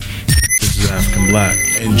African Black.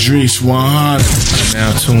 And Drees 100.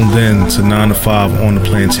 Now tuned in to 9 to 5 on the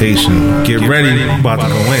plantation. Get ready, we about to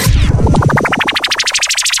go in.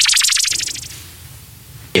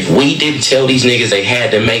 If we didn't tell these niggas they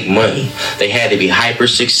had to make money, they had to be hyper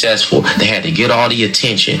successful, they had to get all the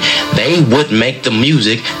attention, they would make the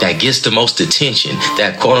music that gets the most attention,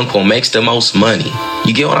 that quote unquote makes the most money.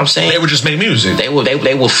 You get what I'm saying? They would just make music. They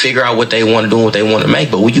will figure out what they want to do and what they want to make.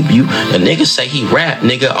 But when you a nigga say he rap,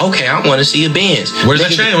 nigga, okay, I want to see a Benz. Where's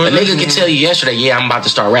that chain? A nigga can tell you yesterday, yeah, I'm about to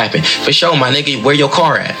start rapping. For sure, my nigga, where your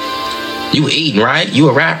car at? You eating, right? You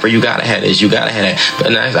a rapper, you gotta have this, you gotta have that.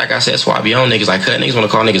 But like I said, that's why I be on niggas. Like, cut niggas wanna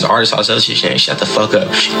call niggas artists, all this other shit, shut the fuck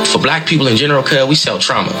up. For black people in general, cut, we sell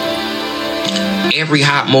trauma. Every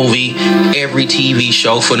hot movie, every TV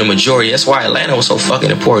show, for the majority, that's why Atlanta was so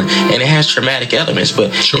fucking important. And it has traumatic elements,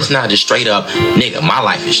 but it's not just straight up, nigga, my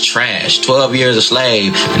life is trash. 12 Years a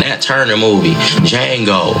Slave, and that Turner movie,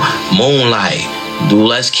 Django, Moonlight. Dude,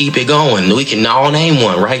 let's keep it going. We can all name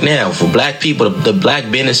one right now. For black people, the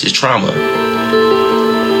black business is trauma.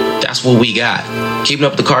 That's what we got. Keeping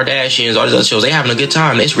Up with the Kardashians, all these other shows, they having a good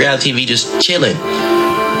time. It's reality TV just chilling.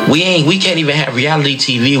 We can't even have reality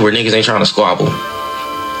TV where niggas ain't trying to squabble.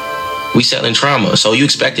 We selling trauma. So you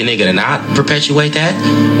expect a nigga to not perpetuate that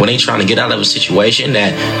when they trying to get out of a situation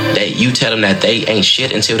that you tell them that they ain't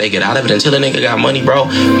shit until they get out of it. Until the nigga got money, bro,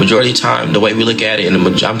 majority of the time, the way we look at it, and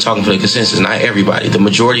I'm talking for the consensus, not everybody, the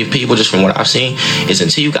majority of people, just from what I've seen, is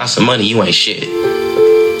until you got some money, you ain't shit.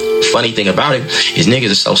 Funny thing about it is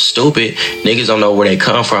niggas are so stupid, niggas don't know where they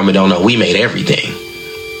come from and don't know we made everything.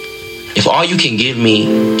 If all you can give me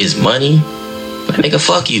is money, nigga,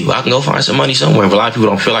 fuck you. I can go find some money somewhere. But a lot of people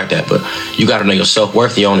don't feel like that. But you gotta know your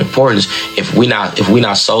self-worth, your own importance. If we not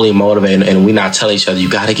solely motivated and we not tell each other, you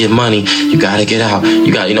gotta get money, you gotta get out,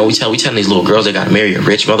 we telling these little girls they gotta marry a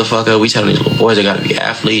rich motherfucker. We telling these little boys they gotta be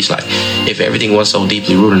athletes. Like, if everything was so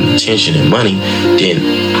deeply rooted in attention and money,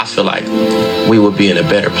 then I feel like we would be in a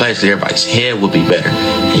better place. Everybody's head would be better.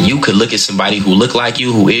 And you could look at somebody who look like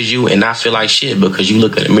you, who is you, and not feel like shit because you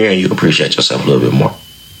look in the mirror and you appreciate yourself a little bit more.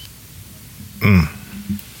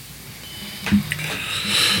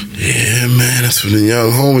 Yeah, man, that's from the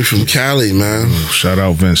young homie from Cali, man. Shout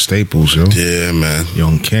out Vince Staples, yo. Yeah, man.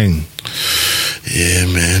 Young King. Yeah,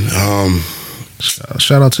 man.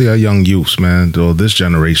 Shout out to y'all young youths, man. Though this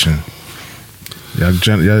generation, y'all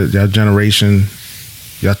generation,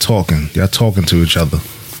 y'all talking to each other.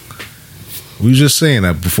 We was just saying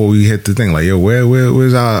that before we hit the thing, like, yo,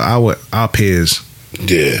 where's our peers?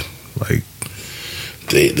 Yeah, like.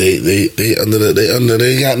 They got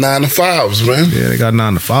 9 to 5s, man. Yeah, they got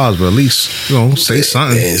 9 to 5s, but at least, say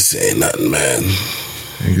something. They ain't saying nothing, man.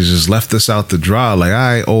 Niggas just left us out to dry. Like, all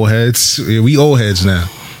right, old heads. Yeah, we old heads now.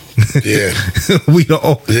 Yeah. We the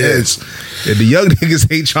old heads. And the young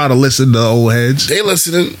niggas ain't trying to listen to old heads. They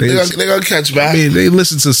listening. They gonna catch back. I mean, they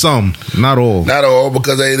listen to some, not all. Not all,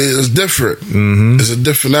 because it's different. Mm-hmm. It's a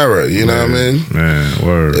different era, you know what I mean? Man,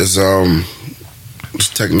 word. It's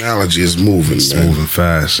technology is moving. It's moving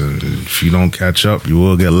fast, and if you don't catch up, you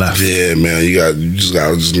will get left. Yeah, man. You just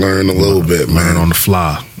gotta learn a little bit, man. Learn on the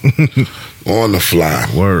fly. On the fly.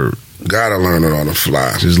 Word. Gotta learn it on the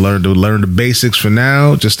fly. Just learn the basics for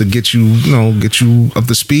now, just to get you up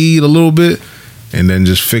to speed a little bit, and then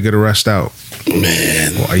just figure the rest out.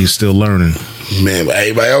 Man, or are you still learning? Man, but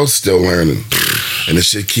everybody else still learning, and this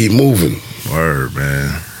shit keep moving. Word,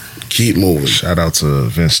 man. Keep moving. Shout out to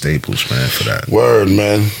Vince Staples, man, for that. Word,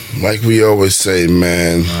 man. Like we always say,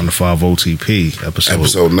 man. 9 to 5 OTP,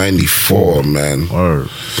 episode 94, man. Word.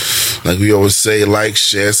 Like we always say, like,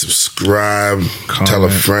 share, subscribe,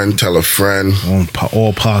 comment, tell a friend. On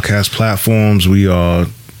all podcast platforms, we are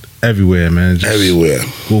everywhere, man. Just everywhere.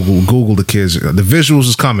 Google the kids. The visuals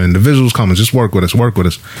is coming. Just work with us.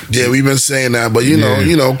 Yeah, we've been saying that, but you know,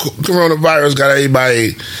 coronavirus got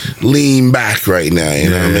everybody lean back right now. You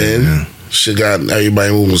know what I mean? Yeah. Shit got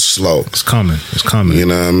everybody moving slow. It's coming. You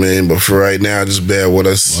know what I mean? But for right now, just bear with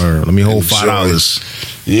us. Word. Let me hold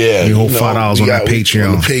 $5. Yeah, let me hold $5 on that Patreon.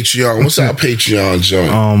 On the Patreon. What's our Patreon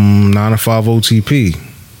joint? 9 to 5 OTP.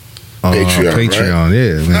 Patreon, right?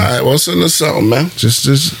 Yeah, man. All right, well, send us something, man. Just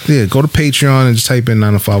go to Patreon and just type in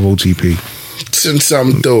 9 to 5 OTP. Send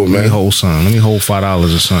something through, man. Let me hold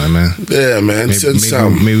 $5 or something, man. Yeah, man. Send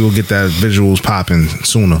something. Maybe we'll get that visuals popping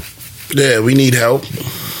sooner. Yeah, we need help.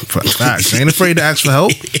 Facts. Ain't afraid to ask for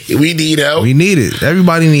help. We need help. We need it.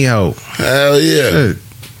 Everybody need help. Hell yeah.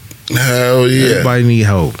 Hell yeah. Everybody need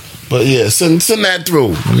help. But yeah, send that through.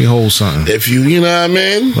 Let me hold something. If you know what I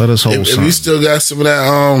mean? Let us hold something. If you still got some of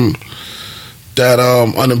that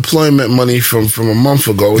unemployment money from a month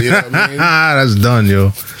ago, you know what I mean? That's done,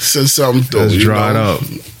 yo. Send something through. That's dried up.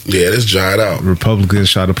 Yeah, this dried out.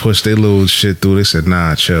 Republicans tried to push their little shit through. They said,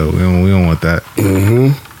 nah, chill. We don't want that.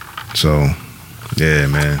 Mm-hmm. So, yeah,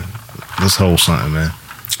 man. Let's hold something, man.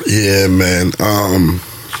 Yeah, man.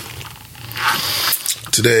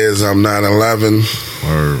 Today is 9/11.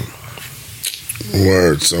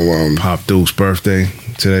 Word. So Pop Duke's birthday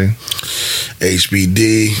today.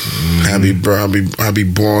 HBD. Happy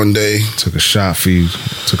born day. Took a shot for you.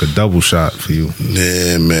 Took a double shot for you.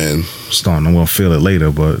 Yeah, man. Starting to feel it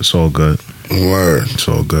later, but it's all good. Word. It's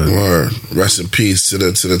all good. Word. Rest in peace to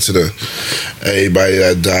the everybody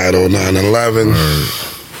that died on 9/11.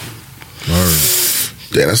 Word.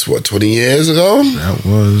 Yeah, that's what, 20 years ago? That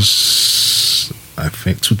was, I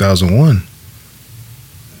think, 2001.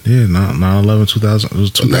 Yeah, 9/11, 2000. It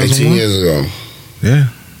was 2001. 19 years ago. Yeah.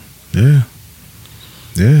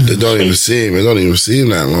 It don't even seem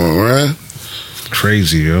that long, right?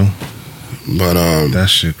 Crazy, yo. But that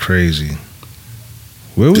shit crazy.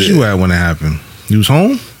 Where was you at when it happened? You was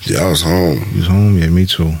home? Yeah, I was home. You was home? Yeah, me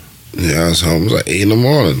too. Yeah, I was home. It was like 8 in the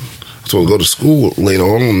morning. I was supposed to go to school later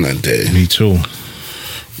on that day. Me too.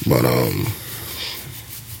 But I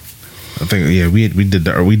think we did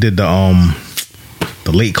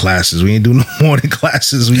the late classes. We ain't do no morning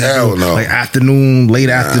classes. We Hell no. Like late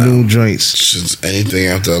afternoon joints. Just anything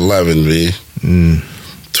after 11, B.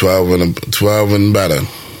 12 and better.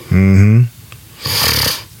 Mm-hmm.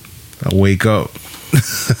 I wake up.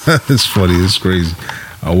 It's funny. It's crazy.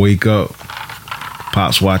 I wake up.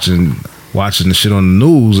 Pop's watching the shit on the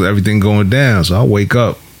news. Everything going down. So I wake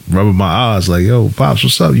up, rubbing my eyes like, yo, Pops,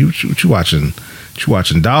 what's up? You watching? You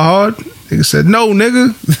watching Die Hard? Nigga said, no,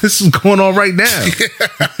 nigga. This is going on right now.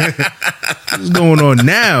 This is going on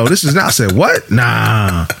now. This is not. I said, what?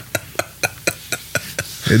 Nah.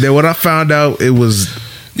 And then when I found out it was...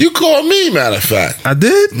 You called me, matter of fact. I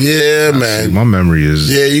did? Yeah, man. See, my memory is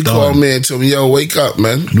you done. Called me and told me, yo, wake up,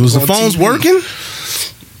 man. Was the phones working?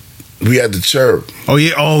 We had the chirp. Oh,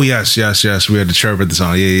 yeah. Oh, yes. We had the chirp at the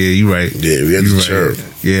time. Yeah, you right. Yeah, we had the chirp.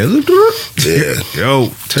 Yeah. Yo,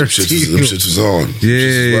 them shits was on.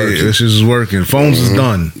 Yeah, this shit was working. Phones is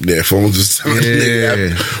done. Yeah, phones is done.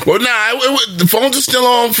 Yeah. Well, the phones are still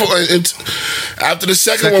on. After the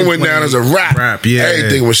second one went down as a wrap. Yeah.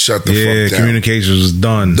 Everything was shut the fuck down. Yeah, communications was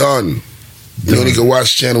done. You only could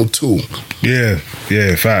watch channel 2. Yeah,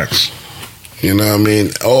 facts. You know what I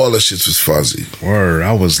mean? All the shit was fuzzy. Word.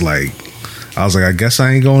 I was like, I guess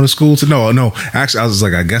I ain't going to school no. Actually, I was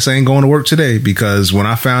like, I guess I ain't going to work today, because when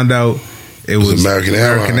I found out it was American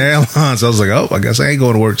Airlines, I was like, oh, I guess I ain't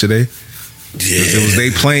going to work today. Yeah, it was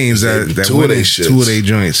they planes that two of their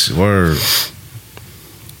joints. Word.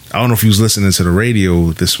 I don't know if you was listening to the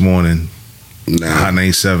radio this morning. Nah. Hot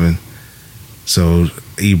 97. So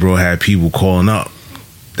Ebro had people calling up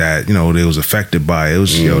that they was affected by it. It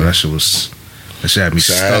was that shit had me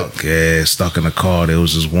sad. stuck. Yeah, stuck in the car. There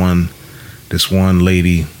was this one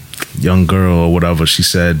lady, young girl or whatever. She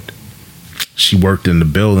said she worked in the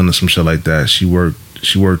building or some shit like that. She worked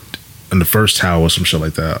in the first tower or some shit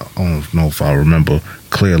like that. I don't know if I remember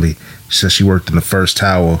clearly. She said she worked in the first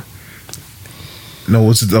tower.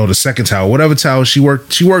 No, the second tower. Whatever tower she worked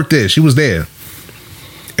there. She was there.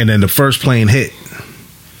 And then the first plane hit.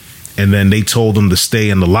 And then they told them to stay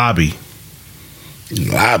in the lobby.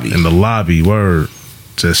 In the lobby, word.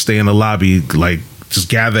 To stay in the lobby, like, just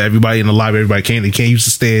gather everybody in the lobby. Everybody they can't use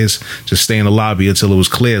the stairs. Just stay in the lobby until it was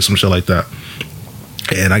clear, some shit like that.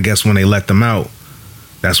 And I guess when they let them out,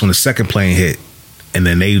 that's when the second plane hit. And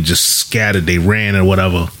then they just scattered. They ran or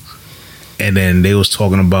whatever. And then they was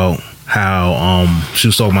talking about how she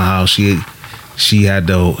was talking about how she had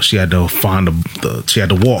to find she had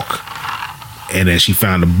to walk. And then she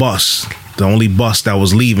found a bus, the only bus that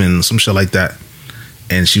was leaving, some shit like that.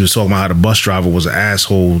 And she was talking about how the bus driver was an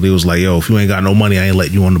asshole. They was like, yo, if you ain't got no money, I ain't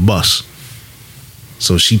let you on the bus.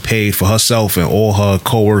 So she paid for herself and all her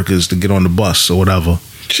coworkers to get on the bus or whatever.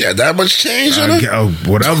 She had that much change on her?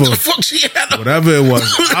 Whatever. What the fuck she had? Whatever it was.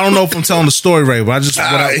 I don't know if I'm telling the story right, but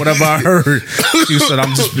whatever I heard. She said,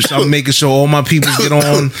 I'm making sure all my people get on.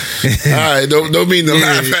 All right, don't mean to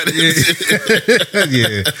laugh at it.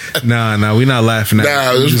 Yeah. Nah, we not laughing at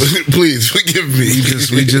it. Please forgive me.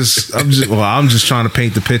 I'm just trying to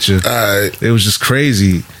paint the picture. All right. It was just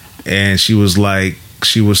crazy. And she was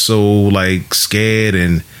so like scared,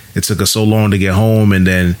 and it took her so long to get home. And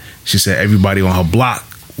then she said everybody on her block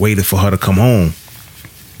waited for her to come home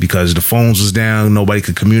because the phones was down, nobody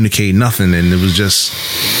could communicate, nothing, and it was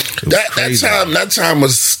that time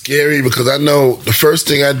was scary, because I know the first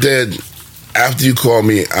thing I did after you called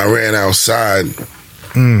me, I ran outside.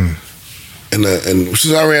 And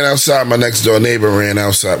since I ran outside, my next door neighbor ran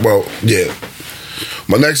outside. Well, yeah.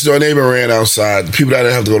 My next door neighbor ran outside. The people that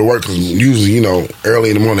didn't have to go to work, because usually, early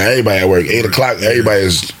in the morning, everybody at work. 8 o'clock, everybody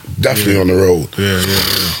is definitely on the road. Yeah.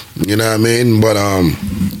 You know what I mean? But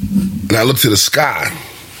and I look to the sky,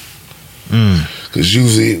 because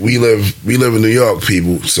usually we live in New York,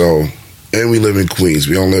 people. So, and we live in Queens.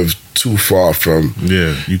 We don't live too far from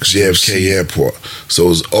JFK Airport. So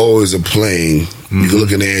it's always a plane. You can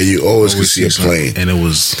look in the air, you always can see a plane. And it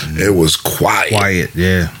was quiet. Quiet,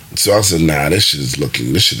 yeah. So I said, nah, this shit is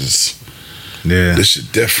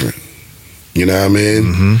different. You know what I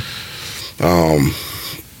mean?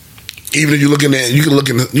 Even if you look in there, you can look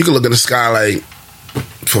in the sky like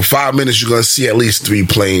for 5 minutes, you're gonna see at least 3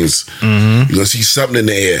 planes. You're gonna see something in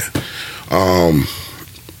the air.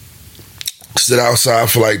 Sit outside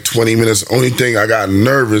for like 20 minutes. Only thing I got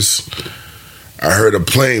nervous, I heard a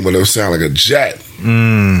plane, but it would sound like a jet.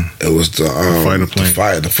 It was the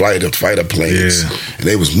fighter planes, and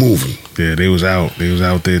they was moving. Yeah, they was out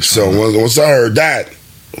there. So once I heard that,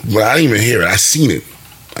 but I didn't even hear it. I seen it.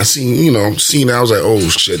 I seen it. I was like, oh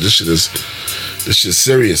shit, this shit's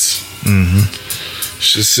serious.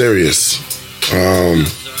 Shit's serious.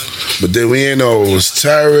 But then we ain't know it was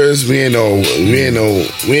terrorists. We ain't know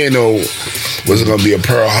was it gonna be a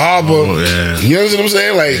Pearl Harbor? Oh, yeah. You know what I'm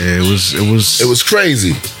saying? Like it was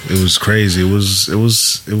crazy. It was crazy. It was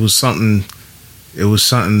something. It was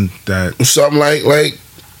something like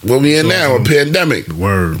what we in now, a pandemic.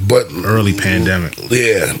 Word, but early pandemic.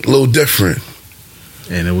 Yeah, a little different.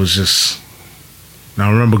 And it was just. Now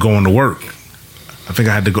I remember going to work. I think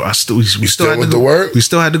I had to go. We still had to go to work. We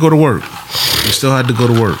still had to go to work.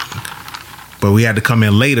 But we had to come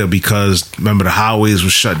in later because remember the highways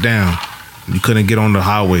was shut down. You couldn't get on the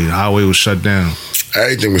highway. The highway was shut down.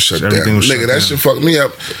 Everything was shut down. Nigga, that shit fucked me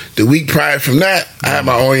up. The week prior from that, I had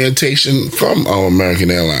my orientation from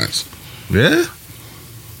American Airlines. Yeah.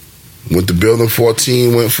 Went to Building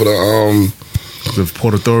 14. Went for the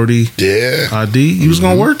Port Authority. Yeah. ID. You was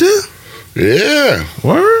gonna work there? Yeah.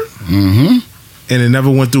 Word. And it never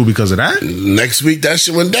went through because of that? Next week, that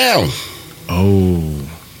shit went down. Oh.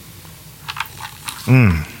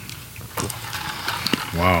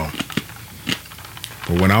 Wow.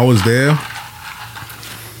 But when I was there,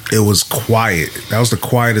 it was quiet. That was the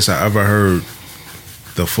quietest I ever heard.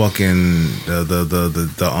 The fucking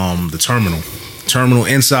the terminal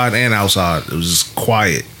inside and outside. It was just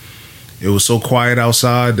quiet. It was so quiet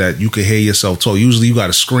outside that you could hear yourself talk. Usually you got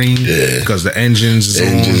to scream because the engines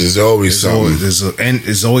is always something.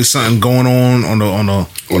 There's always something going on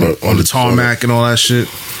the tarmac and all that shit.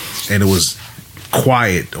 And it was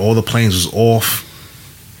quiet. All the planes was off.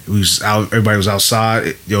 It was out. Everybody was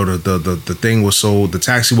outside. The thing was the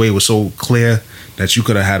taxiway was so clear that you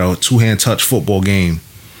could have had a 2-hand touch football game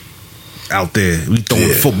out there. We throwing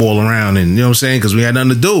the football around, and you know what I'm saying? Because we had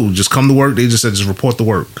nothing to do. Just come to work. They just said just report to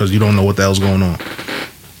work because you don't know what the hell's going on.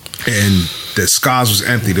 And the skies was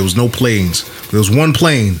empty. There was no planes. There was one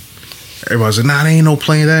plane. Everybody said, nah, there ain't no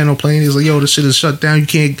plane. There ain't no plane. He's like, yo, this shit is shut down. You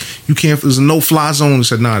can't. There's a no-fly zone. He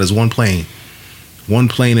said, nah, there's one plane. One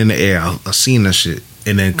plane in the air. I seen that shit.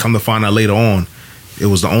 And then come to find out later on, it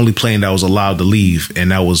was the only plane that was allowed to leave,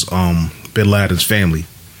 and that was Bin Laden's family.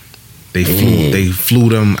 They flew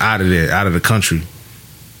them out of there, out of the country,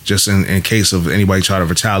 just in case of anybody try to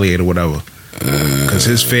retaliate or whatever. Because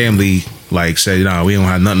his family said, nah, we don't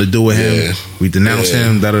have nothing to do with him. We denounced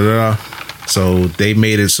him, da da da. So they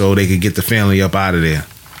made it so they could get the family up out of there.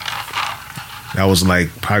 That was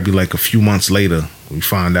probably a few months later we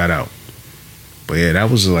found that out. But yeah, that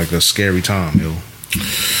was a scary time, yo.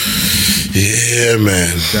 Yeah,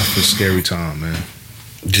 man. Definitely a scary time, man.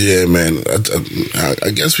 Yeah, man.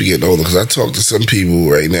 I guess we getting older because I talk to some people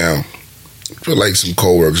right now. I feel like some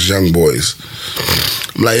co-workers, young boys.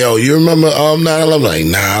 I'm like, yo, you remember 9/11? I'm like,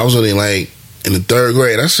 nah, I was only in the 3rd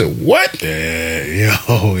grade. I said, what? Yeah,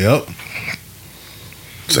 yep.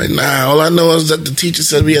 It's like, nah, all I know is that the teacher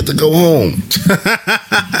said we had to go home.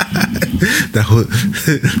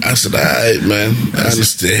 I said, all right, man. I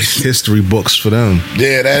understand. History books for them.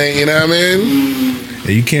 Yeah, that ain't, you know what I mean? And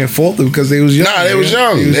you can't fault them because they was young. Nah, they was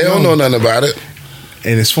young. They don't know nothing about it.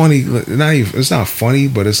 And it's funny. It's not funny,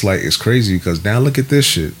 but it's crazy because now look at this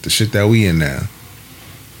shit. The shit that we in now.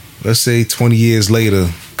 Let's say 20 years later,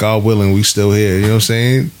 God willing, we still here. You know what I'm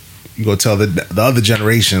saying? You go tell the other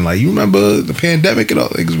generation, you remember the pandemic and all?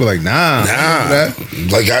 Niggas be like, nah.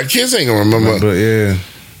 Our kids ain't gonna remember. Yeah.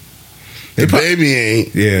 The baby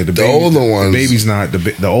ain't. Yeah, the older ones. The baby's not.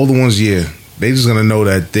 The older ones, yeah. They just gonna know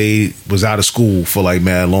that they was out of school for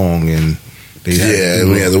mad long, and we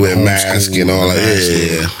had to wear masks and all that.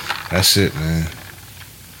 Yeah. That's it, man.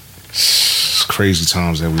 It's crazy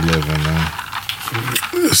times that we live in, man.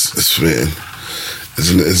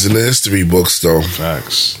 It's in the history books, though.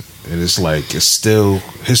 Facts. And it's like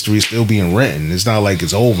history still being written. It's not like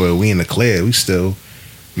it's over. We in the clear. We still.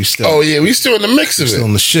 Oh yeah, we still in the mix of it. Still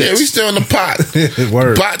in the shit. Yeah, we still in the pot.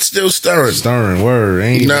 Word. Pot still stirring. Stirring. Word.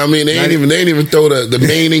 You know what I mean? They ain't even throw the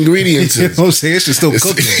main ingredients in. You know what I'm saying? It's just still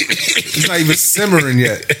cooking. It's not even simmering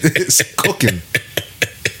yet. It's cooking.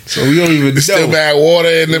 So we don't even know. Still bad water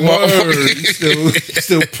in the motherfucker.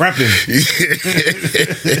 Still prepping.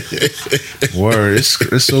 Word,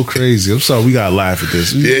 it's so crazy. I'm sorry, we gotta laugh at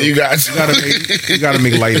this. You gotta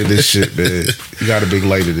make light of this shit, man. You gotta make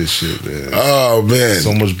light of this shit, man. Oh man,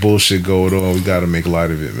 so much bullshit going on. We gotta make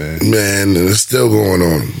light of it, man. Man, it's still going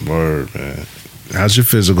on. Word, man. How's your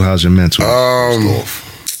physical? How's your mental?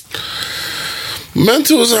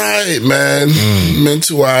 Mental's alright, man.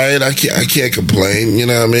 Mental alright. I can't complain. You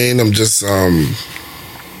know what I mean? I'm just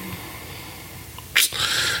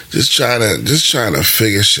trying to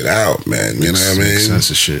figure shit out, man. You know what I mean? Sense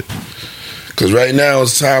of shit. Because right now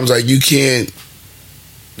it's times like you can't.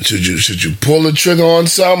 Should you pull the trigger on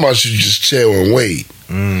something, or should you just chill and wait?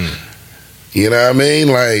 You know what I mean?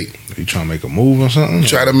 Like, you trying to make a move or something? I'm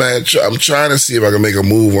trying to see if I can make a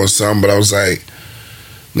move on something, but I was like,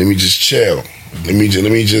 let me just chill. Let me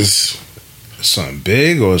just. Something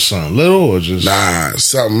big or something little or just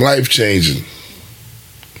something life changing.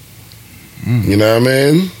 You know what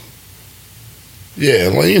I mean? Yeah,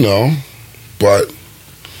 well, you know, but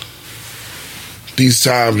these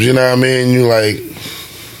times, you know what I mean? You like,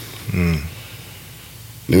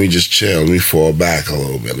 let me just chill. Let me fall back a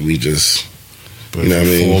little bit. Let me just, you know what I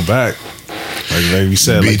mean? Fall back. Like we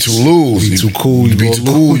said, be too loose. Be too cool. You be too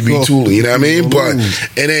cool. You be too. You know what I mean? But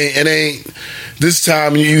it ain't. This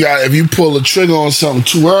time you got. If you pull the trigger on something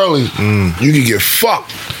too early, you can get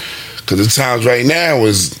fucked. Cause the times right now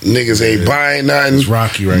is niggas ain't buying nothing. It's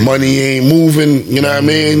rocky right Money ain't moving. You know what I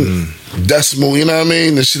mean? Decimal. You know what I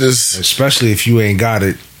mean? This shit is. Especially if you ain't got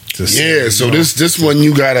it. Yeah. So this one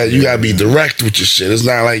you gotta be direct with your shit. It's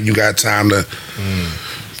not like you got time to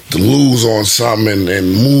lose on something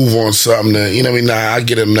and move on something. You know what I mean? Nah, I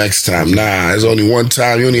get it next time. Nah, there's only one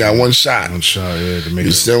time. You only got one shot. One shot, yeah. To make you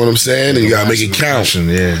understand what I'm saying? And you gotta make it count.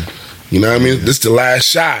 Yeah. You know what I mean? This the last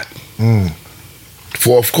shot.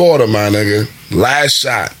 Fourth quarter, my nigga. Last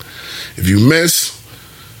shot. If you miss,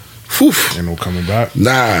 whew, ain't no coming back.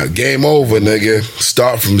 Nah, game over, nigga.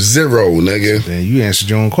 Start from zero, nigga. Then you answered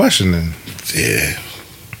your own question then. Yeah.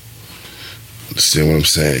 Understand what I'm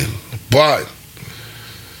saying? But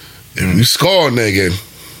if you score, nigga.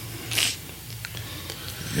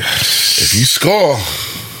 If you score,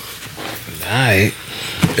 alright.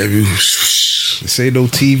 If you say no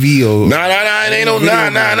TV or it ain't no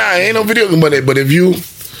ain't no video, but if you,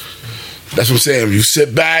 that's what I'm saying. If you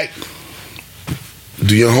sit back,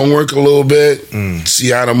 do your homework a little bit, see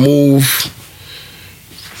how to move,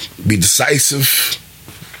 be decisive.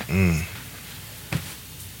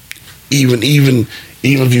 Even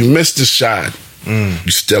if you missed the shot,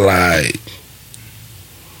 you still alright.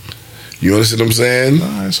 You understand what I'm saying?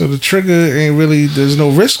 Alright, so the trigger ain't really, there's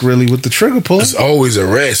no risk really with the trigger pulling. It's always a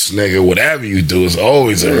risk, nigga. Whatever you do, it's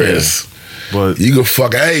always a risk. But you can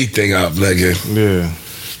fuck everything up, nigga. Yeah.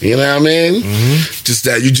 You know what I mean? Just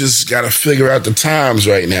that you just gotta figure out the times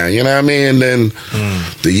right now. You know what I mean? And then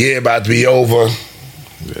the year about to be over.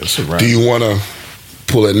 That's a wrap. Do you wanna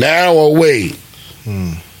pull it now or wait?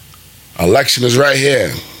 Election is right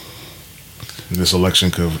here. This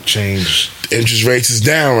election could change. Interest rates is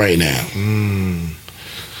down right now.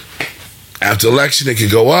 After election, it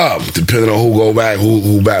could go up depending on who go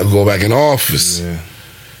back in office. Yeah.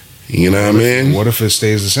 You know what I mean? What if it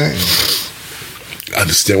stays the same? I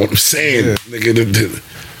understand what I'm saying, nigga.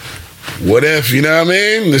 What if, you know what I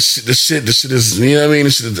mean? The shit is, you know what I mean?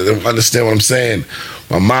 I understand what I'm saying.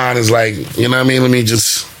 My mind is like, you know what I mean? Let me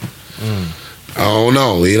just, I don't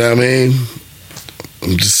know, you know what I mean?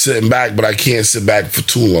 I'm just sitting back, but I can't sit back for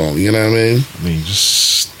too long. You know what I mean? I mean,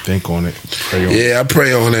 just think on it, pray on it. Yeah, I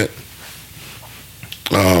pray on it.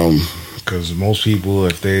 Because most people,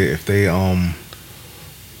 if they're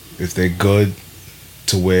good,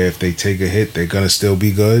 to where if they take a hit, they're gonna still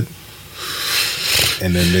be good.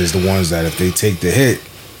 And then there's the ones that if they take the hit,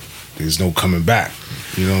 there's no coming back.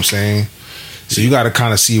 You know what I'm saying? So you got to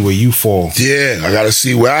kind of see where you fall. Yeah, I got to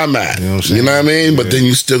see where I'm at. You know what I'm saying? You know what I mean? But then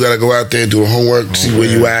you still got to go out there and do the homework, see where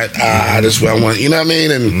you at. That's where I want. You know what I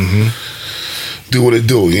mean? And do what it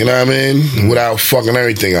do. You know what I mean? Without fucking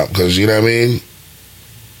everything up, because you know what I mean.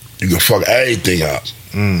 You can fuck everything up.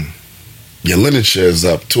 Your lineage is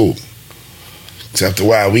up too. Except after a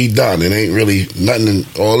while, we done. It ain't really nothing.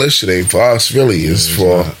 All this shit ain't for us. Really, it's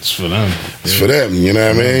for them. It's for them. You know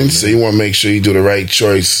what I mean? So you want to make sure you do the right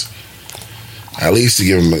choice At least to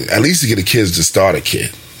get the kids to start a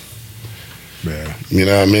kid. Yeah. You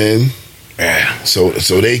know what I mean? Yeah. So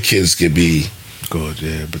they kids could be good.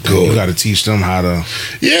 Yeah, but good. You got to teach them how to.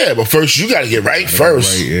 Yeah, but first you got to get right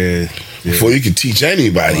first. Right, yeah. Before you can teach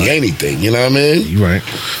anybody anything. You know what I mean? You right.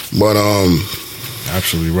 But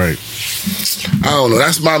absolutely right. I don't know.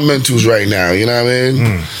 That's my mentals right now. You know what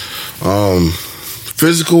I mean?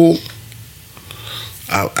 Physical.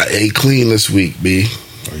 I ate clean this week, B.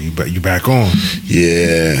 Oh, you back on?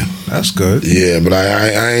 Yeah, that's good. Yeah, but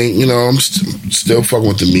I ain't. You know, I'm still fucking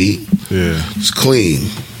with the meat. Yeah, it's clean.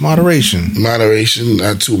 Moderation,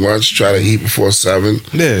 not too much. Try to eat before 7.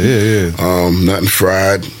 Yeah. Nothing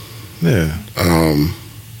fried. Yeah.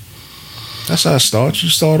 That's how it starts. You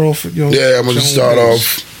start off. Yeah, I'm gonna start off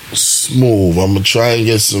smooth. I'm gonna try and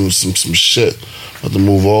get some shit. I'm to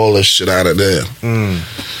move all that shit out of there.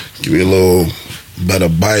 Give me a little better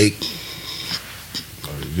bike.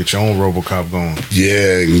 Get your own RoboCop going.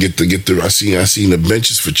 Yeah, and get the. I seen the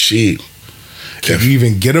benches for cheap. Can you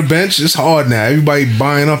even get a bench? It's hard now. Everybody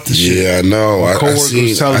buying up the shit. Yeah, I know. I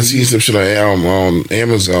seen some shit on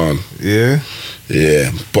Amazon. Yeah.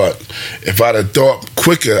 Yeah, but if I'd have thought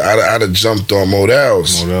quicker, I'd have jumped on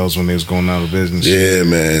Modell's. Modell's when they was going out of business. Yeah,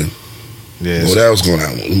 man. Yeah, Modell's going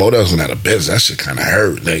out of business. That shit kind of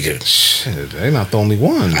hurt, nigga. Shit, they not the only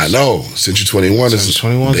ones. I know. Century 21 is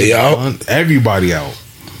 21. They out. Done. Everybody out.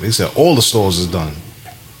 They said all the stores is done.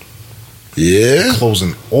 Yeah, they're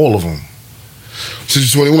closing all of them.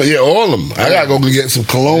 Century 21, yeah, all of them. I gotta go get some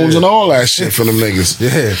colognes and all that shit from them niggas.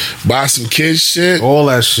 Yeah, buy some kids shit, all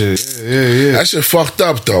that shit. Yeah. That shit fucked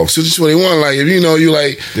up though. Century 21, like if you know you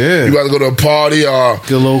like, you about to go to a party or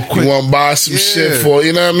get a little quick. You want to buy some shit for,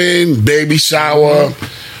 you know what I mean, baby shower.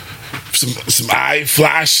 Some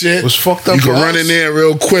fly shit. Was fucked up. You can run in there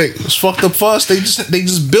real quick. It was fucked up for us. They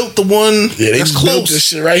just built the one. Yeah, they that's just close. Built this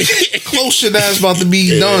shit right. Close shit that's about to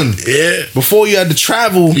be done. Yeah. Before you had to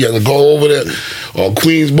travel. You had to go over there. Or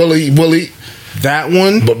Queens Bully. That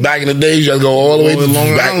one. But back in the days, you had to go all the way to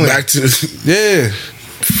Long Island. Back to. Yeah.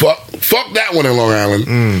 Fuck that one in Long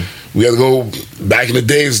Island. We had to go back in the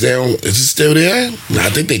days down. Is it still there? Nah, I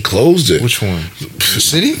think they closed it. Which one? The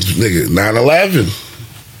city? Nigga, 9/11.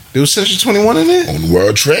 There was Century 21 in there? On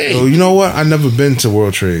World Trade. Oh, you know what? I never been to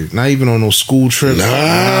World Trade. Not even on no school trip.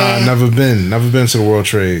 Nah, never been. Never been to the World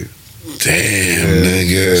Trade. Damn,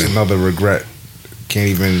 nigga. That's another regret. Can't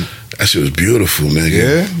even. That shit was beautiful, nigga.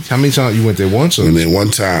 Yeah? How many times you went there once? I went there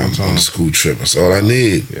one time on a school trip. That's all I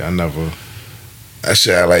need. Yeah, I never. That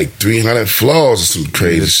shit had like 300 floors or some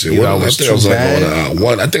crazy shit. I think I was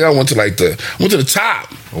I think I went to the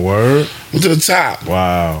top. A word? Went to the top.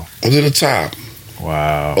 Wow. Went to the top.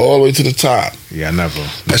 Wow. All the way to the top. Yeah, I never.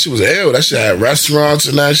 That shit was ill. That shit had restaurants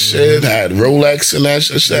and that shit. Had Rolex and that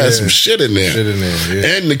shit. That shit had some shit in there.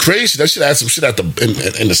 Yeah. And the crazy, that shit had some shit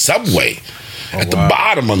in the subway. At the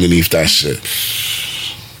bottom underneath that shit.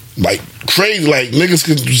 Like crazy, like niggas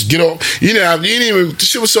could just get off. You didn't even, the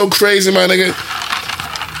shit was so crazy, my nigga.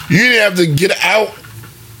 You didn't have to get out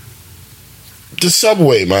the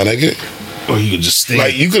subway, my nigga. Or you could just stay.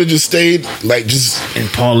 Like you could have just stayed, like just and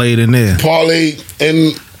parlayed in there. Parlayed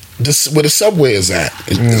in where the subway is at.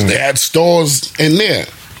 They had stores in there,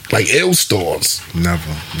 like ill stores.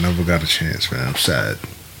 Never got a chance, man. I'm sad.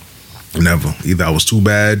 Never. Either I was too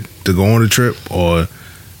bad to go on the trip, or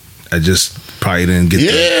I just probably didn't get.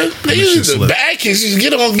 Yeah, they usually the bad kids just get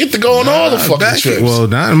to go on all the fucking trips. Well,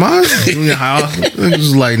 not mine. It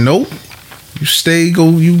was like, nope. You stay, go.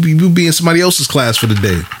 You be in somebody else's class for the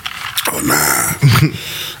day. Oh nah,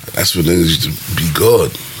 that's what niggas used to be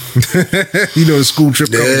good. You know, the school trip.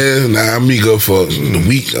 Yeah, nah, I'm be good for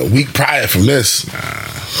a week prior from this.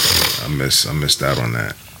 Nah, I missed out on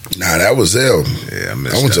that. Nah, that was ill. Yeah, I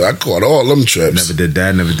missed I caught all them trips. Never did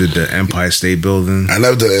that. Never did the Empire State Building. I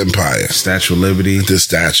never did Empire. Statue of Liberty. The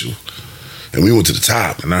statue. And we went to the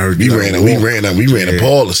top. And I heard we ran up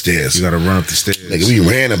all the stairs. You got to run up the stairs. Nigga, we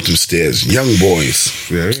ran up them stairs. Young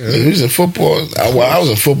boys. Yeah. We was in football. I was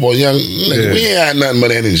in football. Young nigga. We ain't had nothing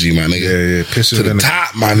but energy, my nigga. Yeah. Pissing to the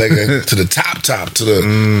top, my nigga. To the top. To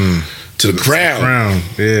the crown.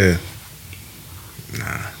 Yeah.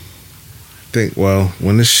 Nah. Think, well,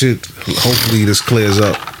 when this shit, hopefully this clears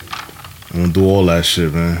up, I'm gonna do all that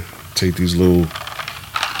shit, man. Take these little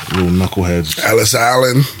knuckleheads. Ellis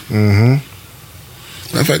Island. Mm-hmm.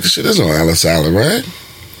 Matter of fact, this shit is on Ellis Island, right?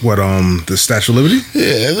 What, the Statue of Liberty?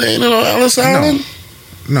 Yeah, it ain't on Ellis Island?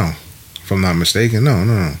 No. If I'm not mistaken,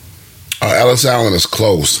 no. Ellis Island is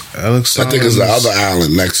close. I think it's the other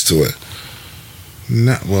island next to it.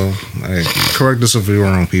 Well, hey, correct us if we're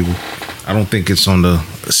wrong, people. I don't think it's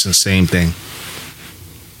it's the same thing.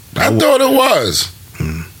 I thought it was.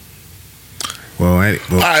 Well, All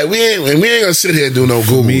right, we ain't gonna sit here and do no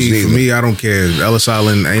Googles. for me, I don't care. Ellis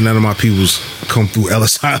Island, ain't none of my peoples come through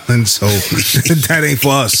Ellis Island, so that ain't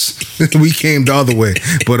for us. We came the other way.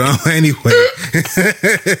 But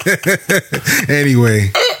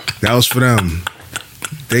anyway, that was for them.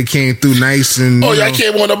 They came through nice and. Oh, y'all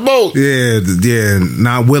came on a boat. Yeah,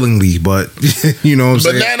 not willingly, but you know what I'm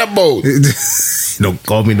saying. Banana boat. Don't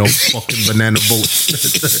call me no fucking banana boat.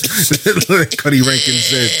 Cuddy Rankin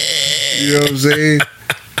said. You know what I'm saying?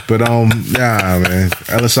 But nah, man.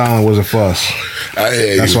 Ellis Island wasn't for us. I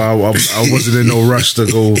hear That's you. why I wasn't in no rush to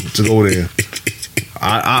go there.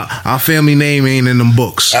 Our family name ain't in them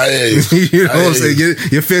books. I hear you. You know what I'm saying?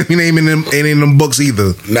 Your family name ain't in them books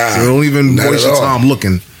either. Nah, so don't even not waste at your all. time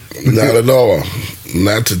looking. Not at all.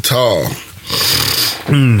 Not at all.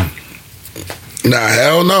 Nah,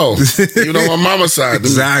 hell no. You know my mama's side.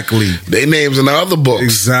 Exactly. They names in the other books.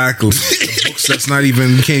 Exactly. Books that's not even,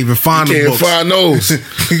 you can't even find You the can't books. find those.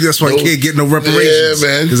 That's why you Those- can't get no reparations. Yeah,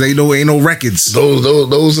 man. Because ain't no records.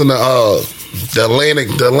 Those in the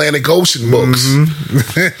Atlantic Ocean books.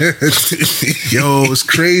 Yo, it's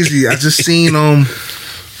crazy. I just seen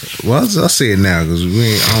well, I'll say it now because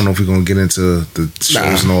I don't know if we're gonna get into the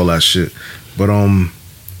shows and all that shit. But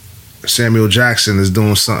Samuel Jackson is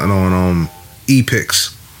doing something on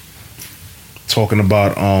Epix, talking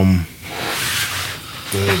about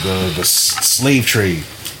the slave trade.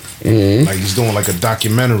 Like he's doing like a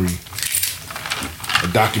documentary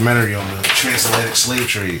on the transatlantic slave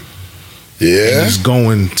trade. Yeah. And he's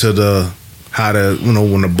going to how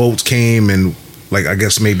when the boats came and like I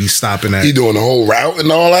guess maybe stopping at. He doing the whole route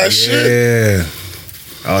and all that shit. Yeah.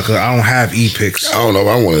 'Cause I don't have Epix. I don't know if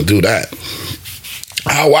I want to do that.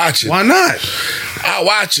 I'll watch it. Why not? I'll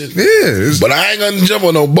watch it. Yeah. But I ain't gonna jump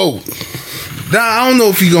on no boat. I don't know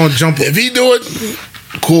if he gonna jump. If he do it,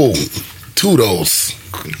 cool. Toodles.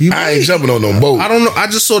 I ain't jumping on no boat. I don't know. I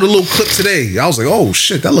just saw the little clip today. I was like, oh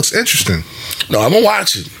shit, that looks interesting. No, I'm gonna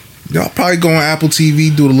watch it. Y'all probably go on Apple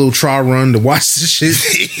TV, do the little trial run to watch this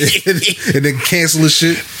shit, and then cancel the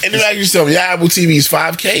shit. And then I used to tell me, your Apple TV is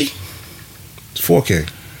 5K. It's 4K.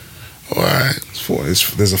 All right.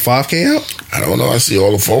 There's a 5K out. I don't know. I see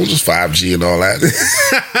all the phones is 5G and all that.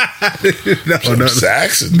 No.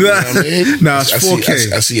 Saxon, you know what I mean? Nah, it's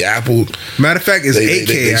 4K. I see Apple. Matter of fact, it's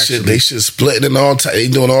 8K. They should split in all. They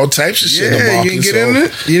doing all types of shit. Yeah, you didn't get in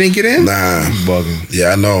it. You didn't get in. Nah, You bugging.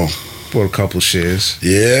 Yeah, I know. Bought a couple shares.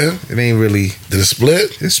 Yeah, It ain't really. did it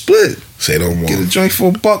split? It's split. Say no more. Get a joint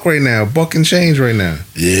for $1 right now. $1 and change right now.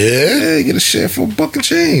 Yeah. Yeah, get a share for $1 and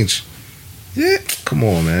change. Yeah, come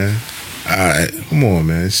on, man. All right. Come on,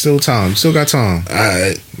 man. It's still time. You still got time. All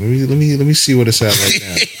right. Let me see what it's at right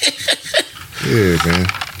now. Yeah, man.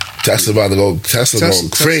 Tesla about to go. Tesla going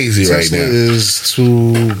crazy right Tesla now. is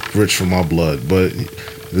too rich for my blood. But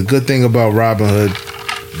the good thing about Robinhood,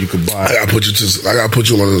 you could buy. I gotta put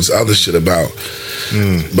you on this other shit about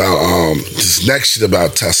this next shit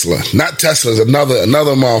about Tesla. Not Tesla. It's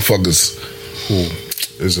another motherfuckers. Cool.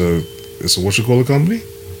 It's a what you call a company?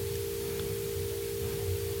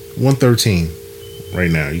 113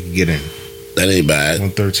 right now. You can get in. That ain't bad.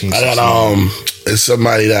 113. I got it's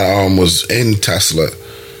somebody that was in Tesla,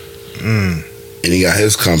 and he got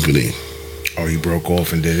his company. Oh, he broke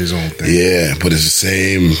off and did his own thing. Yeah, but it's the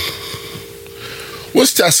same.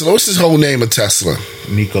 What's Tesla? What's his whole name of Tesla?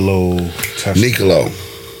 Nikola Tesla.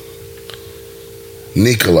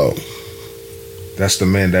 Nikola. That's the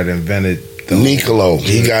man that invented Nikola.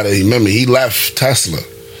 He got it. Remember, he left Tesla.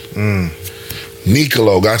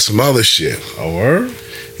 Nikola got some other shit. Oh, word?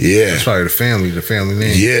 Yeah. That's probably the family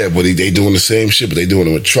name. Yeah, but they doing the same shit, but they doing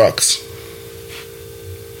it with trucks.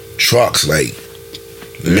 Trucks, like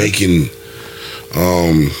making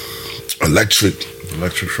electric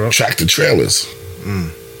truck. tractor trailers.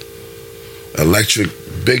 Electric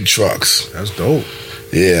big trucks. That's dope.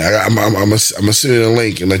 Yeah, I'm gonna send you the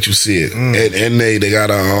link and let you see it. And they got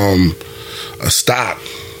a stock.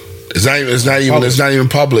 It's not even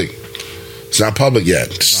public. It's not public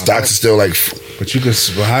yet. Stocks are still like But you could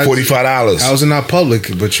 $45. How's it not public?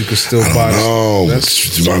 But you could still buy. No,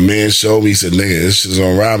 my man showed me. He said, "Nigga, this shit's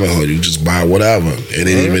on Robinhood. You just buy whatever. It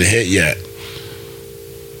ain't even hit yet.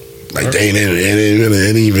 Like they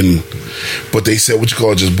ain't even. But they said what you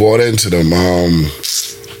call it, just bought into them.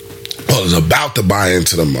 Was about to buy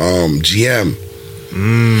into them. GM.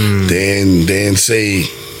 They didn't say.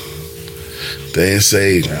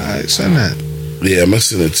 All right, send that. Yeah, I'm gonna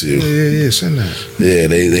send it to you. Yeah, send that. Yeah,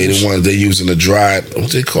 they the ones they using the dry. What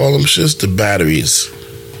they call them? Just the batteries.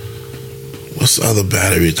 What's the other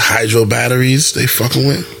batteries? Hydro batteries. They fucking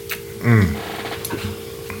with.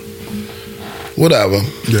 Whatever.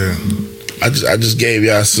 Yeah. I just gave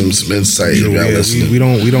y'all some insight. If y'all listening. We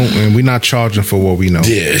don't, and we're not charging for what we know.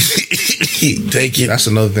 Yeah, take it. That's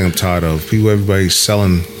another thing I'm tired of. Everybody's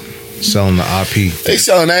selling the IP. They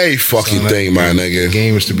selling every fucking thing, my nigga. The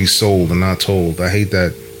game is to be sold and not told. I hate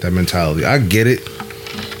that mentality. I get it,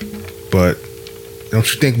 but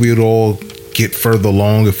don't you think we would all get further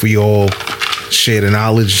along if we all share the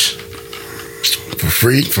knowledge for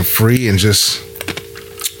free and just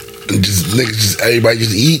everybody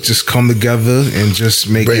just eat, just come together and just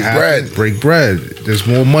make it happen. Break bread. There's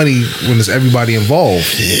more money when there's everybody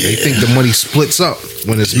involved. Yeah. They think the money splits up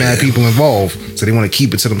when there's mad people involved, so they want to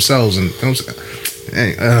keep it to themselves. And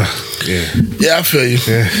I feel you.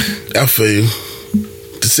 Yeah. I feel you.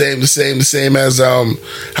 The same as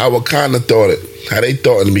how Wakanda thought it. How they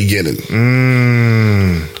thought in the beginning.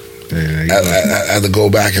 I had to go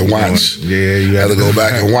back and watch. You had to go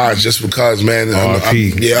back and watch just because, man.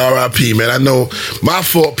 R.I.P. R.I.P. Man. I know my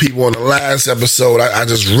fault, people. On the last episode, I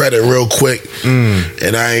just read it real quick,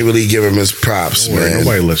 and I ain't really give him his props, man.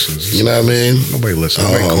 Nobody listens. You know what I mean? Nobody listens.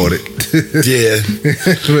 Nobody caught it. Yeah.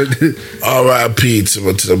 R.I.P. to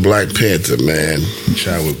the Black Panther, man.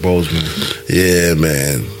 Chadwick Boseman. Yeah,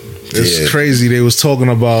 man. It's crazy. They was talking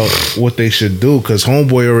about what they should do because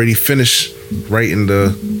Homeboy already finished writing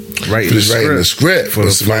the script.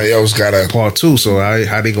 But somebody else got a part 2. So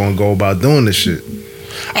how they gonna go about doing this shit?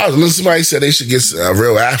 I was listening. Somebody said they should get a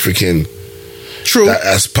real African. True.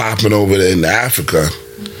 That's popping over there in Africa,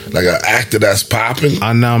 like an actor that's popping.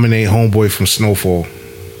 I nominate Homeboy from Snowfall.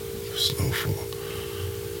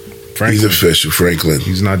 Franklin. He's official. Franklin.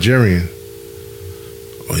 He's Nigerian.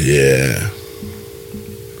 Oh yeah.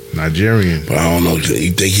 Nigerian. But I don't know.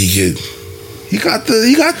 You think he could? I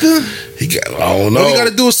don't know. All you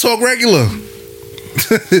gotta do is talk regular.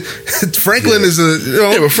 Franklin is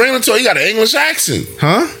but Franklin talk. He got an English accent,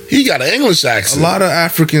 huh? He got an English accent. A lot of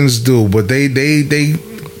Africans do, but they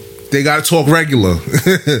gotta talk regular.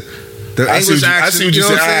 I see what you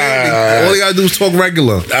saying. All you gotta do is talk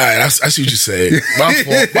regular. All right, I see what you saying. My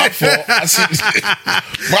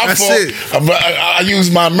fault. I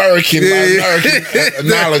use my American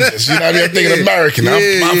analogies. You know what I mean? I'm thinking American. My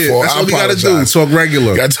fault. That's all you gotta do. Talk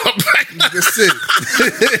regular. Gotta talk regular. That's it.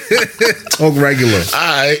 Talk regular. All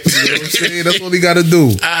right. You know what I'm saying? That's all you gotta do.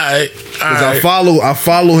 All right. I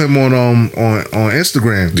follow him on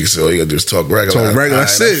Instagram. So all you gotta do is talk regular. Talk regular.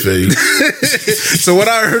 That's it. So when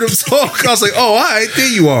I heard him talk, I was like, "Oh, all right, there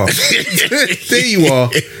you are, there you are."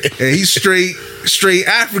 And he's straight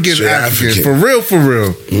African, for real.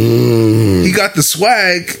 He got the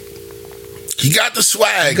swag.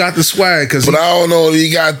 Cause but I don't know if he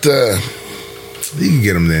got the. You can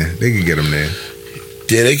get him there. They can get him there.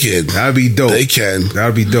 Yeah, they can. That'd be dope. They can.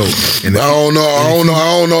 That'd be dope. And I don't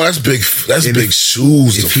know. That's big. That's big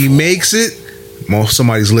shoes. If he makes it,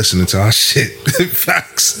 somebody's listening to our shit.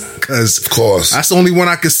 Facts. Because of course, that's the only one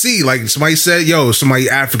I could see. Like somebody said, somebody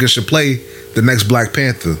African should play the next Black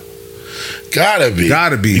Panther. Gotta be.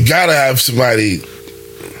 You gotta have somebody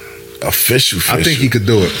official. I think he could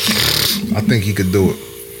do it.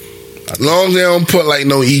 As long as they don't put like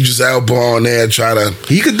no Idris Elba on there,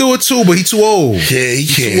 he could do it too, but he's too old. Yeah, he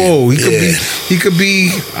can't. Too old. He could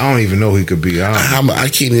be. I don't even know who he could be. I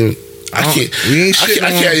can't even. I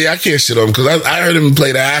can't shit on him because I heard him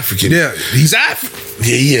play the African. Yeah, he's African.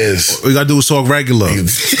 Yeah, he is. All you gotta do is talk regular.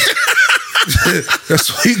 That's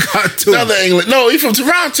what you got to. Another England. No, he's from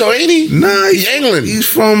Toronto, ain't he? Nah, he's England. He's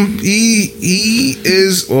from. He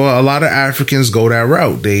is. Or a lot of Africans go that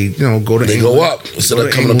route. They go to. They England, go up instead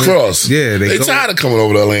of coming across. Yeah, they tired of coming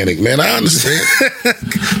over the Atlantic, man. I understand.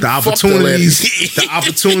 The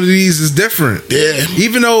opportunities is different. Yeah,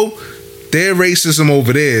 even though their racism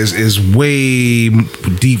over there is way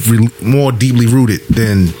more deeply rooted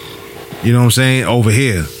than you know what I'm saying over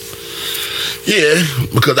here. Yeah,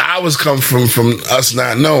 because ours come from us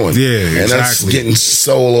not knowing. Yeah, and that's getting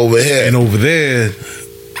sold over here. And over there,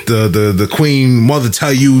 the Queen Mother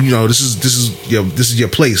tell you, this is your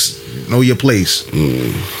place. Know your place.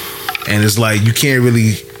 And it's like you can't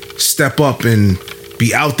really step up and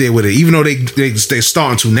be out there with it, even though they're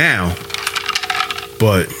starting to now.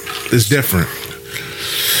 But it's different.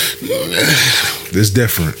 It's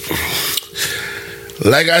different.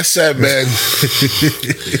 Like I said, man.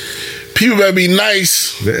 People better be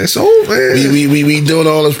nice. It's over. We doing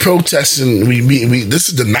all this protesting. We this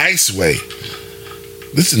is the nice way.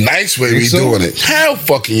 This is the nice way we doing it. Hell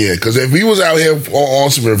fucking yeah. Because if we was out here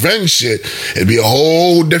on some revenge shit, it'd be a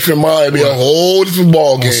whole different a whole different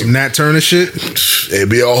ball game. Some Nat Turner shit. It'd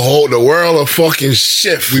be the world would fucking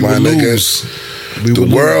shift. We would lose. The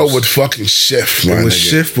world would fucking shift. It would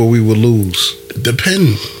shift, but we would lose.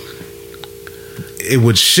 Depend. it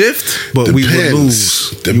would shift, but we would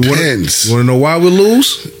lose. Depends. You want to know why we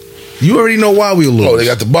lose? You already know why we lose. Oh, they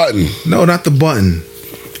got the button. No, not the button.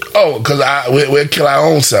 Oh, because we'll kill our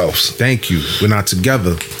own selves. Thank you. We're not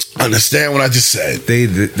together. Understand what I just said. They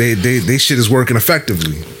shit is working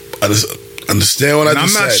effectively. Understand what I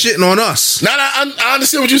just said. I'm not shitting on us. No, I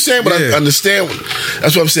understand what you're saying, but I understand.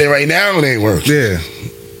 That's what I'm saying right now. It ain't working. Yeah.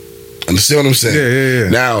 Understand what I'm saying? Yeah.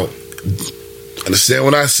 Now, understand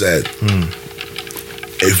what I said.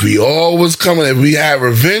 If we all was coming, if we had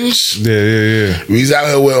revenge, we was out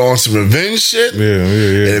here on some revenge shit,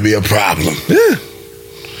 it'd be a problem. Yeah.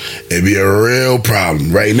 It'd be a real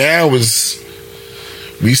problem. Right now, we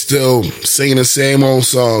still singing the same old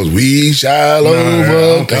songs. We shall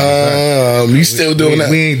overcome. We still doing that.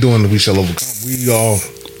 We ain't doing the we shall overcome.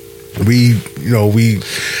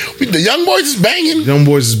 The young boys is banging. Young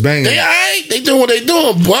boys is banging. They all right. They doing what they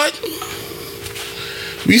doing, but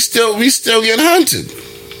we still getting hunted.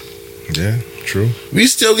 Yeah, true. We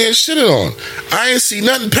still getting shitted on. I ain't see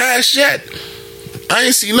nothing past yet. I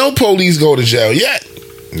ain't see no police go to jail yet.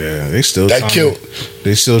 Yeah, they still killed.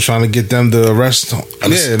 They still trying to get them to arrest.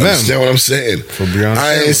 Understand what I'm saying? For Breonna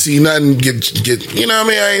I ain't see nothing get. You know what I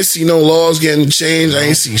mean? I ain't see no laws getting changed. I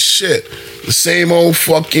ain't see shit. The same old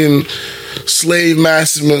fucking slave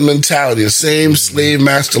master mentality. The same slave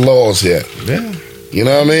master laws here. Yeah. You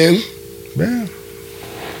know what I mean? Yeah.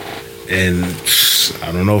 And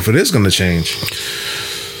I don't know if it is going to change.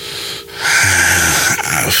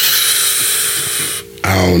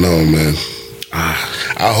 I don't know, man.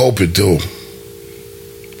 I hope it do.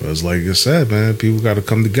 But it's like I said, man, people got to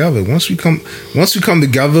come together. Once we come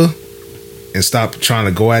together and stop trying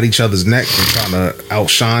to go at each other's neck and trying to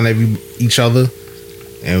outshine each other,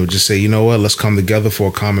 and we just say, you know what, let's come together for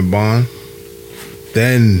a common bond.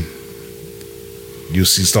 Then you'll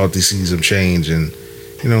start to see some change, and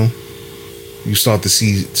you start to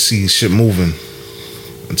see shit moving.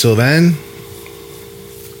 Until then,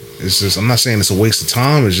 it's just, I'm not saying it's a waste of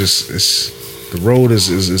time. The road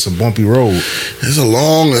is a bumpy road. It's a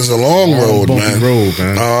long road, bumpy man. Road,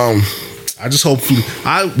 man.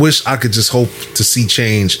 I wish I could just hope to see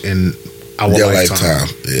change in our lifetime.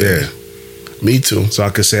 Yeah. Me too. So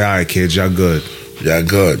I could say, all right, kids, y'all good. Y'all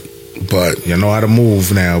good. But you know how to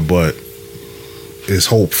move now, but it's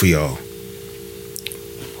hope for y'all.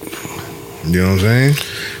 You know what I'm saying?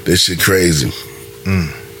 This shit crazy.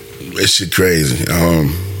 This shit crazy. I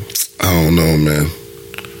don't know, man.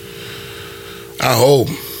 I hope.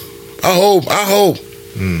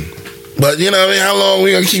 But you know what I mean? How long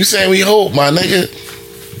we gonna keep saying we hope, my nigga?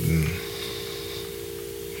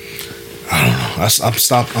 I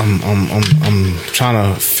don't know. I'm trying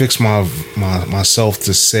to fix myself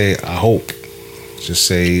to say I hope. Just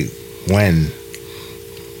say when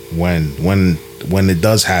it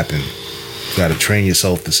does happen. You gotta train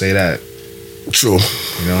yourself to say that. True.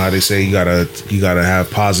 You know how they say you gotta have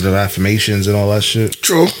positive affirmations and all that shit.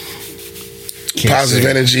 True. Positive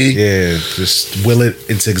energy. Yeah, just will it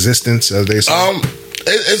into existence, as they say.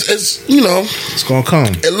 It's it's gonna come.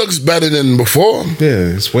 It looks better than before.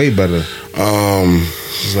 Yeah, it's way better.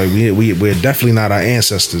 It's like we're definitely not our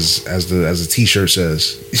ancestors, as the T-shirt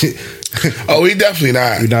says. Oh, we definitely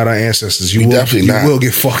not. We're not our ancestors. You will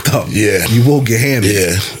get fucked up. Yeah, you will get handled.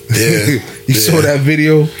 Yeah. You saw that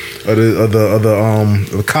video of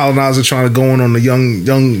the colonizer trying to go in on the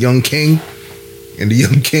young king, and the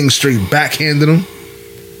young king straight backhanded him.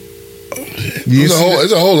 There's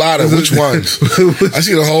a whole lot of which ones. I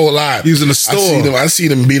see the whole lot. He was in the store. I see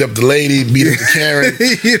them beat up the lady, beat up the Karen.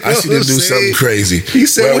 I see them do something crazy. He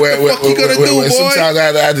said, what the fuck you gonna do, boy? Sometimes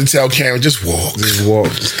I had to tell Karen, just walk. Just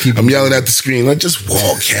walk. I'm yelling at the screen, like, just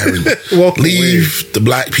walk, Karen. Leave away. The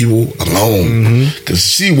black people alone. Because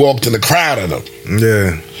she walked in the crowd of them.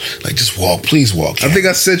 Yeah. Like, just walk. Please walk, Karen. I think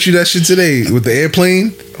I sent you that shit today with the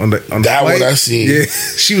airplane on the that flight. one I seen. Yeah.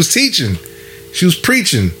 She was teaching. She was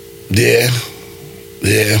preaching. Yeah.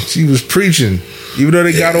 She was preaching. Even though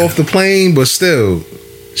they got off the plane, but still,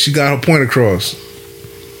 she got her point across.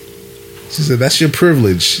 She said, "That's your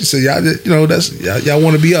privilege." She said, "Y'all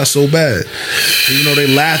want to be us so bad." Even though they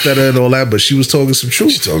laughed at her and all that, but she was talking some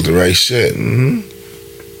truth. She talked the right shit.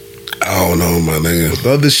 I don't know, my nigga. The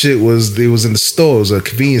other shit was, they was in the store. It was a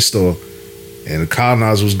convenience store. And the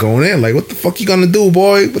colonizer was going in like, what the fuck you gonna do,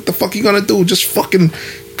 boy? What the fuck you gonna do? Just fucking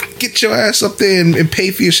get your ass up there and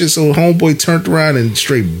pay for your shit. So homeboy turned around and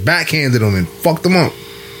straight backhanded him and fucked him up.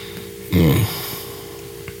 He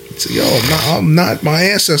said, yo, I'm not my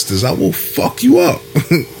ancestors. I will fuck you up.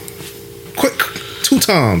 Quick, 2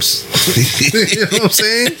 times. You know what I'm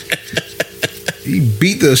saying? He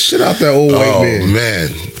beat the shit out that old white man. Oh, man.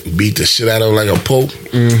 Beat the shit out of him like a pope.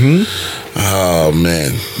 Oh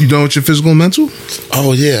man. You done with your physical and mental?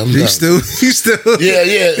 Oh yeah, I'm You done. still? Yeah.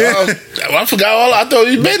 I forgot all. I thought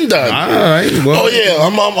you'd been done. All right. Well, Oh yeah,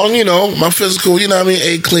 I'm you know, my physical, you know what I mean,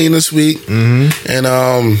 ate clean this week. Mm-hmm. And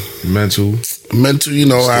mental. mental, you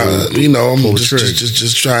know, I'm pull the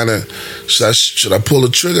just trying to should I pull the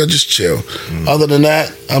trigger or just chill? Other than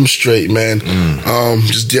that, I'm straight, man.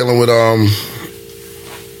 Just dealing with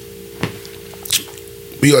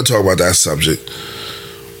we gotta talk about that subject.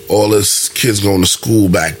 All this kids going to school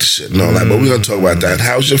back to shit and all that, but we're gonna talk about that.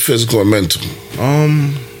 How's your physical and mental?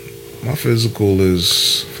 My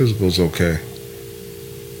physical's okay.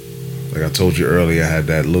 Like I told you earlier, I had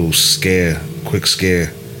that little quick scare.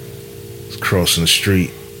 I was crossing the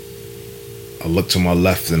street. I looked to my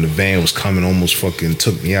left and the van was coming, almost fucking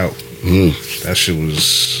took me out. That shit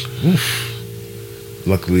was oof.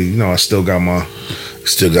 Luckily, you know, I still got my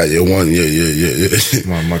your one,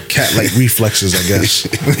 my cat-like reflexes, I guess.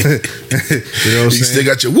 You know what I'm saying? You still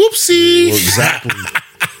got your whoopsie. Well, exactly.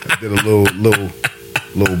 I did a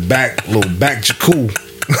little back Jakku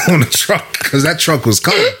on the truck because that truck was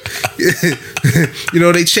coming. You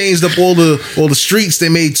know, they changed up all the streets. They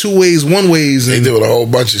made 2 ways, 1 ways. They doing a whole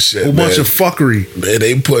bunch of shit. A whole bunch of fuckery. Man,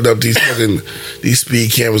 they put up these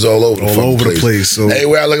speed cameras all over the place. So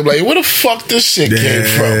everywhere I look, I'm like, where the fuck this shit came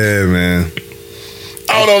from? Yeah, man.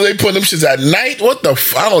 I don't know if they put them shits at night. What the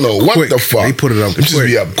I don't know. What the fuck? They put it up Them just quick.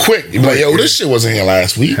 be up quick. You be like, yo, this shit wasn't here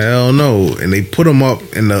last week. Hell no. And they put them up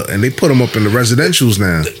in the residentials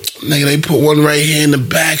now. Nigga, they put one right here in the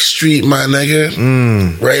back street, my nigga.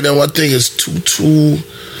 Right now, I think it's 22.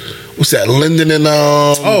 What's that? Linden and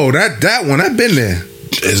Oh, that one. I've been there.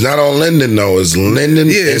 It's not on Linden though. It's Linden.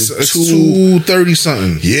 Yeah, it's 230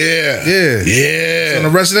 something. Yeah. It's on a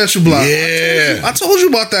residential block. Yeah. I told you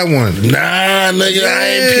about that one. Nah, nigga, I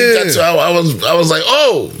ain't peeped that. So I was like,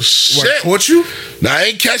 oh shit. What, caught you? Nah, I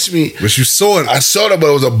ain't catch me. But you saw it. I saw that, but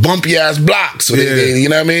it was a bumpy ass block. So they, you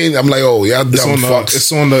know what I mean? I'm like, oh, y'all dumb fucks.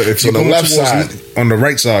 It's on the if you're on the left side. On the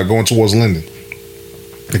right side, going towards Linden.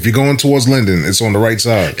 If you're going towards Linden, it's on the right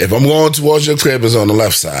side. If I'm going towards your crib, it's on the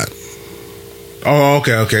left side. Oh,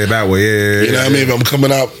 okay, that way, yeah. You know what I mean? If I'm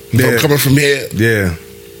coming up, if I'm coming from here, yeah.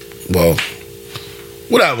 Well,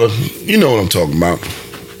 whatever. You know what I'm talking about.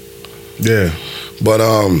 Yeah. But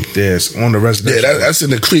yeah, it's on the residential. Yeah, that's in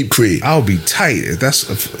the creep. I'll be tight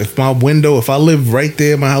if my window. If I live right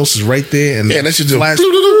there, my house is right there, and that should flash.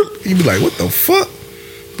 You'd be like, what the fuck?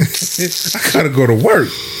 I gotta go to work.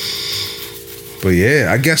 But yeah,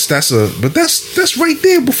 I guess that's right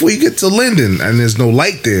there before you get to Linden, and there's no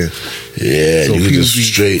light there. Yeah, so you just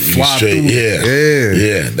straight.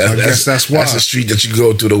 Yeah. I guess that's why. That's the street that you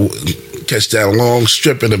go through to catch that long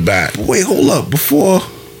strip in the back. But wait, hold up. Before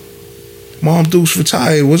Mom Dukes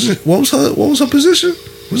retired, what was her position?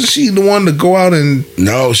 Wasn't she the one to go out and?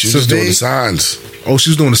 No, she was just doing the signs. Oh, she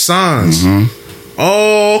was doing the signs. Mm-hmm.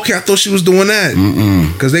 Oh, okay. I thought she was doing that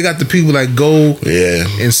because they got the people that go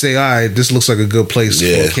and say, "All right, this looks like a good place for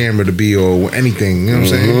a camera to be or anything." You know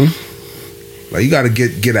what I'm saying? Like you got to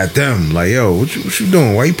get at them. Like, yo, what you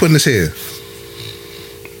doing? Why you putting this here?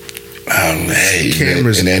 Hey,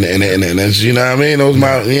 cameras and that's, you know what I mean. Those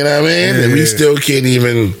my, you know what I mean. And we still can't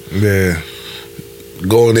even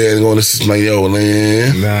go in there and go to this like, yo,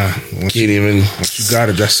 man. Nah, once you got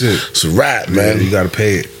it, that's it. It's a wrap, man. You got to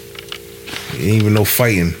pay it. Ain't even no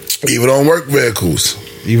fighting. Even on work vehicles.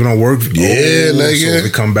 Even on work. Yeah, nigga. So we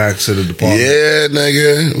come back to the department. Yeah,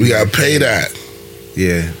 nigga. We gotta pay that.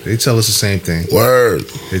 Yeah, they tell us the same thing. Word.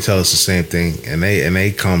 They tell us the same thing, and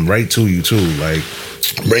they come right to you too. Like,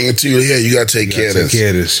 bring it to you. Yeah, you gotta take care of this. Take care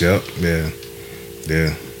of this. Yep.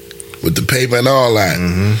 Yeah. With the paper and all that.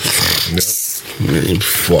 Yep. Man,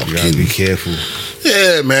 fucking. You gotta be careful.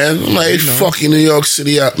 Yeah, man. I'm like, fucking New York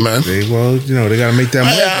City up, man. They gotta make that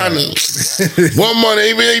money. What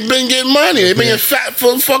money? They been getting money. They been getting fat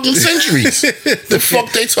for fucking centuries. The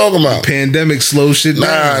fuck they talking about? Pandemic slow shit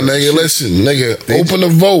down. Nah, nigga, listen, nigga, open the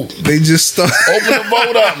vote. They just start. Open the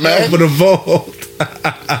vote up, man. Open the vote.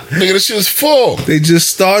 Nigga, this shit is full. They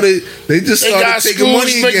started taking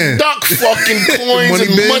money again. Duck fucking coins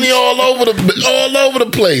and money all over the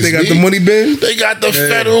place. They got the money bin. They got the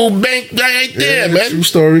federal bank right there, man. True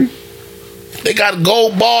story. They got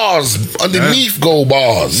gold bars underneath gold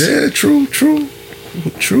bars. Yeah, true. You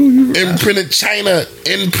right. Imprinted China,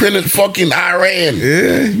 imprinted fucking Iran.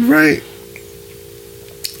 Yeah, you right.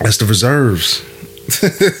 That's the reserves.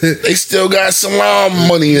 They still got Salam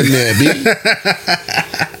money in there, B.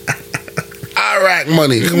 Iraq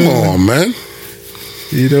money. Come on, man.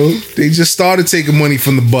 You know, they just started taking money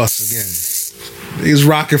from the bus again. He's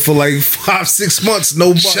rocking for like 5-6 months.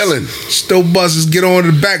 No bus. Chilling. No buses. Get on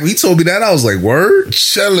the back. When he told me that, I was like, word?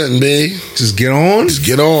 Chilling, B. Just get on? Just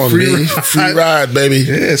get on, Free B. ride. Free ride, baby.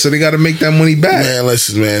 Yeah, so they got to make that money back. Man,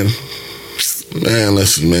 listen,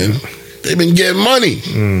 man. They been getting money.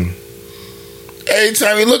 Every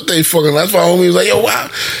time we look, they fucking. That's why homie was like, why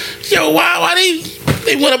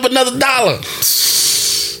they went up another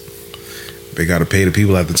 $1? They got to pay the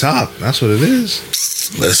people at the top. That's what it is.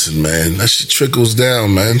 Listen, man, that shit trickles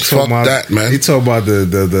down, man. Fuck that, man. He talk about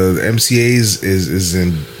the MCAs is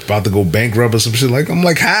about to go bankrupt or some shit. Like, I'm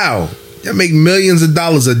like, how? Y'all make millions of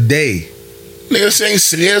dollars a day. Niggas ain't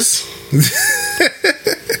serious.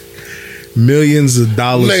 Millions of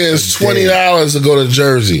dollars. Nigga, it's $20 to go to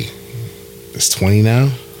Jersey. It's 20 now?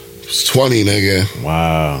 It's 20, nigga.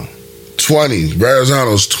 Wow. 20.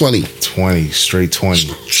 Verrazano's 20. 20. Straight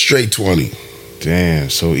 20. Straight 20. Damn.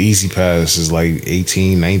 So Easy Pass is like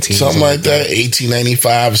 18, 19. Something like that.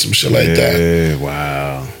 1895 or some shit like that. Yeah,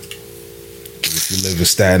 wow. If you live in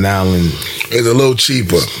Staten Island, it's a little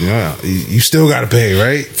cheaper. Yeah. You still got to pay,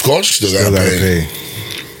 right? Of course you still got to pay.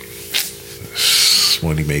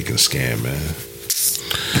 Money making scam, man.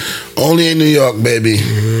 Only in New York, baby.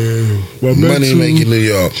 Money making New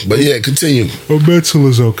York. But yeah, continue. My mental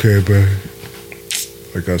is okay, man.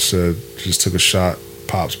 Like I said, just took a shot.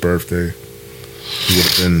 Pop's birthday.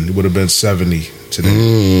 He would have been 70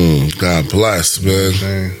 today. God bless, man.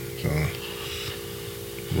 So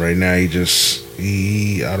right now he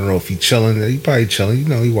I don't know if he chilling. He probably chilling. You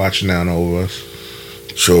know, he watching down over us.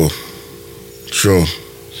 Sure.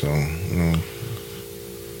 So, you know.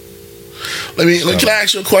 Can I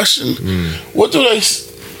ask you a question? What do they?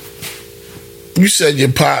 You said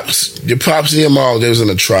your pops and your mom, they was in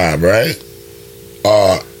a tribe, right?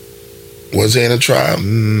 Was they in a tribe?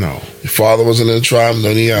 No. Your father wasn't in a tribe? No,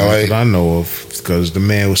 right? That I know of, because the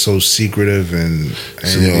man was so secretive and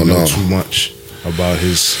So you don't know too much about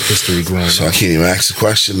his history growing So up. I can't even ask the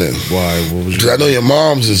question then. Why? What was Because I know your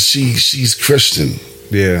mom's she's Christian.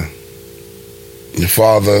 Yeah. Your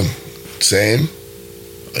father, same?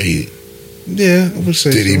 Yeah, I would say.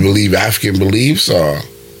 Did he believe African beliefs or?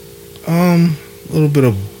 A little bit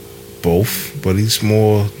of both, but he's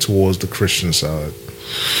more towards the Christian side.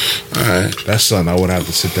 All right. That's something I would have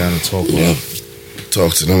to sit down and talk about.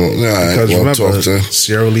 Talk to them. All right. Because remember, talk to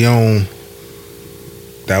Sierra Leone,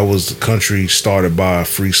 that was the country started by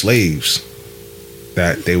free slaves.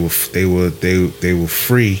 That they were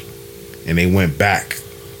free, and they went back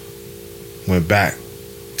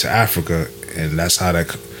to Africa, and that's how the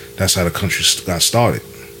country got started.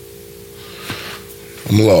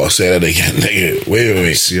 I'm lost. Say that again, nigga.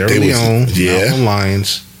 Wait. Sierra Leone, Mountain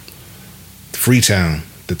Lions, Freetown,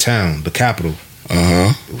 the capital.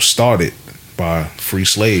 It was started by free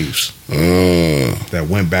slaves that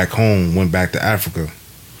went back home, went back to Africa.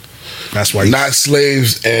 That's why not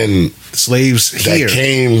slaves and slaves here that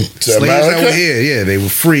came to slaves America. That were here, yeah, they were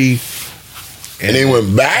free, and they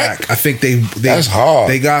went back. I think they that's hard.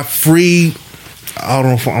 They got free. I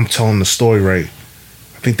don't know if I'm telling the story right.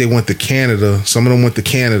 I think they went to Canada. Some of them went to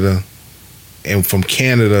Canada, and from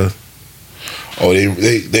Canada,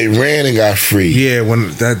 they ran and got free. Yeah, when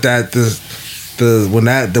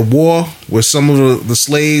the war where some of the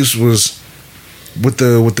slaves was with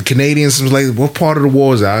the Canadians. It was like, what part of the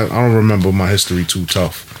war is that? I don't remember my history too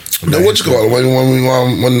tough. No, what you call it?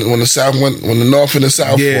 When the South went, when the North and the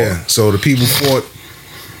South fought. So the people fought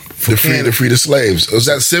to free the slaves. Was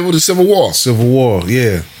that the Civil War? Civil War,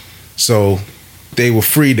 yeah. So they were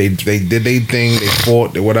free. They did their thing. They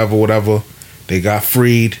fought. Whatever. They got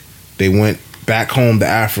freed. They went back home to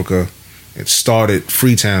Africa. It started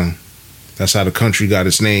Freetown. That's how the country got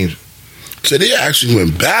its name. So they actually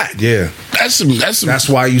went back. Yeah, that's some. That's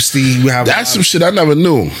why you have. That's some shit I never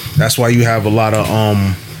knew. That's why you have a lot of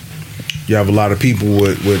people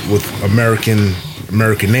with American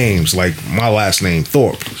names, like my last name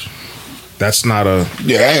Thorpe. That's not a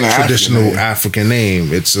traditional African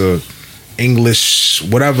name. It's a English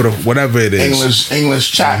whatever it is.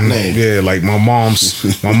 English chap name. Yeah, like my mom's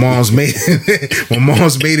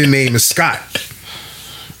maiden name is Scott.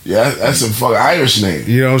 Yeah, that's a fucking Irish name.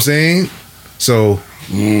 You know what I'm saying? So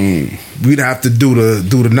we'd have to do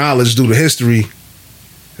the knowledge, do the history,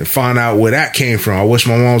 and find out where that came from. I wish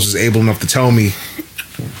my mom was able enough to tell me,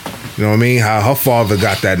 you know what I mean, how her father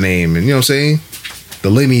got that name, and you know what I'm saying,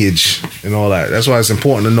 the lineage and all that. That's why it's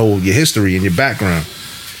important to know your history and your background.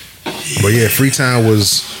 But yeah, Freetown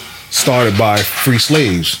was started by free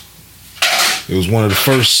slaves. It was one of the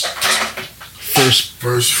first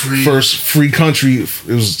free country. It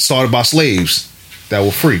was started by slaves that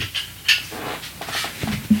were free.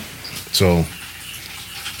 So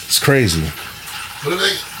it's crazy.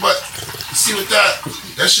 But see with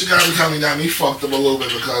that shit got me fucked up a little bit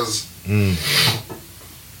because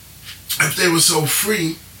if they were so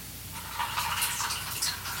free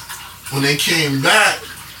when they came back,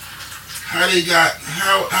 how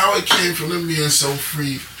it came from them being so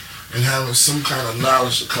free and having some kind of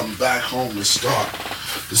knowledge to come back home to start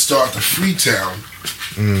the Freetown,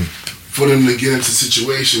 for them to get into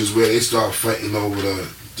situations where they start fighting over the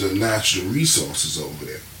natural resources over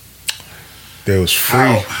there. They was free.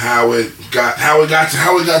 How it got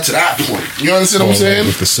to that point. You understand what I'm saying?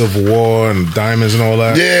 With the Civil War and diamonds and all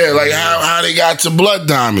that. Yeah, like how they got to blood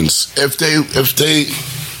diamonds. If they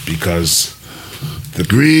because the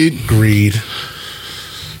greed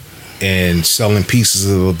and selling pieces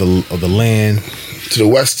of the land to the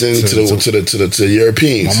Western to the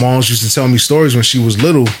Europeans. My mom used to tell me stories when she was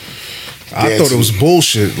little. I thought it was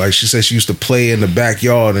bullshit. Like she said, she used to play in the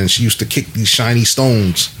backyard and she used to kick these shiny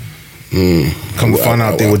stones. Come to find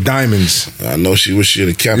out they were diamonds. I know she wish she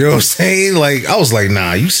had kept. You know what I'm saying? Like I was like,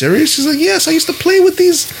 nah, you serious? She's like, yes, I used to play with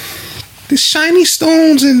these shiny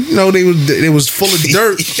stones, and you know they was full of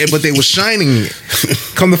dirt, but they were shining.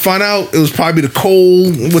 Come to find out, it was probably the coal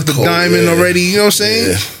with the diamond already. You know what I'm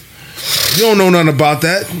saying? Yeah. You don't know nothing about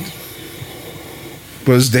that,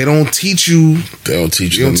 because they don't teach you. They don't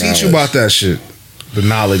teach you about that shit. The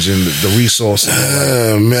knowledge and the resources.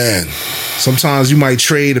 Oh man! Sometimes you might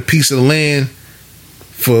trade a piece of the land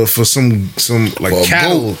for some like for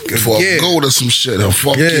cattle, gold or some shit. A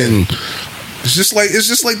fucking. It's just like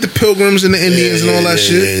the Pilgrims and the Indians and all that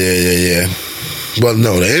shit. Yeah. But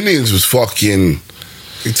no, the Indians was fucking.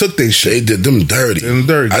 They took their shit. They did them dirty. I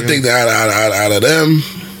think that out of them,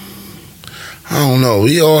 I don't know.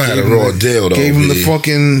 We all had a raw deal though. Gave them the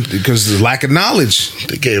fucking because the lack of knowledge.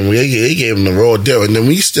 They gave them the raw deal, and then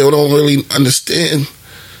we still don't really understand.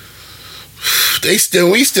 We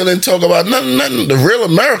still didn't talk about nothing. The real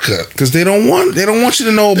America, because they don't want you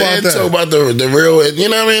to know about that. They talk about the real. You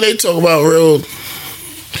know what I mean? They talk about real.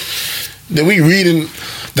 Then we reading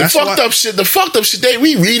the fucked up shit. The fucked up shit.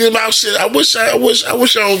 We reading about shit. I wish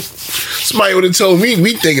somebody would have told me.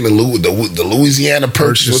 We thinking the Louisiana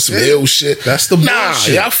Purchase was some ill shit. That's the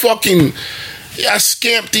bullshit. Y'all fucking. Y'all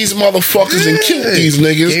scamped these motherfuckers and killed these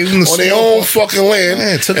niggas on their own fucking land,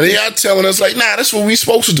 and then y'all telling us like, nah, that's what we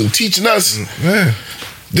supposed to do, teaching us.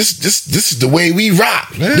 This is the way we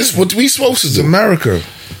rock. This is what we supposed to do. America.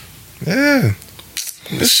 Yeah.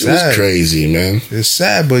 This shit is crazy, man. It's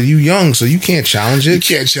sad, but you young, so you can't challenge it. You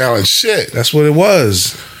can't challenge shit. That's what it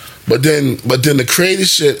was. But then the crazy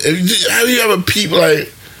shit. Have you ever people like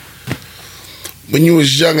when you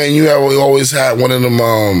was younger and you always had one of them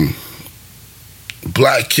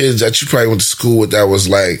black kids that you probably went to school with that was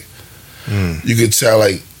like you could tell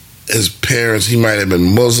like his parents, he might have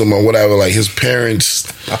been Muslim or whatever, like his parents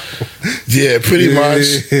pretty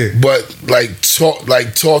much, but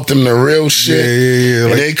taught them the real shit.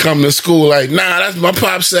 And they come to school like, nah, that's my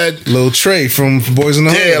pop said. Lil Trey from Boys in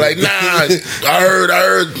the Hood. Yeah, like, nah, I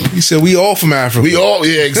heard. He said we all from Africa. We all,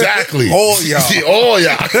 exactly. All y'all. Yeah, all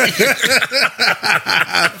y'all.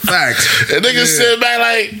 Facts. And niggas sit back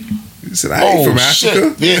like, he said, I ain't from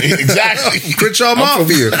Africa. Shit. Yeah, exactly. Crenshaw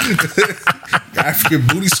Mafia. African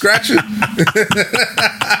booty scratcher.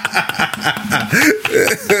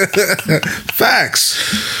 Facts.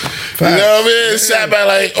 You know what I mean? Sat back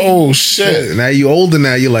like, oh shit. Now you older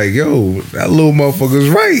now, you're like, yo, that little motherfucker's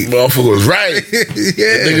right. Motherfucker was right.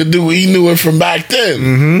 Yeah. The nigga he knew it from back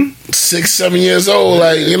then. 6, 7 years old,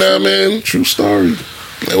 like, you know what I mean? True story.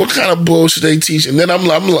 Like, what kind of bullshit they teach? And then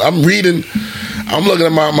I'm reading, I'm looking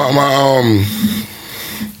at my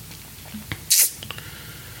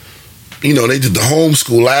you know, they did the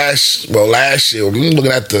homeschool last year. I'm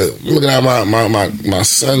looking at my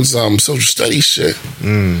son's social studies shit.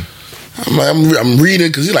 I'm reading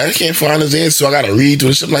because he's like, I can't find his answer, so I gotta read to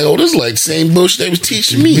it. I'm like, oh, this is like the same bullshit they was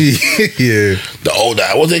teaching me. Yeah. The old,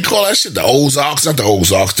 what they call that shit? The Ozarks, not the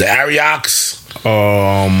Ozarks, the Ariocs.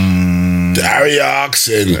 The Ariocs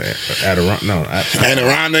and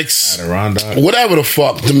Adirondacks, whatever the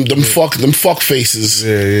fuck, them fuck faces.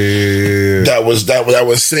 Yeah. That was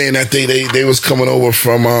saying that they was coming over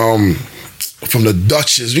from the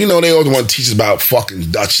Dutches. You know, they always want to teach us about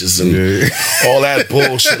fucking Dutches and all that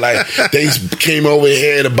bullshit. Like, they came over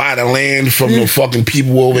here to buy the land from the fucking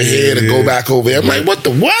people over here to go back over here. I'm like, what?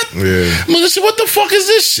 Yeah. I'm like, what the fuck is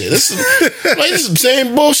this shit? This is the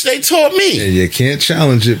same bullshit they taught me. And you can't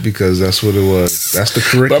challenge it because that's what it was. That's the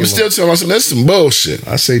curriculum. But I'm still telling myself, that's some bullshit.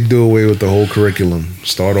 I say do away with the whole curriculum.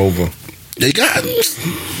 Start over. They got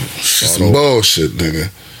some bullshit,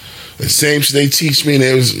 nigga. The same shit they teach me, you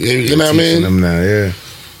know what I mean? Them now, yeah.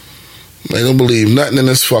 They don't believe nothing in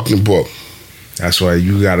this fucking book. That's why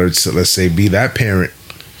you gotta, let's say, be that parent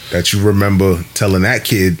that you remember telling that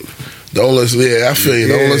kid, don't listen. Yeah, I feel you.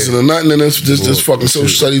 Yeah. Don't listen to nothing in this fucking social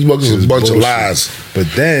studies book is a bunch of lies. But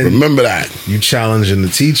then Remember that. you challenging the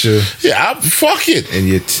teacher, Yeah, fuck it.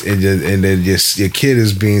 and then your kid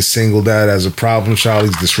is being singled out as a problem child.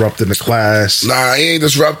 He's disrupting the class. Nah, he ain't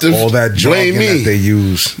disruptive. All that jargon that they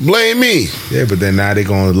use. Blame me. Yeah, but then now they're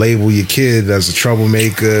gonna label your kid as a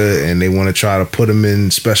troublemaker, and they want to try to put him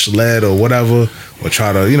in special ed or whatever, or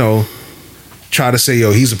try to say,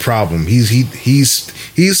 yo, he's a problem. He's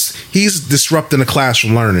disrupting the class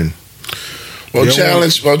from learning. Well,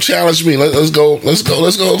 challenge me. Let's go do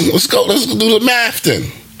the math then.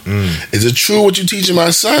 Is it true what you teaching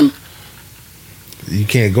my son? You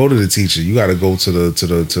can't go to the teacher. You got to go to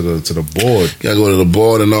the board. You gotta go to the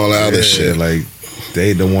board and all that other shit. Like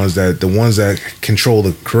they the ones that control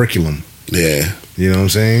the curriculum. Yeah. You know what I'm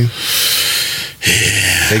saying?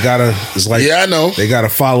 Yeah. They gotta. It's like, yeah, I know. They gotta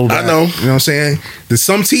follow that. I know. You know what I'm saying? There's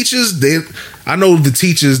some teachers. I know the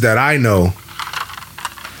teachers that I know,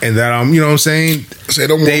 and that you know what I'm saying.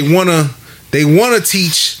 They wanna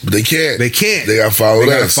teach, but they can't. They can't. They gotta follow. They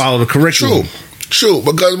gotta follow the curriculum. True.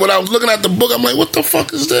 Because when I was looking at the book, I'm like, what the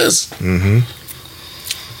fuck is this? Mm-hmm.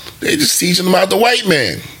 They just teaching them about the white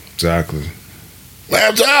man. Exactly. What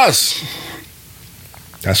happened to us?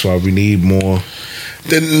 That's why we need more.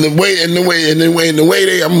 Then the way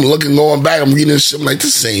they, I'm looking, going back, I'm reading this shit, I'm like,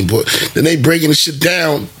 this same book. Then they breaking the shit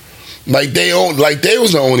down like they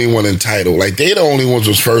was the only one entitled. Like they the only ones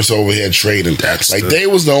was first over here trading. They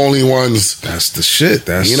was the only ones. That's the shit.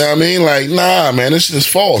 You know what I mean? Like, nah, man, this shit is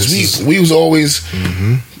false. We was always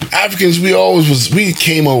Africans. We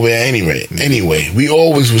came over here anyway. We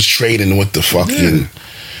always was trading with the fucking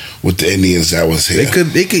with the Indians that was here.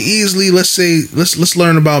 They could easily, let's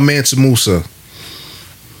learn about Mansa Musa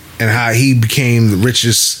and how he became the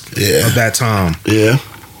richest of that time. Yeah,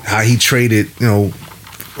 how he traded,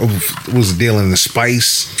 was dealing in the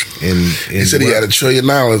spice and he said he had $1 trillion,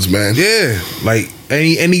 man. Yeah, like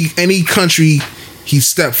any country he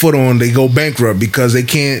stepped foot on, they go bankrupt because they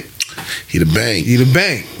can't. He the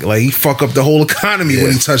bank. Like, he fuck up the whole economy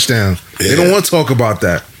when he touched down. They don't want to talk about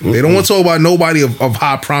that. They don't want to talk about nobody of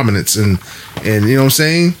high prominence and you know what I'm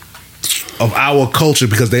saying, of our culture,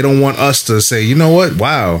 because they don't want us to say, you know what,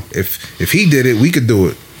 wow, if he did it, we could do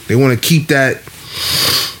it. They want to keep that,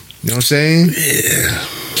 you know what I'm saying? Yeah.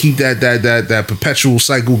 Keep that perpetual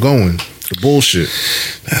cycle going. The bullshit.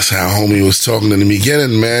 That's how homie was talking in the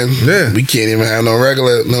beginning, man. Yeah. We can't even have no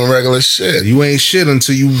regular shit. You ain't shit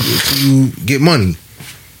until you get money.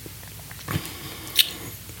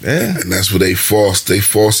 Yeah. And that's what they force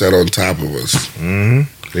that on top of us.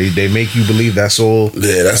 Mm-hmm. They make you believe that's all.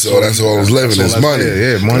 Yeah, that's all it's living is money.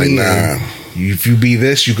 Yeah, money. Like, nah. If you be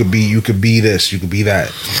this, you could be this, you could be that.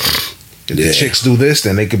 If the chicks do this,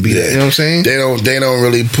 then they could be that. You know what I'm saying? They don't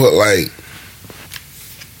really put like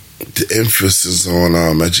the emphasis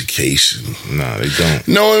on education. No, they don't.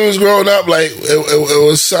 No one was growing up like it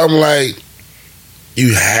was something like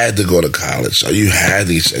you had to go to college or you had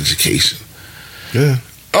this education. Yeah.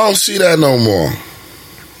 I don't see that no more.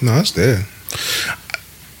 No, it's there.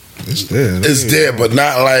 It's there. It's there, but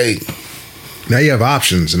not like. Now you have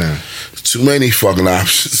options now. Too many fucking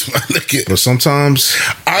options. But sometimes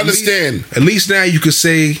I understand. At least now you could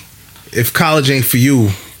say, if college ain't for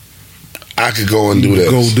you, I could go and do this.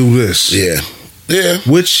 Go do this. Yeah.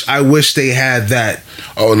 Which I wish they had that.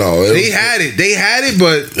 Oh no, they had it,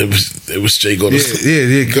 but it was straight go to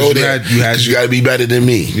go there. You got to be better than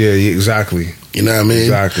me. Yeah, exactly. You know what I mean?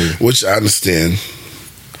 Exactly. Which I understand.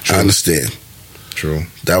 True. I understand. True.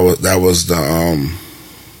 That was the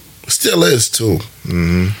still is too.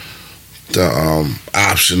 Mm-hmm. The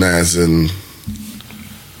option as in.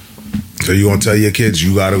 So you gonna tell your kids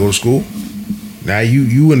you gotta go to school? Now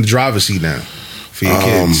you in the driver's seat now for your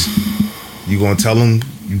kids. You gonna tell them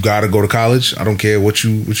you gotta go to college? I don't care what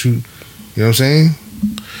you know what I'm saying?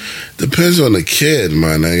 Depends on the kid,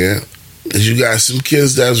 my nigga. Cause you got some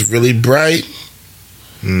kids that's really bright,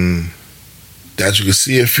 that you can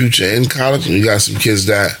see a future in college, and you got some kids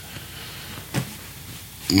that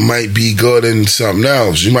might be good in something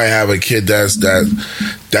else. You might have a kid that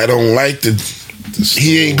don't like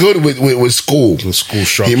he ain't good with school. The school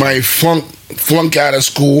structure. He might flunk out of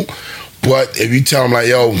school, but if you tell him like,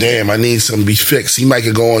 yo, damn, I need something to be fixed, he might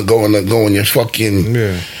go in your fucking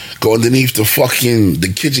go underneath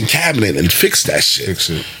the kitchen cabinet and fix that shit. Fix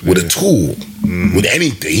it with a tool, with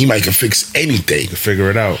anything. He might can fix anything to figure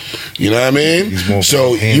it out. You know what I mean?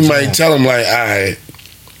 So you might tell him like, all right,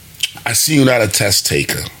 I see you're not a test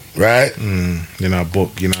taker, right? You're not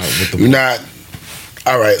with the book. You're not.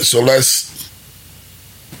 All right, so let's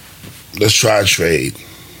let's try a trade.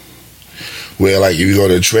 Where like if you go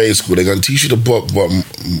to a trade school, they're gonna teach you the book, but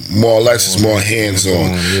more or less it's more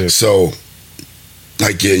hands-on. Yeah. So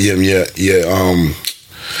like your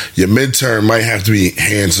midterm might have to be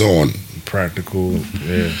hands-on. Practical,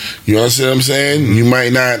 yeah. You understand what I'm saying? You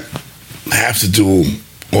might not have to do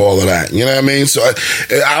all of that. You know what I mean? So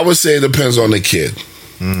I would say it depends on the kid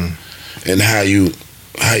and how you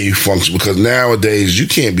function. Because nowadays you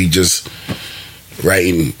can't be just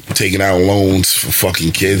taking out loans for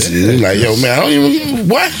fucking kids. Yeah, and you're like, yo, man, I don't even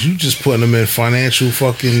what? You just putting them in financial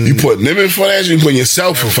fucking. You putting them in financial. You putting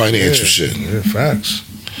yourself in financial shit. Yeah, facts.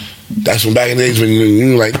 That's when back in the days when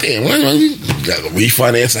you were like, damn, you got to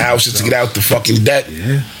refinance the house just to get out the fucking debt.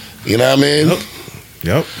 Yeah. You know what I mean?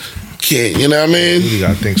 Yep. Can't, you know what I mean? You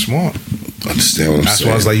gotta think smart. Understand what I'm That's saying?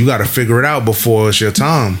 why I was like, you gotta figure it out before it's your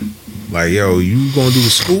time. Like, yo, you gonna do the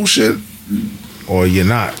school shit, or you're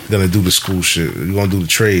not gonna do the school shit. You're gonna do the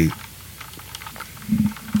trade.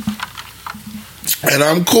 And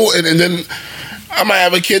I'm cool. And then I might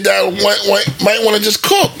have a kid that might want to just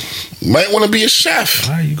cook. Might want to be a chef.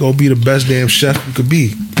 All right, you gonna be the best damn chef you could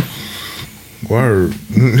be. Word.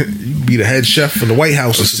 You be the head chef for the White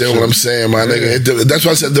House. Understand what I'm saying, my nigga? That's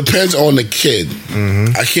why I said it depends on the kid.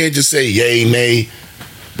 I can't just say yay, nay.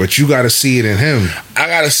 But you gotta see it in him. I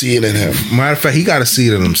gotta see it in him. Matter of fact, he gotta see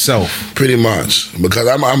it in himself. Pretty much. Because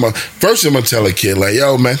I'm gonna tell a kid, like,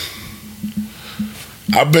 yo, man,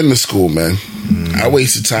 I've been to school, man. I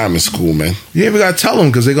wasted time in school, man. You ain't even gotta tell them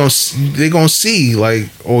because they gonna see, like,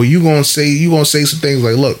 or you gonna say some things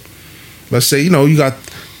like, look, let's say, you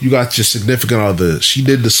got your significant other. She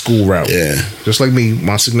did the school route. Yeah. Just like me,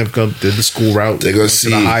 my significant did the school route. They're gonna see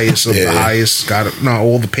the highest of the highest. Got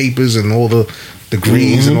all the papers and all the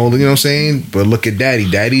degrees and all the, you know what I'm saying? But look at Daddy.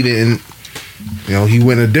 Daddy didn't, he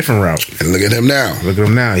went a different route. And look at him now.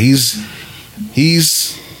 He's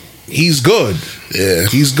good. Yeah.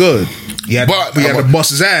 He's good. He had to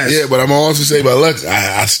bust his ass. Yeah, but I'm also say, but look,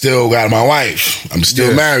 I still got my wife. I'm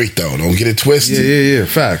still married though. Don't get it twisted. Yeah.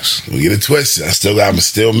 Facts. Don't get it twisted. I'm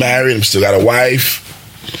still married. I'm still got a wife.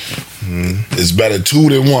 It's better two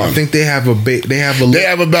than one. I think they have a better.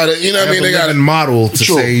 You know what I mean? They got a model to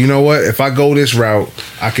say, you know what? If I go this route,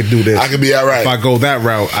 I could do this. I could be all right. If I go that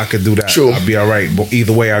route, I could do that. True. I'll be all right. But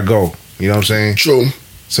either way I go, you know what I'm saying? True.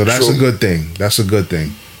 So that's a good thing. That's a good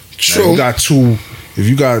thing. True. Now, if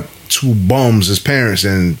you got two bums as parents,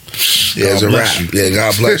 and it's a wrap. Yeah,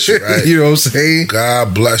 God bless you. Right? You know what I'm saying?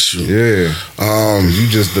 God bless you. Yeah.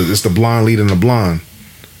 It's the blonde leading the blonde.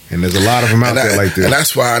 And there's a lot of them out there like this. And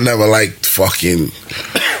that's why I never liked fucking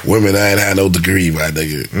women that ain't had no degree, my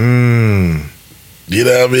nigga. You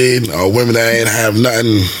know what I mean? Or women that ain't have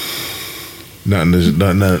nothing.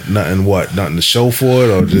 Nothing what? Nothing to show for it,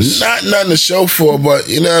 or just nothing to show for it, but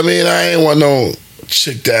you know what I mean? I ain't want no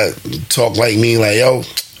chick that talk like me, like, yo,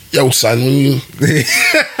 son, when you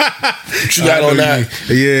what you got on that?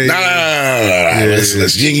 Nah.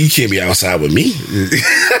 Listen, you can't be outside with me.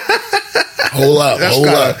 Hold up.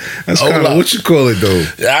 That's kind of what you call it, though.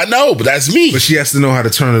 Yeah, I know, but that's me. But she has to know how to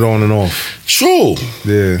turn it on and off. True.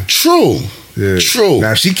 Yeah. True. Yeah. True.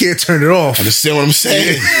 Now, if she can't turn it off. Understand what I'm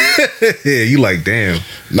saying? Yeah, you like, damn.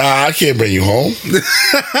 Nah, I can't bring you home.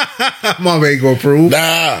 Mom ain't gonna approve.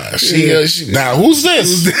 Nah, nah, who's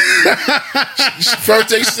this? First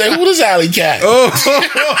thing she said, who this alley cat?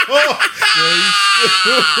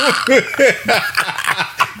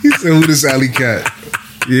 He said, who this alley cat?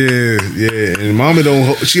 Yeah. And mama don't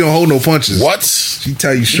hold no punches. What? She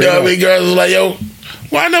tell you straight up. You know what I mean? Girls was like, yo,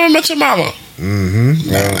 why I never met your mama? Nah.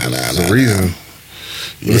 There's a reason.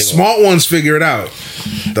 The smart ones figure it out.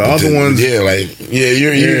 The other ones, you're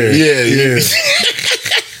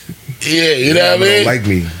you know what I mean? Like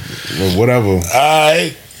me, or whatever. All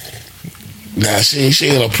right. Nah, she ain't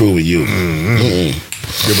gonna approve of you. Yeah,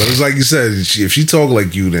 but it's like you said, if she talk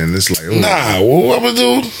like you, then it's like, nah, what I'm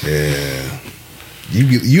gonna do? Yeah.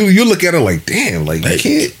 You look at her like, damn, like you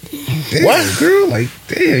can't. Damn, what, girl? Like,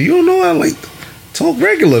 damn, you don't know how to like talk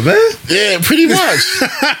regular, man. Yeah, pretty much.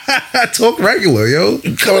 Talk regular, yo.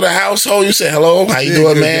 You come to the household, you say hello, how you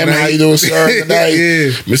doing, ma'am? How you doing, sir? Tonight,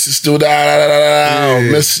 Mrs. Stu,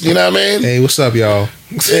 Miss, you know what I mean? Hey, what's up, y'all?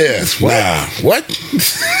 Yeah, nah, what?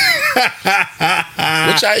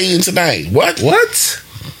 What y'all eating tonight? What?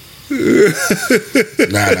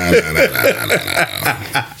 Nah.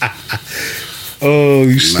 Oh,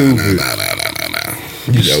 you stupid. Nah.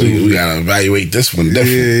 We gotta evaluate this one different.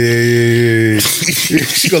 Yeah.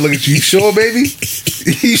 She gonna look at you. You sure, baby?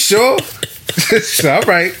 You sure?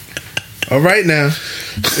 All right now.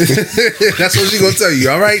 That's what she gonna tell you.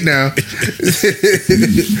 All right now.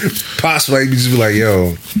 Pops might just be like,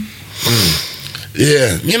 yo.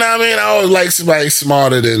 Yeah, you know what I mean. I always like somebody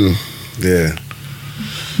smarter than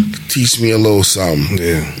teach me a little something.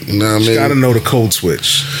 Yeah, you know what I mean. You gotta know the code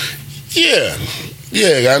switch. Yeah,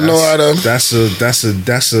 I know how to. That's a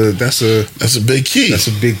big key. That's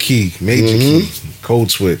a big key, major key.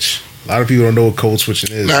 Code switch. A lot of people don't know what code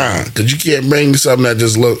switching is. Nah, because you can't bring something that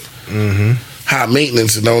just look high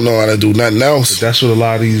maintenance and don't know how to do nothing else. But that's what a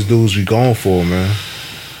lot of these dudes be going for, man.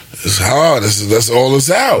 It's hard. That's all it's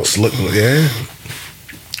out.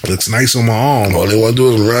 Looks nice on my arm. All they want to do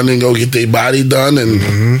is run and go get their body done, and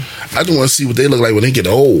I just want to see what they look like when they get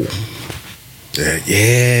old.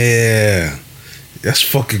 Yeah. That's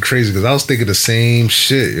fucking crazy because I was thinking the same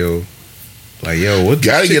shit, yo. Like, yo, what?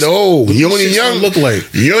 Gotta get old. You only young. Look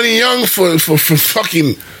like you only young for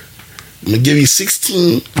fucking. I'm gonna give you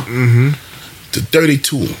 16 to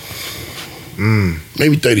 32.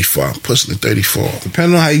 Maybe 34. Pushing to 34.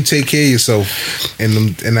 Depending on how you take care of yourself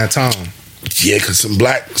in that time. Yeah, because some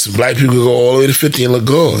black people go all the way to 50 and look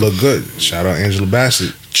good. Look good. Shout out Angela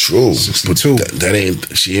Bassett. True. 62. That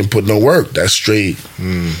ain't. She ain't put no work. That's straight.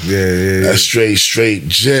 Yeah. That's straight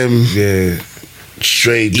gym. Yeah.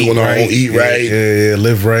 Straight doing her own eat right. Yeah,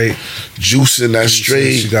 live right. Juicing, that's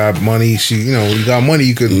straight. She got money. You got money.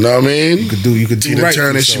 You could. You know what I mean? You could do the right.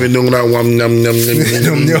 Turner, she been doing that one. You know what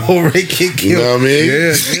I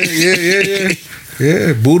mean?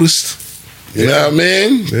 Yeah. Buddhist. You know what I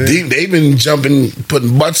mean? Yeah. They've been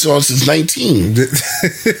putting butts on since 19.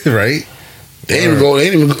 Right? They ain't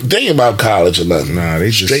even think about college or nothing. Nah,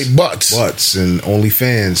 they just straight butts and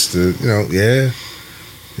OnlyFans.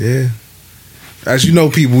 Yeah. As you know,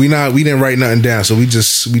 people, we didn't write nothing down, so we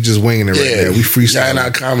just winging it right now. We freestyle. Yeah, in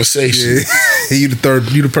our conversation. Yeah. you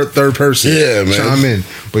the third person. Yeah, man. Chime in.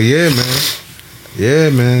 But yeah,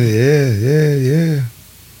 man. Yeah.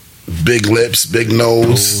 Big lips, big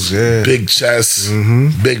nose, big chest,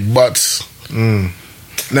 big butts.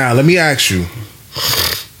 Now, let me ask you.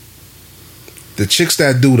 The chicks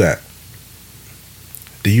that do that,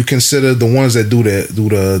 do you consider the ones that do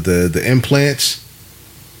the implants?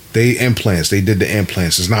 They did the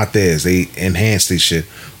implants. It's not theirs. They enhanced this shit.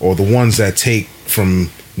 Or the ones that take from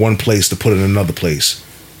one place to put it in another place.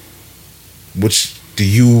 Which do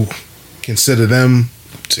you consider them?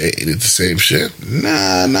 Ain't it the same shit?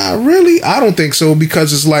 Nah, not really. I don't think so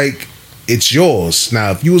because it's like it's yours.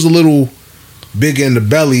 Now, if you was a little bigger in the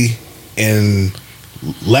belly and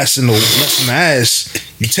less in the ass,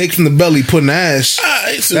 you take from the belly, put in the ass.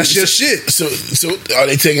 That's your shit. So are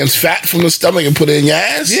they taking fat from the stomach and put it in your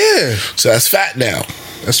ass? Yeah. So that's fat now.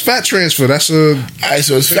 That's fat transfer. That's all right,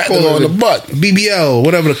 so it's fat to go in the butt. BBL,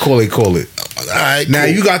 whatever they call it. All right, now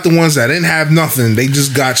you got the ones that didn't have nothing. They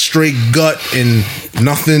just got straight gut and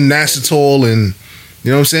nothing, Nasitol, and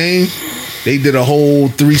you know what I'm saying? They did a whole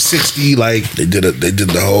 360, like they did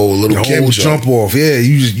the whole little jump off. Yeah,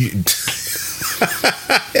 you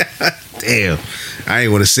damn. I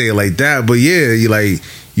ain't want to say it like that, but yeah,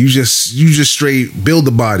 you just straight build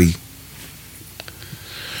the body.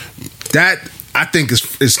 That I think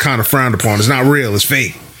is kind of frowned upon. It's not real. It's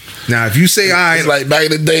fake. Now, if you say it's like back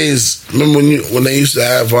in the days, remember when they used to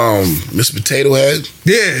have Miss Potato Head?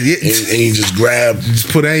 Yeah. And you just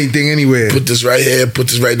put anything anywhere. Put this right here. Put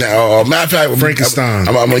this right now. Matter of fact, Frankenstein.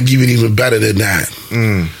 I'm gonna give it even better than that.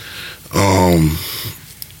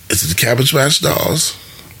 Is it the Cabbage Patch Dolls?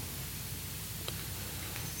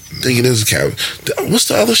 I think it is a cabbage. What's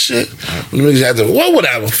the other shit?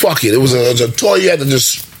 Whatever. Fuck it. It was a toy you had to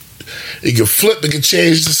just. You could flip. It could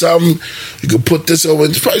change to something. You could put this over.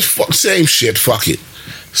 It's probably same shit. Fuck it.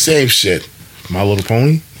 Same shit. My Little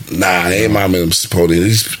Pony. Nah, they ain't My Little Pony.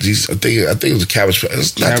 These. I think it was a Cabbage Patch.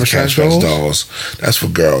 It's not the Cabbage Patch Dolls. That's for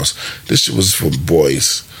girls. This shit was for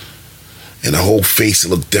boys. And the whole face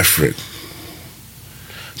looked different.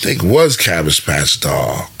 I think it was Cabbage Patch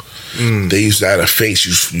Doll. They used to have a face.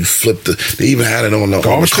 You flipped it. They even had it on the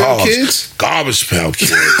Garbage Pail Kids. Garbage Pail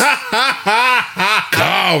Kids.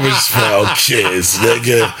 Garbage Pail Kids,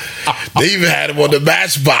 nigga. They even had them on the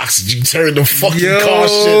Matchbox. You turn the fucking car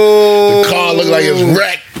shit. The car looked like it's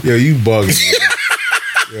wrecked. Yo, you bugging.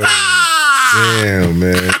 Yo, damn,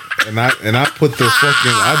 man. And I put the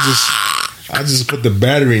fucking. I just put the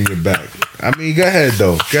battery in your back. I mean, go ahead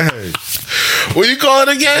though. Go ahead. What you call it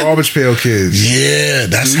again? Garbage Pail Kids. Yeah,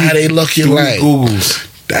 that's how they looking like. Googles.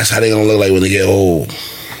 That's how they gonna look like when they get old.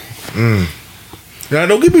 Now,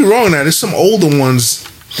 don't get me wrong. Now, there's some older ones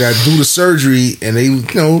that do the surgery and they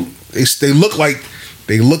look like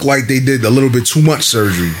they did a little bit too much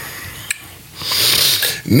surgery.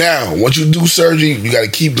 Now, once you do surgery, you got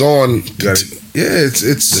to keep going.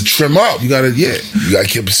 It's to trim up. You got to You got to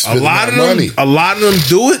keep spending money. A lot of them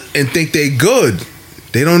do it and think they good.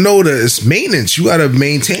 They don't know that it's maintenance. You gotta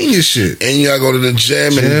maintain your shit. And you gotta go to the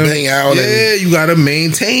gym and hang out. Yeah, you gotta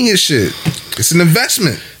maintain your shit. It's an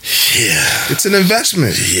investment. Yeah. It's an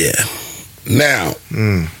investment. Yeah. Now,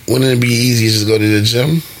 wouldn't it be easy to just go to the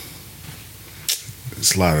gym?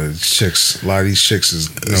 It's a lot of chicks. A lot of these chicks is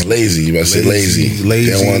It's lazy. You about to say lazy. They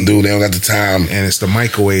don't want to do. They don't got the time. And it's the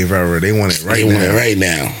microwave era. They want it right now. They want it right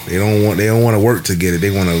now. They don't want to work to get it. They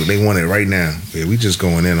want it right now. Yeah, we just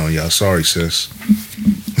going in on y'all. Sorry, sis.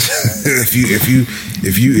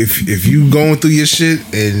 if you going through your shit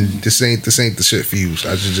and this ain't the shit for you. You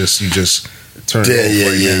just turn it off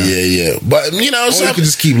right now. Yeah. But you know, you can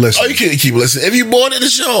just keep listening. Oh, you can keep listening. If you bought it,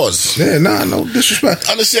 it's yours. Yeah, no disrespect.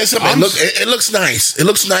 Understand something? It looks nice. It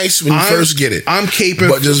looks nice when you first get it. I'm caping,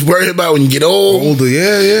 but just worry about when you get older.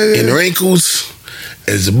 Yeah. And the wrinkles,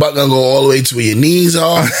 is the butt gonna go all the way to where your knees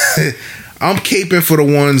are? I'm caping for the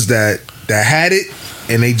ones that had it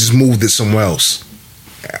and they just moved it somewhere else.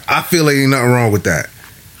 I feel like ain't nothing wrong with that.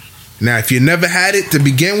 Now, if you never had it to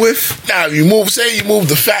begin with, now you move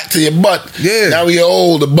the fat to your butt. Yeah. Now when you're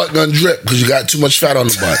old, the butt gonna drip because you got too much fat on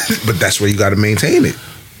the butt. But that's where you got to maintain it.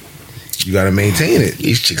 You got to maintain it.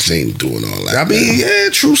 These chicks ain't doing all that. I mean, yeah,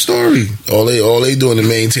 true story. All they doing to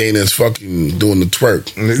maintain is fucking doing the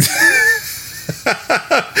twerk.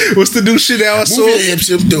 What's the new shit that I saw? Move your hips,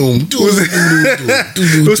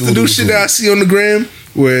 What's the new shit that I see on the gram?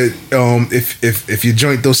 Where if your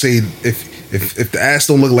joint don't say if the ass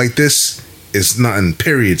don't look like this, it's nothing.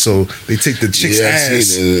 Period. So they take the chick's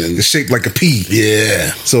ass, it's shaped like a P.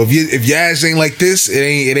 Yeah. So if your ass ain't like this, it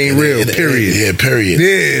ain't real. Period. Yeah. Period.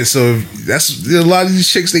 Yeah. So that's a lot of these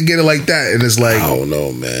chicks. They get it like that, and it's like I don't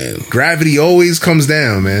know, man. Gravity always comes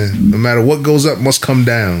down, man. No matter what goes up, must come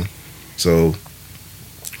down. So.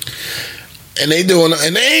 And they ain't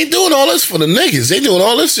doing all this for the niggas. They doing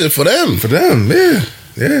all this shit for them. For them, yeah.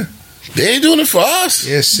 They ain't doing it for us.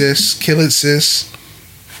 Yeah, sis. Kill it, sis.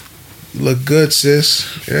 You look good, sis.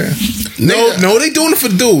 Yeah. No, they doing it for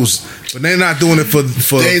dudes, but they're not doing it for.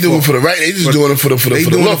 They ain't doing it for the right. They just doing it for the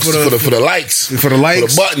looks, for the likes, for the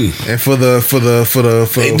likes, for the button, and for the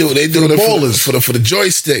they doing it ballers, for the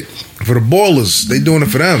joystick, for the ballers. They doing it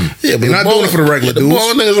for them. Yeah, but they're not doing it for the regular dudes. The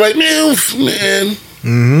baller niggas like man.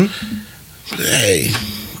 Mm-hmm. Hey,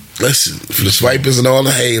 listen, for the swipers and all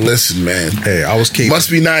that. Hey, listen, man. Hey, I was caping. Must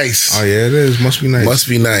be nice. Oh yeah, it is. Must be nice. Must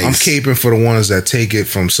be nice. I'm caping for the ones that take it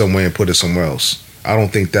from somewhere and put it somewhere else. I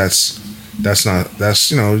don't think that's you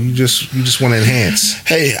just want to enhance.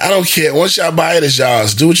 Hey, I don't care. Once y'all buy it, it's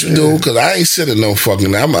y'all's. Do what you do, because I ain't sitting no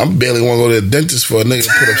fucking. I'm barely want to go to the dentist for a nigga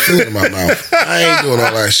to put a food in my mouth. I ain't doing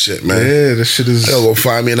all that shit, man. Yeah, this shit is. I'll go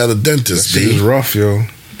find me another dentist. That shit is rough, yo.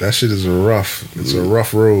 That shit is rough. It's a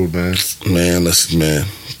rough road, man. Man, listen, man.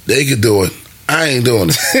 They could do it. I ain't doing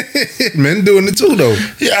it. Men doing it too, though.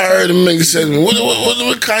 Yeah, I heard him nigga say, what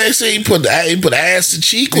Kanye say? He put ass to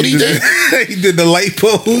cheek? What he did? He did the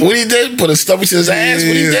lipo. What he did? Put a stomach to his ass?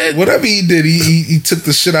 What he did? Whatever he did, he took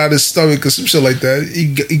the shit out of his stomach or some shit like that.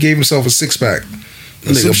 He gave himself a 6-pack.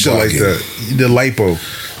 Some shit like that. He did lipo.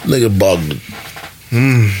 Nigga bugged.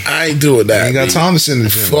 I ain't doing that. He ain't got time to send the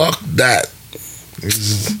gym. Fuck that.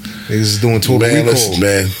 Niggas doing total recall. Listen,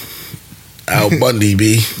 man. Al Bundy,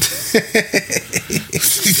 B.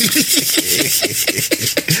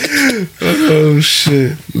 Oh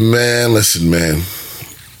shit, man! Listen, man.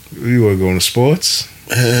 You want to go into sports?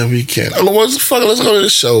 We can't. Oh, what the fuck? Let's go to the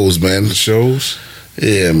shows, man. The shows?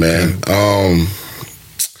 Yeah, man.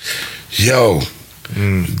 Yo,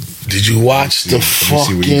 did you watch the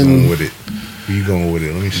fucking? Let me see where you going with it. Where you going with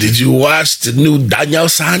it? Let me see. Did you watch the new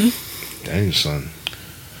Daniel-san? Daniel-san.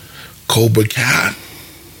 Cobra Kai.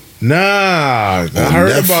 Nah, I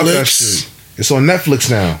heard about that shit. It's on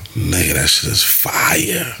Netflix now. Nigga, that shit is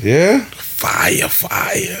fire. Yeah? Fire.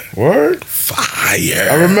 Word? Fire.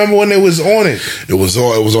 I remember when it was on it. It was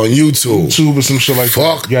on YouTube. YouTube or some shit like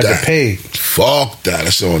Fuck that. You had to pay. Fuck that.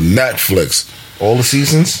 That's on Netflix. All the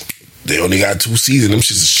seasons? They only got 2 seasons. Them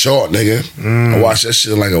shit's short, nigga. I watched that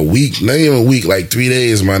shit in like a week. Not even a week, like 3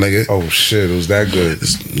 days, my nigga. Oh shit, it was that good.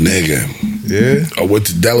 Nigga. Yeah? I went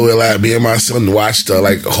to Delaware last. Me and my son watched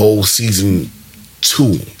like a whole season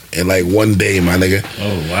 2 in like one day, my nigga.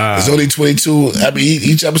 Oh wow. It's only 22. I mean,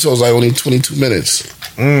 each episode is like only 22 minutes.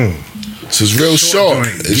 So it's real short.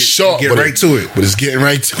 It's short. Get right to it. But it's getting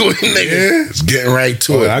right to it, nigga. Yeah? It's getting right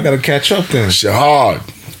to it. I gotta catch up then. Shit hard.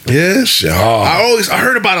 Yeah? Shit hard. I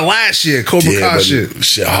heard about it last year, Cobra Kai shit.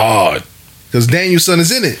 Shit hard. Because Daniel-san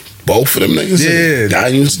is in it. Both of them niggas. Yeah.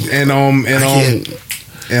 Daniels. And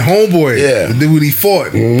Homeboy. Yeah. The dude he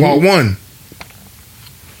fought. Part 1.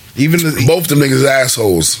 Both them niggas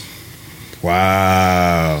assholes.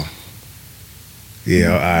 Wow.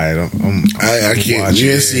 Yeah, all right. I can't. watch You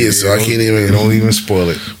it. didn't see it, so I can't even. Don't even spoil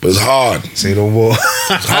it. But it's hard. Say no more.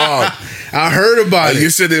 It's hard. I heard about Like, it. you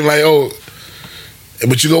sit there like, oh,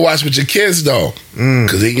 but you go watch with your kids though,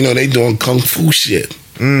 because they doing kung fu shit.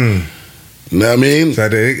 You know what I mean? So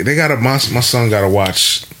they gotta. My son gotta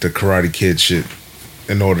watch the Karate Kid shit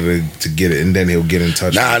in order to get it, and then he'll get in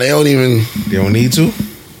touch. Nah, they don't even. They don't need to.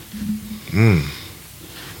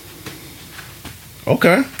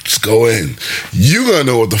 Okay. Just go in. You gonna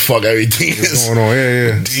know what the fuck everything What's is. going on?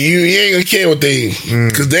 Yeah. You ain't gonna care what they,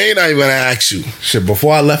 because they ain't not even gonna ask you. Shit.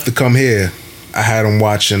 Before I left to come here, I had him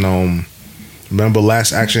watching. Remember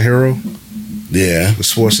Last Action Hero? Yeah. With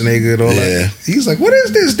Schwarzenegger and all Yeah. that. He's like, "What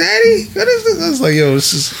is this, Daddy? What is this?" I was like, "Yo,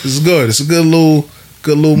 this is good. It's a good little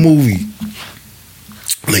movie."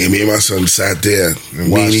 Nigga, me and my son sat there. And Me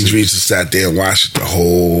and watched it. Idris just sat there and watched the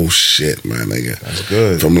whole shit, man, nigga. That's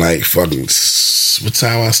good. From like fucking, what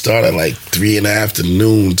time I started? Like 3 in the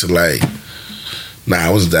afternoon to like,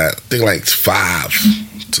 it wasn't that. I think like 5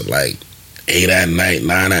 to like 8 at night,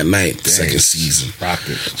 9 at night, the second season. Rocked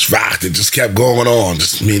it. Just rocked it, just kept going on.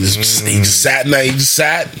 He just sat there, he just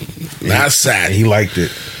sat. I sat. And he liked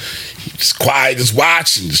it. Just quiet, just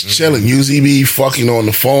watching, just chilling. Usually be fucking on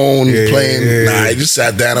the phone, playing. Yeah. He just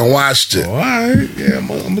sat down and watched it. Oh, all right. Yeah, I'm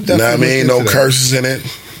definitely. You know what I mean? No curses in it.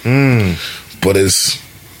 But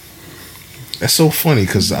That's so funny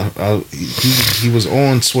because he was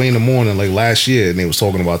on Sway in the Morning like last year, and they was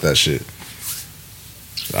talking about that shit.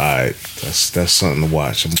 All right, that's something to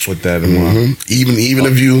watch. I'm gonna put that in my. even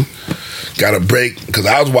if you got a break, because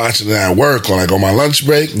I was watching it at work on my lunch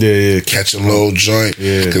break. Yeah. Catch a little joint.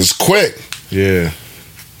 Yeah. Because it's quick. Yeah.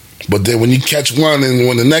 But then when you catch one and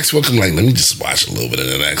when the next one comes, like, let me just watch a little bit of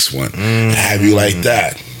the next one. Have you like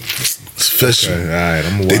that? It's official. Okay, all right,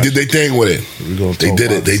 I'm gonna They watch did their thing with it. We gonna They talk did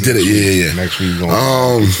about it. They this did it. next week. Yeah. Next week, we're gonna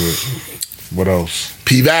talk into it. What else?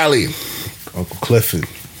 P Valley. Uncle Clifford.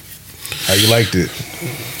 How you liked it?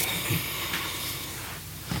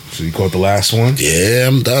 So you caught the last one? Yeah,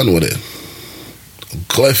 I'm done with it.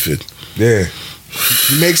 Clifford. Yeah.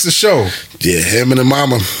 He makes the show. Yeah, him and the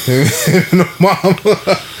mama. Mom.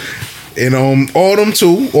 And Autumn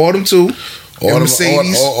too. And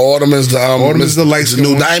Mercedes. Autumn is the Autumn is the light the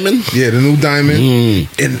new diamond. Yeah, the new diamond. And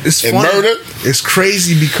it's And funny. Murder? It's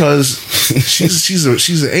crazy because she's an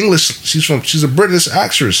English. She's a British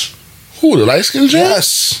actress. Who, the light skinned joint?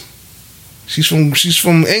 Yes. She's from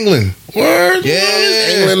England. Word? Yeah.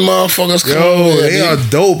 England motherfuckers come Yo, over they here, are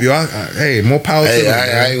dope, yo. Hey, more power to Hey, them.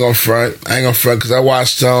 I ain't gonna front. Because I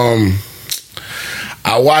watched some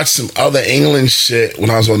other England shit when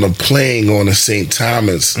I was on the plane going to St.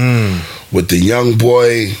 Thomas with the young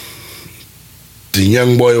boy. The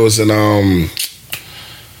young boy was in the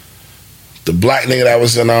black nigga that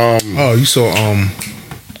was in Oh, you saw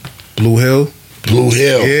Blue Hill? Blue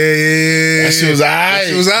Hill. Yeah. That shit was alright.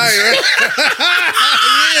 She was alright, right?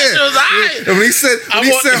 That shit was alright. And when he said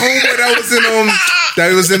homeboy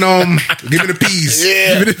that was in give me the peas.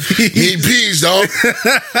 Yeah. Give me the peas. Need peas, dog.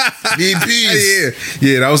 Need peas.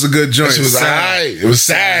 Yeah, that was a good joint. That shit was Sad. alright. It was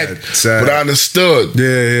sad, Sad. but I understood.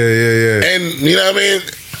 Yeah. And you know what I mean?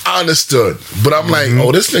 I understood. But I'm like,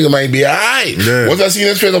 oh, this nigga might be alright. Yeah. Once I see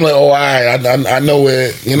this face, I'm like, oh, alright. I know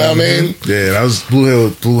it. You know what I mean? Yeah, that was Blue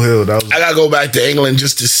Hill. That was I gotta go back to England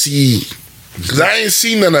just to see. Because I ain't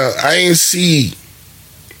see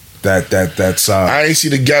that side. I ain't see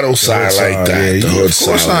the ghetto side like that. Yeah, the hood of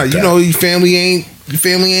course side not. like You that. know, your family ain't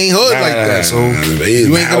hood like that. So They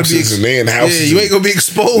you ain't gonna be in houses. you ain't gonna be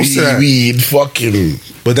exposed to that. Weed, fucking.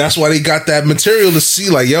 But that's why they got that material to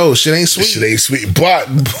see. Like, yo, shit ain't sweet. Shit ain't sweet. But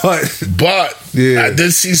Yeah. I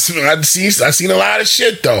did see I seen a lot of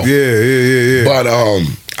shit though. Yeah. But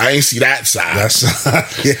I ain't see that side.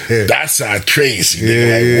 That side crazy.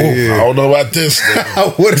 Nigga. Whoa, I don't know about this.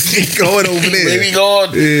 Nigga. What is he going over there? Maybe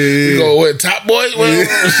going. We go with Top Boy.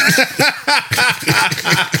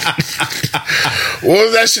 What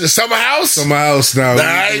was that shit? A Summer House? Summer House now. Nah,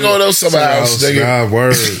 I ain't going to no Summer House, nigga. Nah,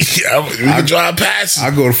 word. Yeah, we can drive past.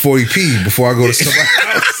 I go to 40p before I go to Summer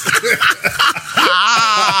House.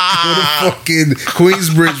 Go to fucking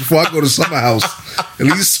Queensbridge before I go to Summer House. At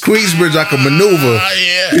least Queensbridge I can maneuver.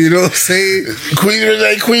 Yeah. You know what I'm saying? Queensbridge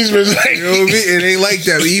ain't Queensbridge. You know what I mean? It ain't like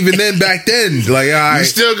that. But even then, back then, like, all right, You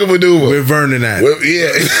still can maneuver. where Vernon at?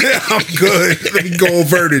 Yeah. I'm good. Let me go on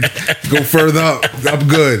Vernon. Go further up. I'm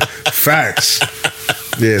good. Facts.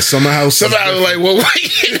 Yeah, Summer House. Somebody was like, well, wait.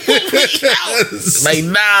 Like,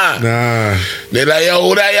 nah. They like, yo,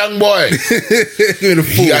 who that young boy? Give me the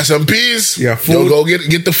food. You got some peas? Yeah, food. Yo, go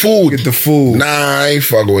get the food. Get the food. Nah, I ain't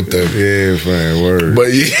fucking with them. Yeah, man. Word.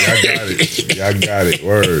 But yeah. Y'all got it.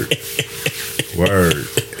 Word.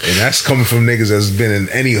 And that's coming from niggas that's been in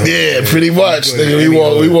any hood. Yeah, man. pretty much. Nigga, we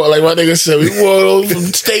walk, like my nigga said, we walk from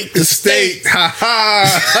state to state. Ha ha.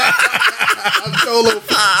 Dolo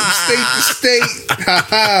from state to state. Ha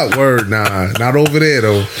ha. Word, nah. Not over there,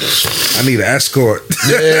 though. I need an escort.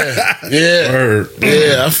 Yeah. Word.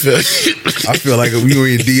 Yeah, I feel like we were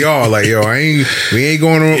in DR. Like, yo, we ain't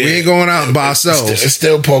going out by ourselves. It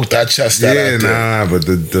still poked that chest out. Yeah, nah, but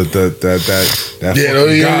that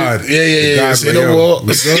God. Yeah. God, Say no more.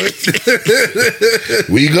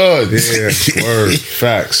 We good. Yeah, word.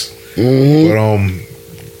 Facts. Mm-hmm.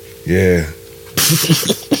 But yeah.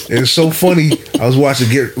 It's so funny. I was watching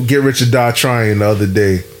Get Rich or Die Trying the other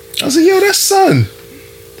day. I was like, yo, that's son.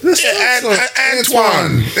 That's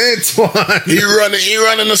Antoine. He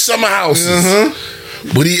running the summer houses.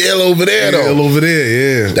 But he ill over there though. Ill over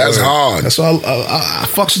there, yeah. That's hard. That's why I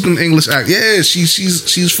fucks with them English act. Yeah, she's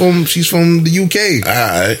from the UK. All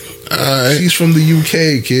right. She's from the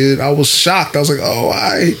UK, kid. I was shocked. I was like, oh, all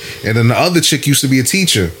right. And then the other chick used to be a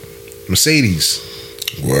teacher, Mercedes.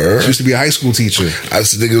 Word. She used to be a high school teacher. I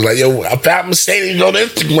was thinking like, yo, I found Mercedes on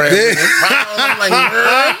Instagram. Yeah. I'm like,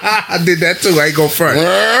 I did that too. I ain't go front.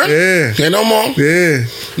 Yeah. Ain't no more. Yeah.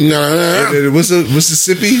 No. What's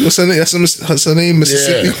Mississippi? What's her name? That's her name,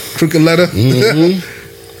 Mississippi. Yeah. Crooked Letter. Mm-hmm.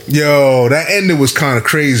 Yo, that ending was kind of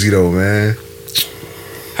crazy though, man.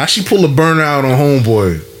 How she pull a burnout on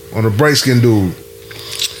Homeboy, on the bright skin dude?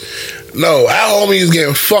 No, our homie is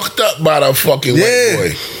getting fucked up by the fucking white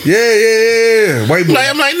boy. Yeah. White boy.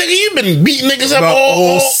 I'm like, nigga, you been beating niggas up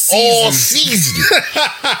all season.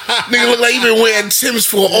 Nigga look like he been wearing Timbs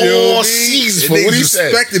for all season. For what he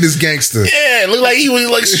said. Respected this gangster. Yeah, look like he was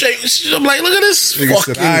like straight. I'm like, look at this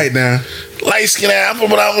fucking all right now. Light skin ass.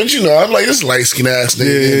 But I'm like, this light skin ass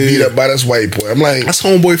nigga getting beat up by this white boy. I'm like, that's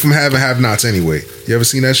Homeboy from Have Nots anyway. You ever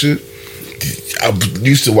seen that shit? I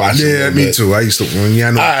used to watch it. Yeah, me too. I used to. When I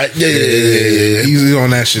know. All right, yeah. He's on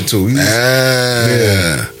that shit too.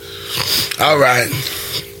 All right.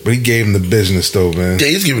 But he gave him the business though, man. Yeah,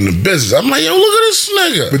 he's giving the business. I'm like, yo, look at this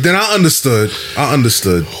nigga. But then I understood.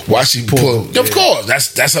 Why she pulled? Of course,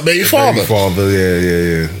 that's her baby father.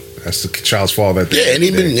 Yeah. That's the child's father. And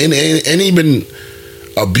he been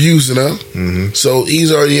abusing her. Mm-hmm. So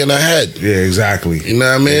he's already in her head. Yeah, exactly. You know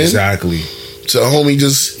what I mean? Exactly. So homie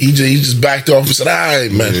just backed off and said, all right,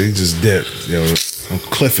 man. Yeah, he just dipped. Yo,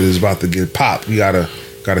 Uncle Clifford is about to get popped. We gotta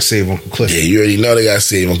save Uncle Clifford. Yeah, you already know they gotta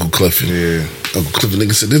save Uncle Clifford. Yeah. Uncle Clifford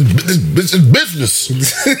nigga said, this is business.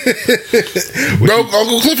 Broke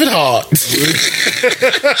Uncle Clifford hard.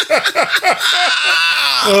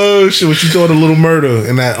 Oh shit, what you thought of Little Murder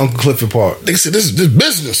in that Uncle Clifford part? They said, this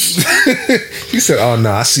business. He said, oh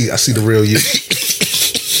no, I see the real you.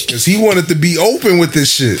 Because he wanted to be open with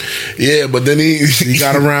this shit. Yeah, but then he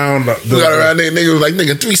got around. Nigga was like,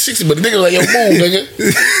 nigga, 360, but the nigga was like, yo, move, nigga.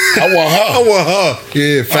 I want her.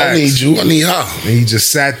 Yeah, facts. I need you. I need her. And he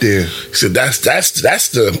just sat there. He said, that's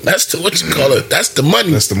the what you call it. That's the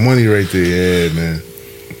money. That's the money right there. Yeah, man.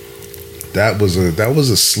 That was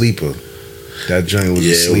a sleeper. That joint was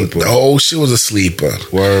a sleeper. The whole shit was a sleeper.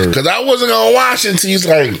 Word. Because I wasn't gonna watch it until he's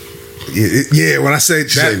like. Yeah, when I say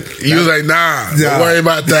that, he was like, nah, don't worry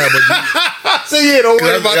about that. But I said, yeah, don't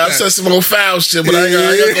worry about that. I said some old foul shit, but I ain't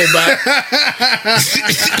gonna go back.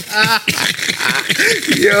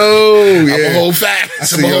 Yo, yeah. I'm a whole fat.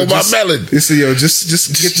 I'm gonna hold my melon. You see, yo, just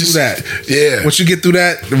get through that. Yeah. Once you get through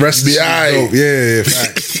that, the rest be of the alright. Yeah.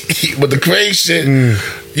 But the crazy shit,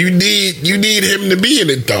 you need him to be in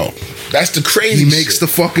it though. That's the crazy. He makes the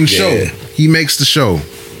fucking show. Yeah. He makes the show.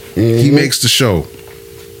 Mm-hmm. He makes the show.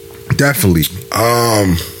 Definitely.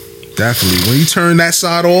 Definitely. When you turn that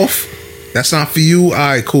side off, that's not for you. All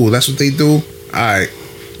right, cool. That's what they do. All right.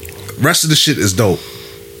 Rest of the shit is dope.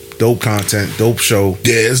 Dope content. Dope show.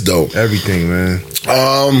 Yeah, it's dope. Everything, man.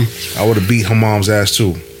 I would have beat her mom's ass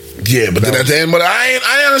too. Yeah, but then at the end, but I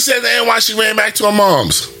didn't understand at the end why she ran back to her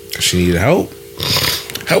mom's. She needed help.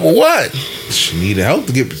 Help with what? She needed help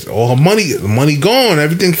to get all her money. The money gone.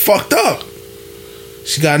 Everything fucked up.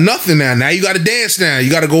 She got nothing now. Now you got to dance now. You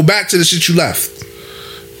got to go back to the shit you left.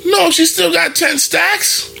 No, she still got 10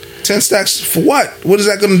 stacks. 10 stacks for what? What is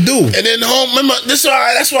that going to do? And then home, remember, that's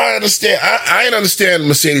why I understand. I didn't understand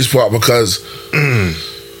Mercedes part because the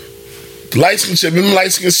light skin chick, remember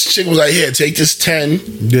light skin chick was like, here, take this 10.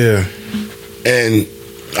 Yeah. And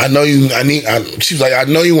she was like, I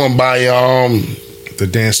know you want to buy the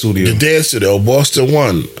dance studio. The dance studio, Boston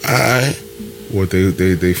One. Alright. What,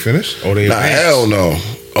 they finished? Oh, they advanced? Nah, hell no.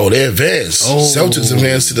 Oh, they advanced. Oh. Celtics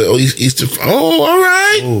advanced to the Eastern. Oh, all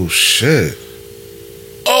right. Oh, shit.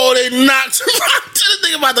 Oh, they knocked him out. The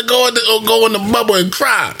nigga about to go in the bubble and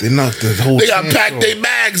cry. They knocked the whole. They got packed their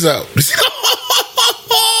bags up.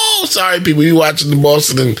 Sorry, people. You watching the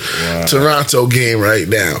Boston and Toronto game right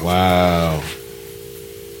now. Wow.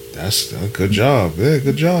 That's a good job. Yeah,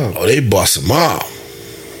 good job. Oh, they bust them up.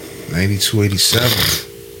 92-87.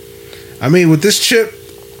 I mean, with this chip,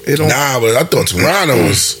 it don't. Nah, but I thought Toronto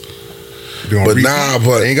was. But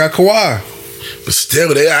they ain't got Kawhi. But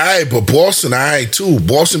still, they all right. But Boston, all right too.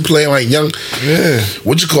 Boston playing like young. Yeah.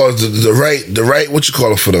 What you call it? The right. What you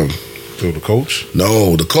call it for them? So the coach?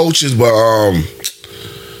 No, the coaches. But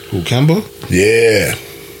who? Kemba? Yeah.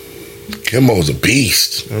 Kemba's a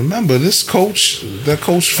beast. Remember this coach? That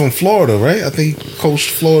coach from Florida, right? I think he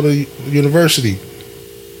coached Florida University.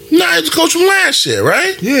 Nah, he was coach from last year,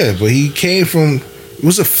 right? Yeah, but he came from.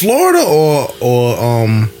 Was it Florida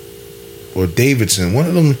or Davidson? One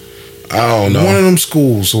of them. I don't know. One of them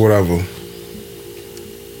schools or whatever.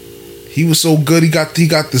 He was so good. He got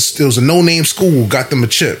this. There was a no-name school. Got them a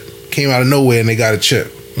chip. Came out of nowhere and they got a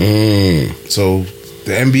chip. So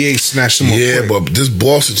the NBA snatched them up. Yeah, but this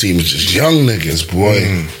Boston team is just young niggas,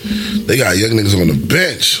 boy. They got young niggas on the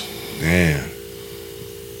bench. Damn.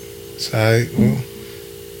 It's all right. Well,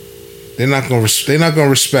 they're not gonna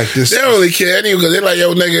respect this. They don't really care anyway because they're like,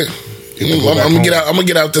 yo, nigga, I'm gonna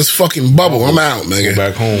get out this fucking bubble. I'm out, nigga. Go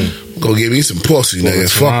back home. Go get me some pussy, nigga.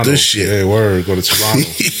 Fuck this shit. Yeah, word. Go to Toronto.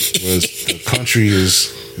 The country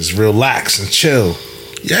is real lax and chill.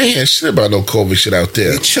 Yeah, I ain't hear shit about no COVID shit out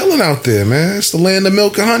there. They chilling out there, man. It's the land of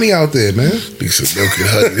milk and honey out there, man. Nigga said milk and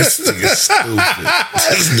honey. This nigga stupid.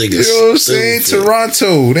 This nigga you know what I'm saying?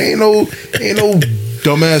 Toronto. There ain't no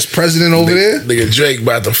dumbass president over there. Nigga Drake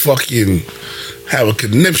about to fucking have a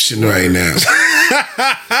conniption right now.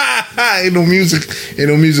 Ain't no music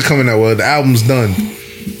coming out. Well, the album's done.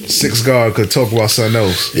 Six Guard could talk about something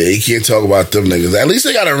else. Yeah, he can't talk about them niggas. At least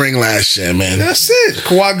they got a ring last year, man. That's it.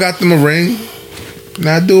 Kawhi got them a ring.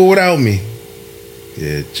 Now do it without me.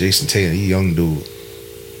 Yeah, Jason Tatum, he young dude.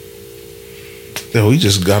 Yo, he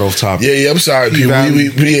just got off topic. Yeah, I'm sorry, people. We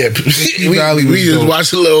just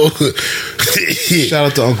watched a little. Shout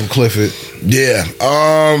out to Uncle Clifford. Yeah.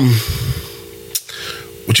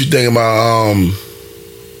 What you think about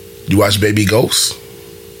you watch Baby Ghost?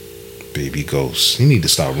 Baby Ghost. He need to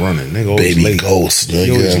stop running. Nigga always Baby late. Ghost, nigga.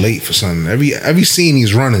 He always late for something. Every scene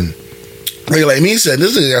he's running. Nigga like me said,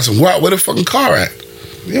 this nigga got some guap. Where the fucking car at?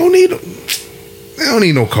 They don't need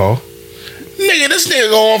no car. Nigga, this nigga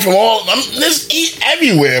going from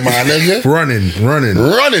everywhere, my nigga.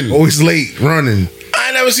 running. Always late, running. I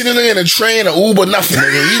ain't never seen this nigga in a train or Uber, nothing,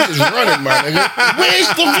 nigga. He just running, my nigga. Where's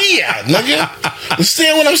the V at, nigga?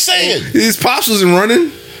 Understand what I'm saying? His pops wasn't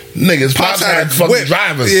running. Niggas pops had fucking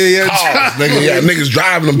drivers. Yeah. Cars, nigga. Yeah, niggas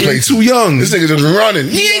driving them places. Too young. This nigga just running.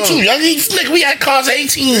 He ain't too young. Nigga, we had cars at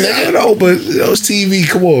 18, nigga. I know, but it was TV.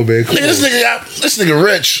 Come on, man. Nigga, this nigga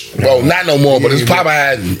rich. Well, not no more, but his papa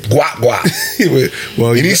had guap.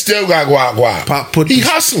 Well, and he still got guap. Pop he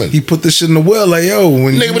hustling. He put this shit in the well, like, yo.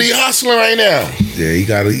 Nigga, but he hustling right now. Yeah, he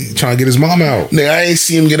trying to get his mom out. Nigga, I ain't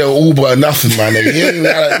seen him get an Uber or nothing, my nigga. He ain't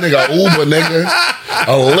got a nigga Uber, nigga.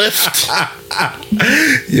 A Lyft.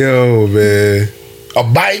 Yo, man. A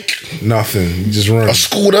bike. Nothing. You just run. A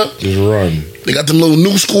scooter. Just run. They got them little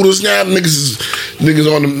new scooters now. Niggas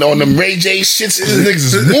on them Ray J shits.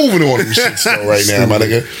 Niggas is moving on them shits though right now, my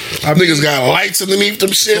nigga. Niggas got lights underneath them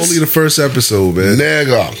shits. It's only the first episode, man.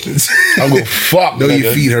 Nigga. I'm gonna fuck, know nigga.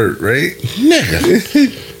 Your feet hurt, right?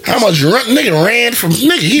 Nigga. How much nigga ran from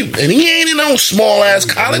nigga? He ain't in no small ass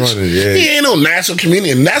college. He ain't no national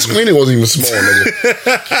community. And national community wasn't even small, nigga.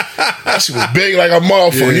 That shit was big like a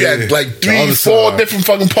motherfucker. He had like 3-4 different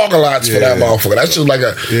fucking parking lots for that motherfucker. That's just like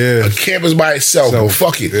a campus by itself. So,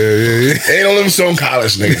 fuck it. Ain't no Livingstone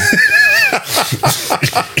College, nigga.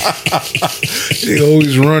 He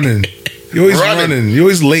always running. You always running. You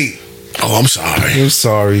always late. Oh, I'm sorry. I'm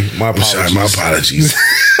sorry. My apologies.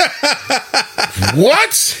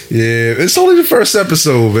 What? Yeah, it's only the first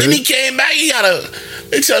episode, man. And he came back.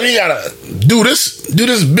 They tell me he gotta do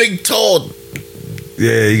this big tall.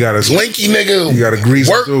 Yeah, you gotta lanky nigga. You gotta grease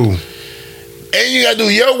work too. And you gotta do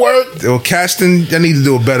your work. Well, casting, I need to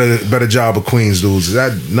do a better job of Queens dudes.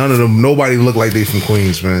 Nobody look like they from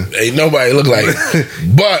Queens, man. Ain't nobody look like.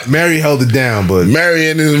 But Mary held it down. But Mary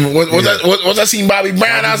and once I seen Bobby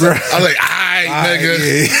Brown, I was like, nigga.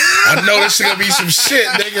 Yeah. I know this shit gonna be some shit,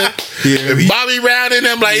 nigga. Yeah, Bobby Brown in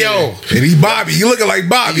them like, yo, and he Bobby. You looking like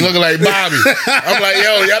Bobby. I'm like,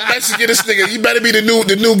 yo, y'all better get this nigga. He better be the new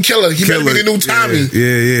killer. He better be the new Tommy.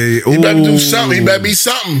 Yeah. He better do something. He better be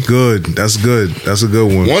something. Good. That's good. That's a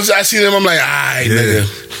good one. Once I see them, I'm like, nigga.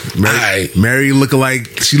 Mary looking like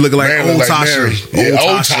old Tasha.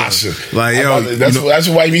 Old Tasha. Like, yo, that's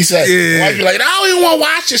what wifey said. Yeah. Wifey like, I don't even want to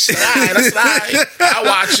watch this shit. That's all right. I'll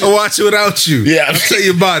watch it. I'll watch it without about you. Yeah, I'll tell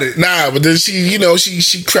you about it. Nah, but then she,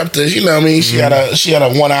 she crept her. You know what I mean? She had a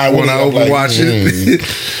 1 eye. When I open watch it.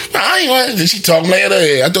 I ain't want. Did she talk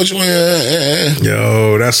later? I thought you were.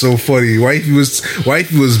 Yo, that's so funny. Wifey was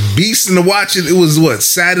beasting to watch it. It was what,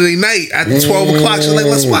 Saturday night at 12 o'clock. She's like,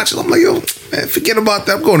 let's watch it. I'm like, yo, man, forget about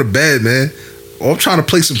that. I'm going to bed, man. Oh, I'm trying to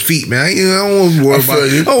play some feet, man. I don't want to worry about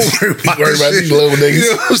it. I don't worry about these little niggas. You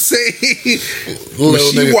know what I'm saying?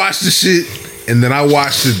 She watched the shit, and then I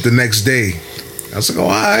watched it the next day. I was like, oh, all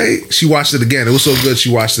right. She watched it again. It was so good, she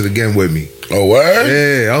watched it again with me. Oh, word?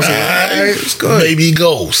 Yeah. I was like, all right, it's good. Baby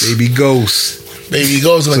Ghost. Baby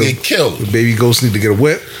Ghost gonna get killed. Baby Ghost need to get a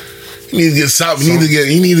whip. He need to get something. He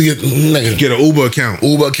need to get an Uber account.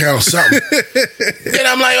 Or something. And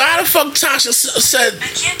I'm like, how the fuck Tasha said? I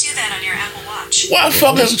can't do that on your Apple Watch. Why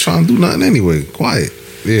fucking wasn't trying to do nothing anyway? Quiet.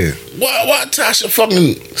 Yeah. Why Tasha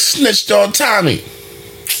fucking snitched on Tommy?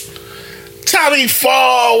 Tommy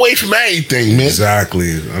far away from everything, man.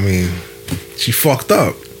 Exactly. I mean, she fucked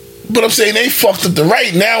up. But I'm saying they fucked up the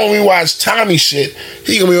right. Now when we watch Tommy shit,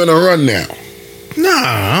 he gonna be on the run now. Nah,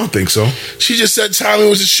 I don't think so. She just said Tommy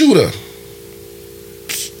was a shooter.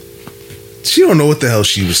 She don't know what the hell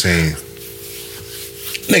she was saying.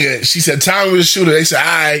 Nigga, she said Tommy was a shooter. They said, all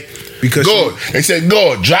right. Because they said,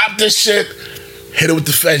 go, drop this shit. Hit it with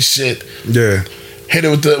the Fed shit. Yeah. Hit it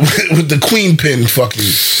with the queen pin fucking.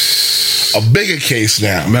 A bigger case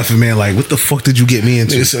now. Method Man like, what the fuck did you get me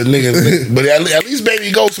into? Nigga said, nigga, but at least Baby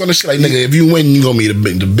Ghost on the shit like, nigga, if you win, you gonna be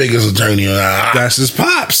the biggest attorney. That's his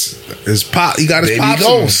pops. His pop. He got his Baby pops.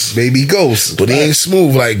 Ghost. Baby Ghost. But he ain't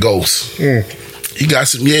smooth like Ghost. He got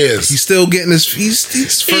some years. He's still getting his. He's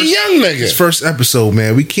first, young nigga. His first episode,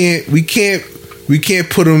 man. We can't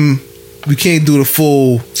put him. We can't do the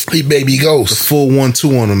full. He Baby Ghost. The full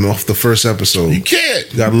 1-2 on him off the first episode. You can't.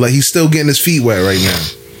 He's still getting his feet wet right now.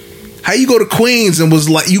 How you go to Queens and was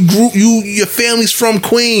like your family's from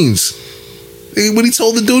Queens? When he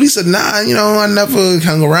told the dude, he said, "Nah, I never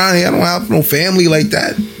hung around here. I don't have no family like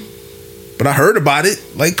that." But I heard about it.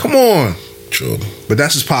 Like, come on. True. But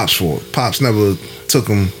that's his pops' fault. Pops never took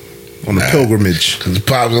him on the pilgrimage. Because the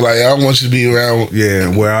pops was like, I don't want you to be around. Yeah,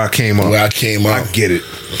 where I came up. I get it.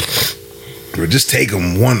 But just take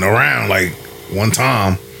him around like one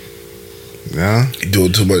time. Yeah. He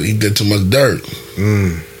did too much dirt.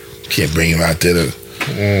 Can't bring him out there to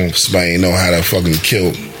somebody ain't know how to fucking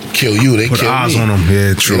kill you. They put kill eyes me. on him.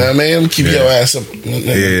 Yeah, true. You know what I mean? Keep your ass up.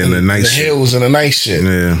 In the nice shit. hills and the nice shit.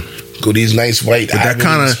 Yeah. Go these nice white. But I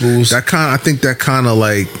think that kind of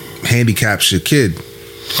like handicaps your kid,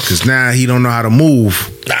 because now he don't know how to move.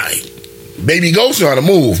 Nah, Baby Ghost know how to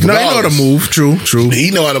move. No, he know how to move. True. He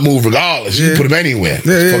know how to move regardless. You can put him anywhere.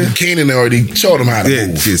 Fucking Kanan already showed him how to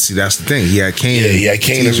move. Yeah, see, that's the thing. He had Kanan. Yeah, he had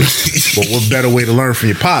Kanan. But what better way to learn from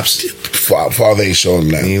your pops? Father ain't showing him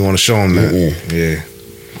that. He ain't want to show him that. Yeah.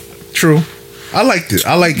 True. I liked it.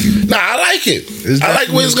 Nah, I like it. I like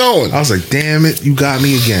where it's going. I was like, damn it, you got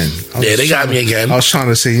me again. They got me again. I was trying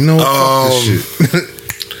to say, fuck this shit.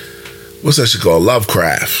 What's that shit called?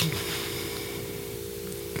 Lovecraft.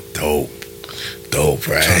 Dope,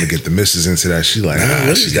 right? Trying to get the missus into that. She like,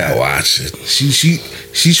 she gotta watch it.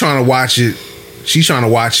 She trying to watch it. She's trying to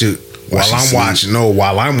watch it while I'm watching. No,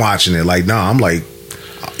 while I'm watching it. Like, I'm like,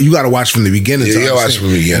 you got to watch from the beginning. Yeah, you got to watch from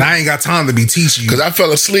the beginning. And I ain't got time to be teaching you, because I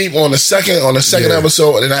fell asleep on the second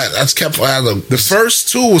episode, and I just kept. The first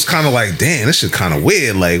two was kind of like, damn, this shit kind of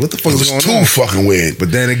weird. Like, what the fuck is going on? Too fucking weird.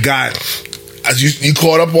 But then it got. You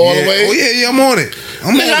caught up all the way? Oh yeah, I'm on it.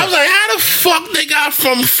 I was like, how the fuck they got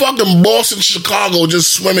from fucking Boston, Chicago,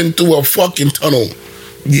 just swimming through a fucking tunnel?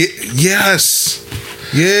 Yeah, yes.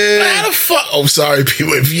 Yeah. Like, how the fuck? Oh, sorry,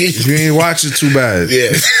 people. If you ain't watch it, too bad.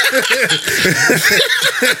 Yeah.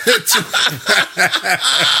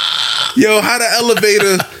 Yo, how the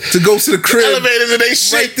elevator to go to the crib? The elevators and they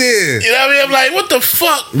shit. Right there. You know what I mean? I'm like, what the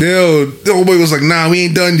fuck? Yo, the old boy was like, nah, we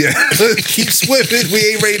ain't done yet. Keep swimming. We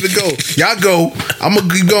ain't ready to go. Y'all go. I'm going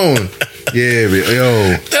to keep going. Yeah,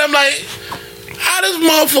 yo. Then I'm like, how this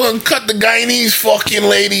motherfucker cut the Guyanese fucking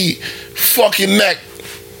lady fucking neck?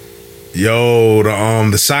 Yo,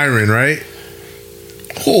 the siren, right?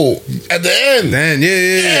 Who? At the end. Then,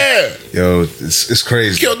 yeah. Yo, it's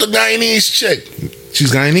crazy. Killed the Guyanese chick.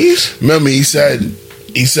 She's Guyanese? Remember, he said,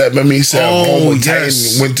 Titan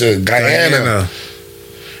went to Guyana.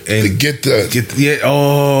 And to get the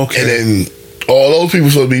okay. And then all those people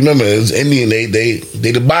supposed to be, remember, it was Indian, they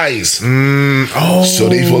the bias. So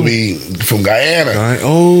they supposed to be from Guyana.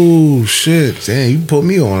 Oh shit. Damn, you put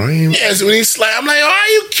me on. So when he's like, I'm like, why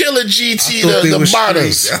you killing GT the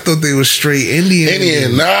bottoms? I thought they were straight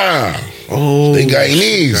Indian. Nah. Oh, They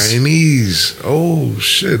Guyanese. Guyanese. Oh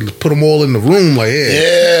shit! Let's put them all in the room. Like, yeah,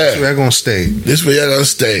 Yeah. they're gonna stay. This where y'all gonna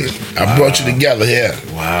stay. I brought you together here.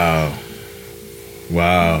 Wow.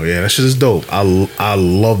 Wow. Yeah, that shit is dope. I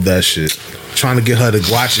love that shit. Trying to get her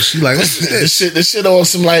to watch it. She like, what's this? This shit on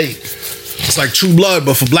some like, It's like True Blood,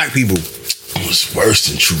 but for black people. it was worse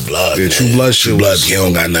than True Blood. Yeah, man. True Blood shit True Blood, was- he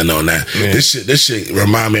don't got nothing on that. Yeah. This shit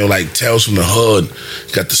remind me of like Tales from the Hood.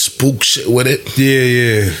 Got the spook shit with it.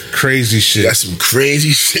 Yeah. Crazy shit. Got some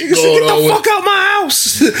crazy shit Nigga said, going get on the with fuck out my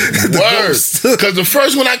house. The ghost. Word. Because the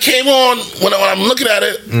first one I came on, when I'm looking at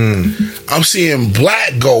it, I'm seeing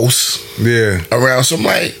black ghosts Yeah. around. So I'm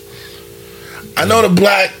like, I know the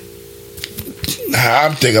black. How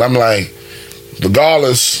I'm thinking, I'm like,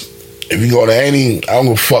 regardless, if you go to any, I don't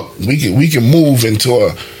give a fuck. We can move into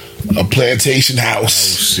a plantation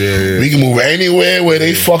house. Yeah. We can move anywhere where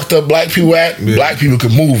they fucked up black people at. Yeah. Black people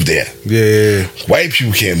can move there. Yeah. White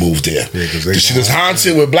people can't move there. Yeah, 'cause they The shit is gonna-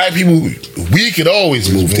 haunted with black people. We could always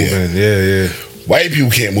move there. Yeah. White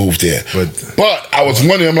people can't move there. But- But I was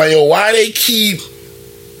wondering, I'm like, yo, why they keep?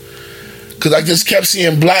 Because I just kept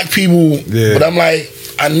seeing black people. Yeah. But I'm like,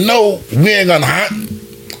 I know we ain't gonna haunt.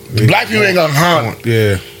 The black people ain't gonna haunt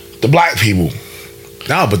Yeah. the black people.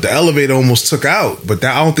 Nah, but the elevator almost took out. But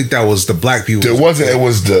I don't think that was the black people. There wasn't. It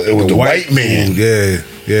was the white man. Yeah.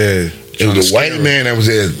 It was the white man that was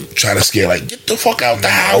there trying to scare, like, get the fuck out the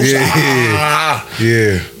house. Yeah. Ah.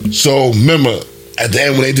 Yeah. So remember, at the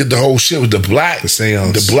end when they did the whole shit with the black, The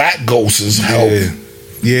seance. the black ghosts help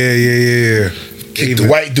Yeah. kick the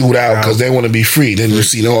white dude out because they want to be free. Then you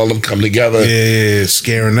see all of them come together, Yeah.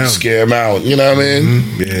 Scaring them. scare them out. You know what I mean?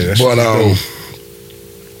 Yeah. That's But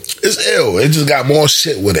it's ill. It just got more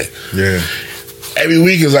shit with it. Yeah. Every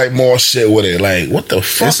week is like more shit with it. Like, what the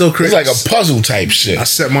fuck? It's so crazy. It's like a puzzle type shit. I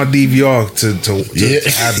set my DVR to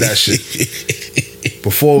have that shit.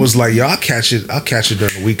 Before it was like, yo, I'll catch it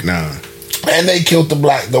during the week now. And they killed the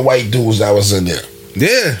white dudes that was in there.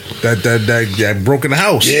 Yeah. That broke in the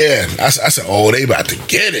house. Yeah. I said, oh, they about to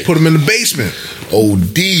get it. Put them in the basement.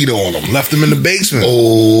 OD'd on them. Left them in the basement.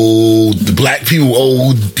 Oh, the black people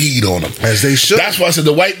OD'd on them. As they should. That's why I said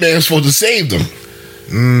the white man's supposed to save them.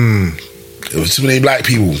 It was too many black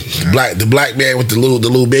people. The black man with the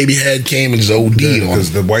little baby head came and just OD'd on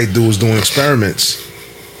Because them. the white dude was doing experiments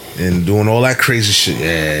and doing all that crazy shit.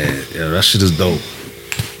 Yeah, that shit is dope.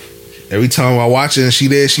 Every time I watch it and she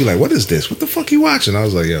there, she like, what is this? What the fuck you watching? I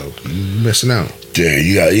was like, yo, you missing out. Yeah,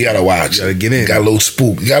 you gotta watch. You gotta get in. Got a little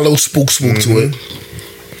spook. You got a little spook to it.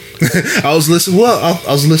 I was listening. I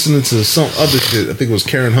was listening to some other shit. I think it was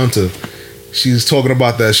Karen Hunter. She was talking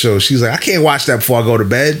about that show. She's like, I can't watch that before I go to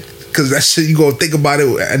bed because that shit you gonna think about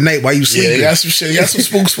it at night while you Yeah, sleeping. you got some shit. You got some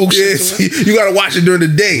spook Yeah, shit to it. you gotta watch it during the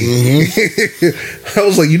day. I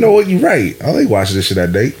was like, you know what? You're right. I like watching this shit at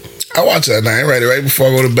night. I watch that at night, right before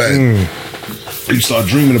I go to bed. You start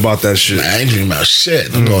dreaming about that shit. I ain't dreaming about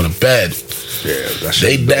shit. I'm going to bed. Yeah, that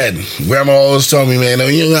They shit. dead. Grandma always told me, man, you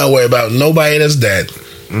ain't gotta worry about nobody that's dead.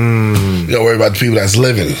 You gotta worry about the people that's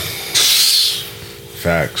living.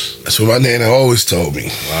 Facts. That's what my nana always told me.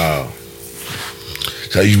 Wow.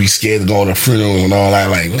 Cause you be scared to go to funerals and all that.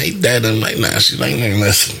 Like, they dead. I'm like, nah. She's like, man,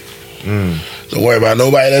 listen. Don't worry about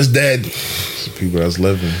nobody that's dead. The people that's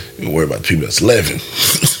living. You worry about the people that's living.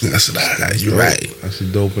 I said, you're right. That's a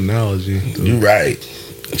dope analogy. You're right.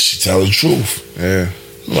 She tell the truth. Yeah.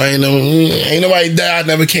 Well, ain't nobody died,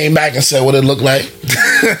 never came back and said what it looked like.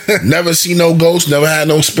 Never see no ghost, never had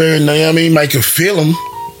no spirit, you know what I mean? Might can feel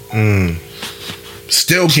them.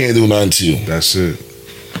 Still can't do nothing to you. That's it.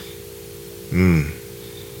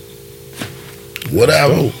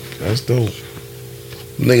 Whatever. That's dope.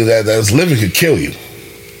 Niggas that's living could kill you.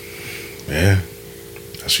 Yeah.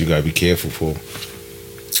 That's what you gotta be careful for.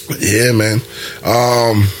 Yeah, man.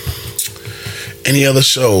 Any other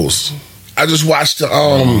shows? I just watched the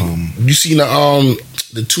you seen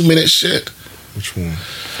the 2-minute shit Which one?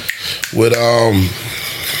 with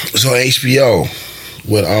it's on HBO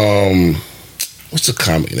with what's the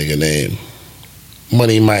comic nigga name?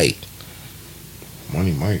 Money Mike.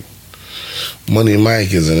 Money Mike. Money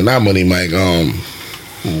Mike is in it. Not Money Mike, Who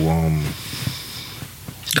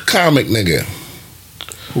the comic nigga.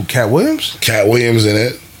 Cat Williams? Cat Williams in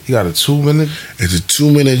it. He got a 2-minute. It's a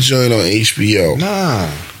 2-minute joint on HBO. Nah.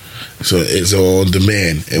 So it's on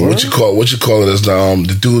demand. And what Word? you call it is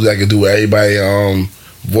the dude that can do everybody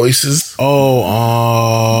voices. Oh,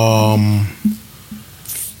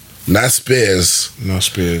 Not Spears. no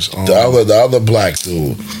Spears. The other black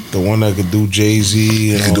dude. the one that could do Jay-Z.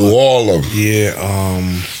 He And can all do that. all of them.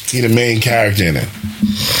 Yeah. He the main character in it.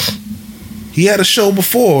 He had a show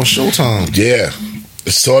before on Showtime. Yeah.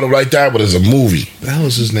 It's sort of like that, but it's a movie. The hell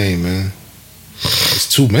is his name, man?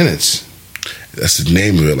 2 minutes. That's the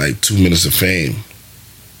name of it, like 2 Minutes of Fame.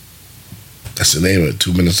 That's the name of it,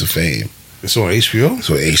 2 Minutes of Fame. It's on HBO?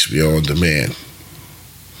 So HBO on demand.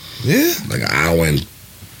 Yeah? Like an hour and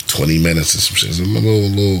 20 minutes or some shit. It's a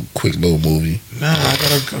little quick little movie. Nah, I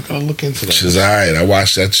gotta look into that. Shit's alright. I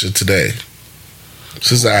watched that shit today.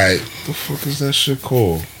 Shit's alright. What the fuck is that shit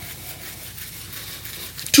called?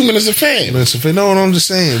 2 Minutes of Fame. No, I'm just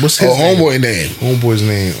saying. What's his name? Homeboy name. Homeboy's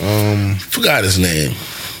name. Forgot his name.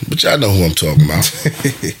 But y'all know who I'm talking about.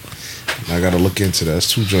 I gotta look into that.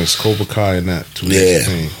 It's 2 joints. Cobra Kai and that. 2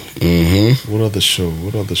 Yeah. Mm-hmm. What other show?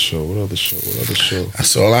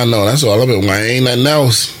 That's all I know. That's all I've been watching. Ain't nothing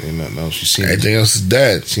else. Ain't nothing else. You seen Everything else is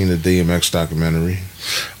dead. Seen the DMX documentary?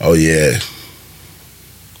 Oh, yeah.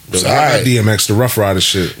 It's Not alright. DMX, the Rough Rider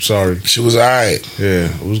shit. Sorry. Shit was alright.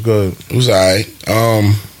 Yeah, it was good. It was alright.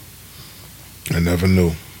 I never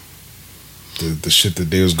knew the shit that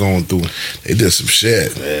they was going through. They did some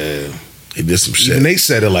shit. Yeah. They did some shit. Even they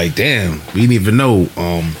said it like, damn, we didn't even know.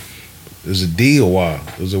 Is it D or Y?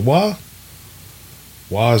 Was it Y?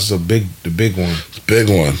 Y is the big one. Big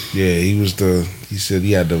one. Yeah, he said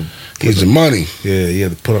he had to. He's the money. Yeah, he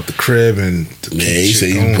had to put up the crib and. Man, he said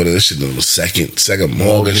he put this shit on the second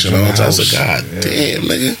mortgage and all that. I said, God damn,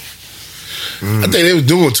 nigga. I think they was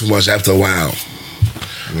doing too much after a while.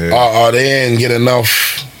 Yeah. Or they didn't get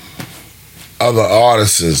enough other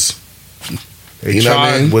artists. They You know what I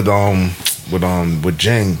tried mean? with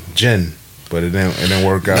Jen, but it didn't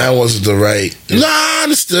work out. That wasn't the right. No, I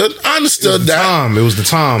understood. I understood that. It was the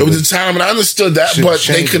time. It was the time, and I understood that. Shit But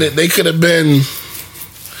changing. they could have been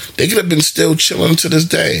still chilling to this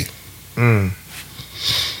day.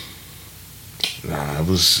 Nah,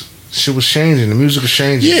 shit was changing. The music was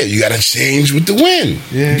changing. Yeah, you gotta change with the wind.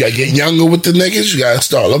 Yeah. You gotta get younger with the niggas. You gotta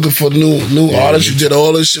start looking for new artists. You did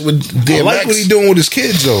all this shit with DMX. I like what he doing with his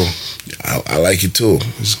kids though. I like it too.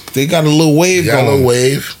 They got a little wave They got going. a little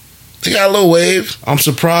wave. They got a little wave, I'm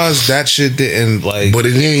surprised that shit didn't like but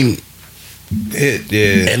it ain't. hit.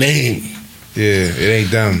 Yeah, It ain't. it ain't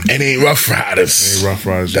them. It ain't Rough Riders. It ain't Rough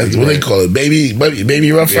Riders. That's Yeah, what right. they call it. Baby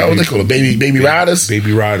Rough Riders. What they call it? Baby Riders.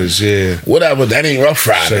 Baby Riders. Yeah. Whatever. That ain't Rough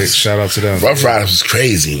Riders. Shout out to them. Rough Riders was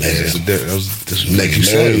crazy, nigga. That was like you Nigga,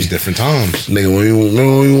 said, man. it was different times. Nigga,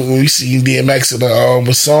 when we see DMX in the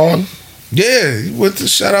with song, Yeah, with the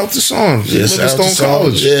shout out to songs. yeah, shout out to Livingstone Song.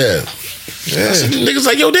 College. Yeah. Yeah. Niggas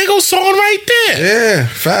like, yo, there goes song right there. Yeah,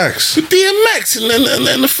 facts. With DMX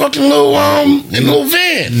and the fucking little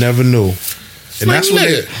van. Never knew. And Like,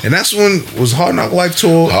 that's when nigga. was Hard Knock Life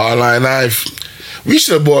tour. Hardline Knife. We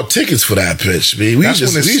should have bought tickets for that bitch, man. That's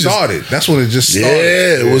when it started. That's when it just started.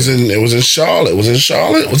 Yeah, it was in Charlotte. Was that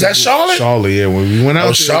Charlotte? Charlotte, yeah. When we went out Oh,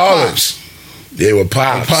 there, Charlotte. Pops. Yeah, with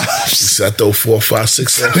Pops. Pops. So I throw 4, 5,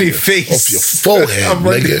 6 off Your face. your forehead, I'm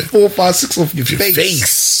running nigga. 4, 5, 6 off your Your face.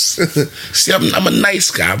 face. See, I'm a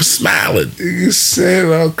nice guy. I'm smiling. You said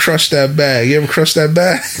I'll crush that bag. You ever crush that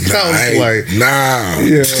bag? I was like, nah.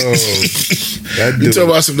 yo, that You dude, talking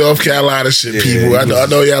about some North Carolina shit, Yeah, people. he I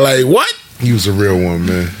know y'all like, what? he was a real one,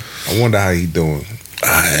 man. I wonder how he doing.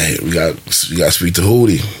 Alright, we got to speak to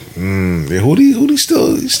Hootie. Yeah, Hootie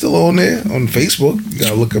still on there on Facebook. You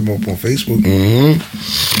gotta look him up on Facebook.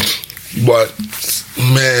 But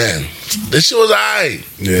man, this shit was alright.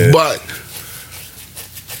 Yeah. But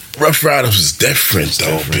Rough Riders was different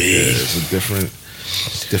though, Yeah, big. it's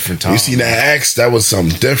a different time. You see that X? That was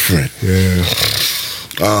something different. Yeah.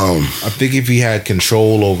 I think if he had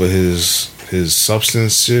control over his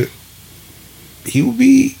substance shit, he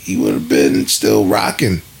would have been still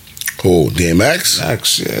rocking. Who? DMX?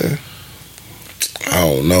 X, yeah. I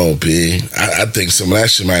don't know, B. I think some of that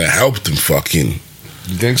shit might have helped him fucking.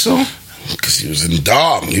 You think so? Because he was in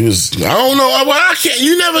dark. I don't know. I can't.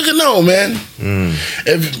 You never can know, man.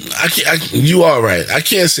 If you all right. I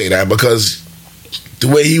can't say that because the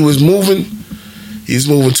way he was moving, he's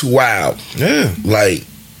moving too wild. Yeah. Like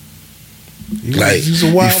He's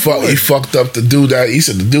a wild boy. he fucked up the dude that he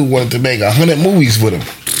said the dude wanted to make 100 movies with him.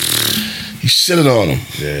 He shitted on him.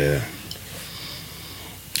 Yeah.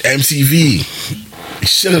 MTV. He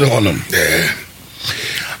shitted on him. Yeah.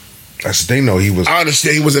 That's the thing, though. He I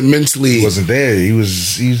understand he wasn't mentally. wasn't there. He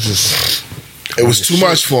was just. It was too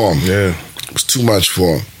much for him. Yeah. It was too much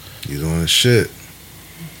for him. He's on his shit.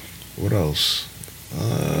 What else?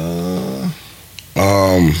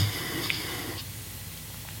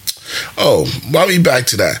 Oh, while we back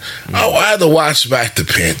to that, I had to watch back the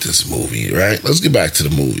Panthers movie, right? Let's get back to the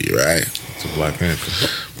movie, right? It's a Black Panther.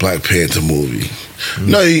 Black Panther movie.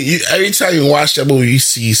 No, every time you watch that movie, you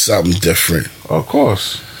see something different. Of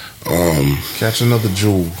course. Catch another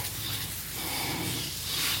jewel.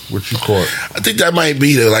 What you caught? I think that might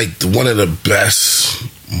be one of the best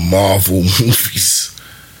Marvel movies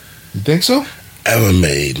You think so? ever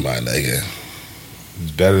made, my nigga.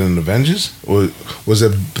 It's better than Avengers? Or was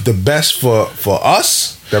it the best for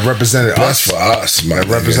us? That represented Best us? for us, my That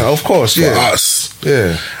nigga. represent, of course, For yeah. us.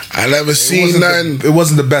 Yeah. I never seen nothing. It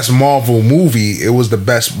wasn't the best Marvel movie. It was the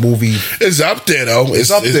best movie. It's up there though. It's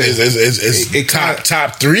up there. It's It kinda-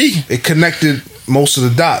 top 3. It connected most of the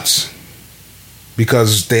dots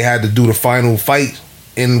because they had to do the final fight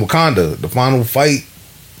in Wakanda. The final fight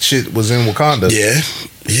shit was in Wakanda.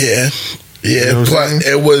 Yeah. You know what I'm But saying?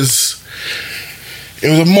 it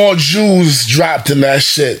was more Jews dropped in that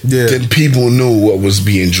shit than people knew what was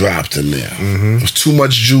being dropped in there. Mm-hmm. There was too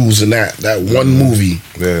much Jews in that one movie.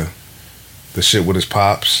 Yeah. The shit with his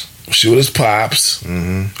pops. Shit with his pops.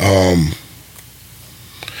 Mm-hmm.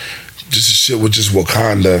 Just the shit with just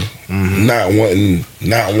Wakanda Mm-hmm.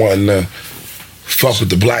 not wanting to fuck with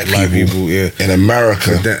the black people yeah. in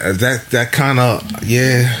America. That kind of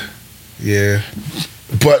yeah.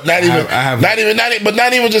 But not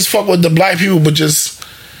even just fuck with the black people, but just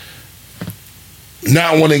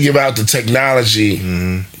not want to give out the technology.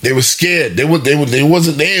 Mm-hmm. They were scared. They didn't want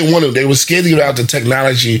to. They were scared to give out the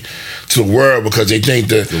technology to the world because they think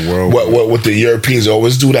that The world- what the Europeans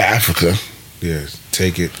always do to Africa, Yeah.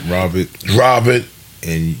 Take it, rob it,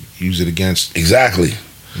 and use it against exactly.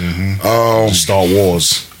 to start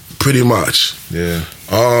wars. Pretty much. Yeah.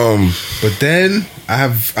 Um, But then I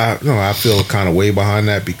feel kind of way behind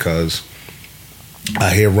that because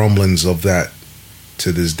I hear rumblings of that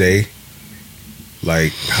to this day,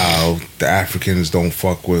 like how the Africans don't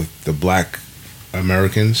fuck with the black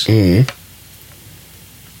Americans. mhm.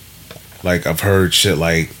 Like I've heard shit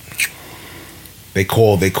like they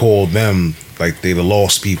call them like they the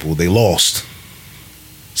lost people. They lost.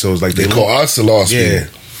 So it's like They call us the lost yeah,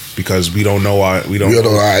 people. because we don't know our We don't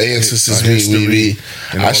know our ancestors. our history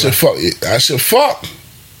and all I should that. fuck.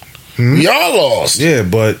 Hmm? We all lost. Yeah,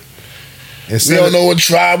 but We instead don't of, know what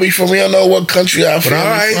tribe we from. We don't know what country I'm but from. all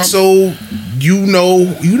right, so you know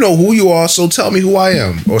who you are. So tell me who I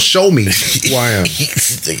am, or show me who I am.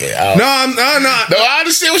 No, No, I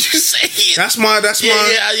understand what you're saying. That's my Yeah,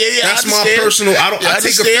 I that's my understand. personal. I take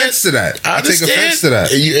understand. offense to that. I take understand. offense to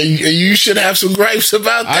that. And you should have some gripes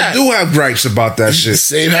about that. I do have gripes about that shit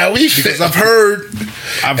Same how we feel. because I've heard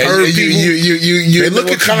And people. you they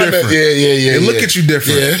look at you kinda- different. Yeah. They look at you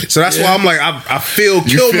different. Yeah, So that's why I'm like, I feel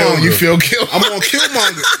Killmonger. You feel Killmonger. I'm on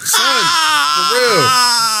Killmonger, son, for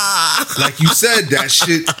real. Like you said,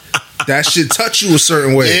 that shit touch you a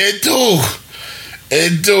certain way. It do.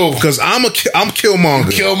 Because I'm Killmonger.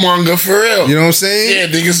 Killmonger for real. You know what I'm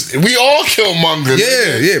saying? Yeah, niggas. We all Killmonger.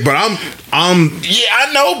 Yeah. But I'm. Yeah,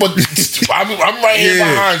 I know, but I'm right here Yeah,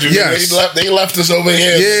 behind you. yes. They left us over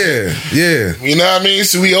here. Yeah. You know what I mean?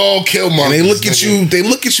 So we all Killmonger. And they look at you. They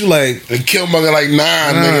look at you like, And Killmonger like,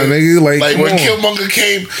 nah, nigga. nigga, like, come when on. Killmonger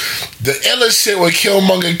came, the illest shit when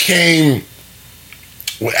Killmonger came,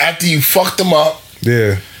 after you fucked him up,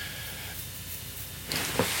 yeah.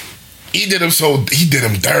 he did him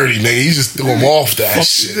dirty, nigga. He just threw him off that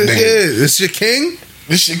shit, Yeah, nigga. it's your king.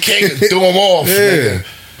 This shit came and threw him off, Yeah. nigga.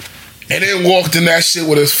 And then walked in that shit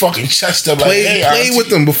with his fucking chest up like, hey, Play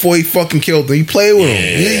with him before he fucking killed him. He played with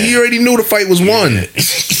him. He already knew the fight was won.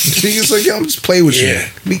 He was like, yo, I'm just play with Yeah.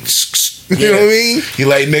 you. You know what I mean? He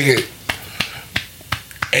like, nigga.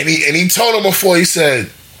 And he told him before, he said,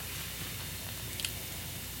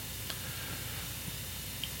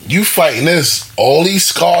 you fighting this, all these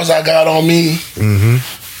scars I got on me,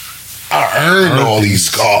 I earned all these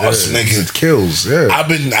scars, nigga. It kills, yeah.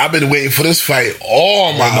 I've been waiting for this fight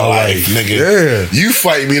all my life, nigga. Yeah. You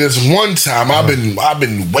fight me this one time. I've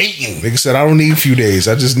been waiting. Nigga said, I don't need a few days.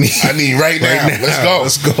 I just need. I need right now.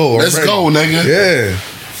 Let's go. I'm ready. Nigga. Yeah.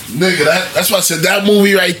 Nigga, that's why I said that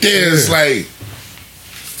movie right there is like,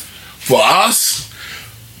 for us,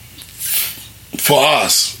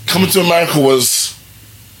 Coming to America was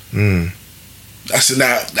that's in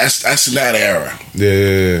that era.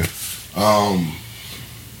 Yeah.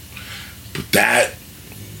 But that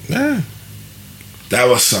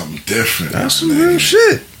was something different. That's some real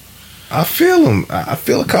shit. I feel them. I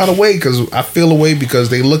feel a kind of way because I feel a way because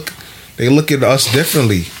they look at us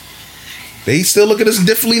differently. They still look at us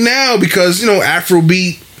differently now because, you know,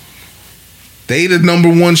 Afrobeat, they the number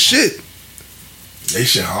one shit. They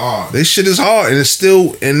shit hard. They shit is hard and it's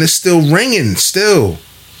still ringing still.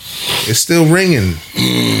 It's still ringing.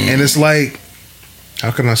 And it's like,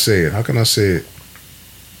 how can I say it?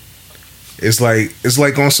 It's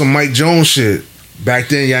like on some Mike Jones shit. Back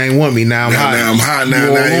then, y'all ain't want me. Now I'm hot. Now I'm hot.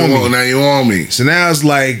 Now you want me. So now it's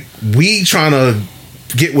like we trying to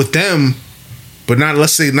get with them, but not,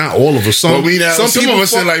 let's say not all of us. Some But some people of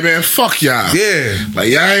us fuck- said like, man, fuck y'all. Yeah. Like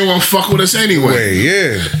y'all ain't want to fuck with us anyway.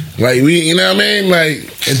 Yeah. Like we, you know what I mean? Like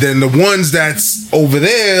And then the ones that's over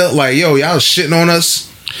there, like, yo, y'all shitting on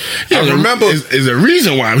us. I remember is a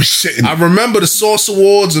reason why I'm shitting. I remember the Source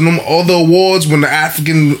Awards and them other awards when the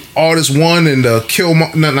African artists won and the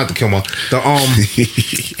Killmonger, not the Killmonger,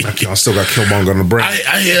 I still got Killmonger on the brain.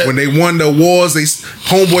 I hear- When they won the awards,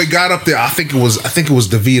 homeboy got up there. I think it was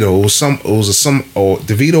DeVito.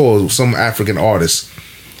 DeVito or some African artist.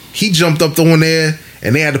 He jumped up on there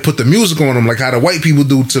and they had to put the music on him like how the white people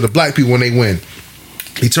do to the black people when they win.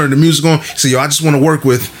 He turned the music on. He said, yo, I just want to work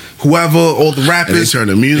with whoever, all the rappers. And they turned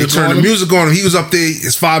the music on him? music on him. He was up there.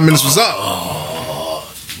 His 5 minutes was up.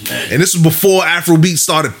 And this was before Afrobeat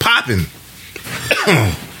started popping.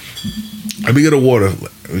 Let me get a water.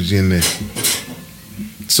 It was in there.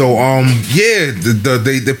 So, yeah,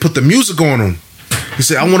 they put the music on him. He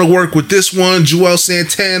said, I want to work with this one, Joel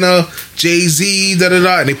Santana, Jay-Z,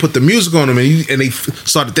 and they put the music on him, and they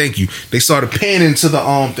started, thank you. They started panning to the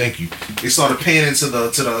thank you. They started panning to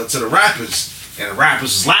the rappers, and the rappers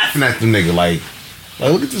was laughing at the nigga like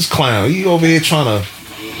look at this clown. He over here he's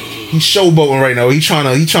showboating right now. He trying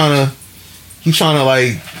to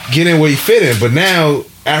like get in where he fit in. But now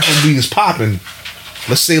Afrobeat is popping.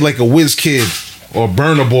 Let's say like a Wizkid or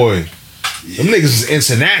Burna Boy. Them niggas is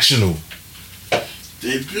international.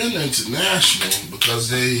 They've been international because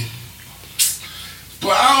they. But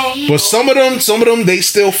I don't know. But some of them, they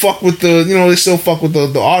still fuck with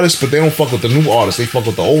the artists, but they don't fuck with the new artists. They fuck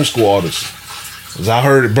with the old school artists. Cause I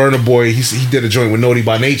heard Burna Boy, he did a joint with Naughty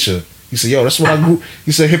by Nature. He said, "Yo, that's what I grew."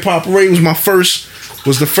 He said, "Hip Hop Parade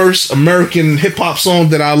was the first American hip hop song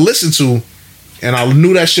that I listened to, and I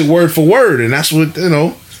knew that shit word for word, and that's what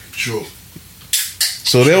True.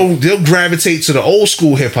 So they'll gravitate to the old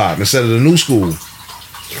school hip hop instead of the new school.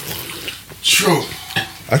 True.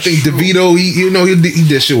 I think DeVito, he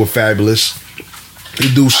did shit with Fabulous.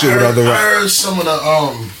 He do shit with other I rappers. heard some of the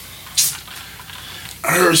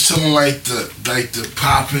I heard some like the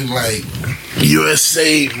popping like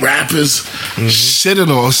USA rappers shitting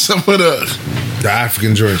on some of the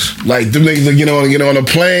African joints. like them niggas that get on a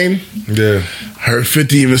plane. Yeah. Heard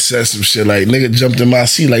 50 even said some shit like nigga jumped in my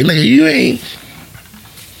seat like nigga you ain't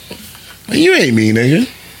me nigga.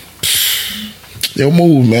 Yo,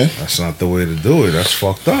 move, man. That's not the way to do it. That's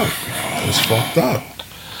fucked up. It's fucked up.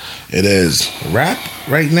 It is. Rap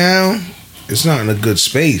right now, it's not in a good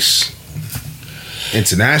space.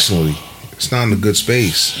 Internationally, it's not in a good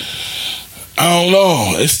space. I don't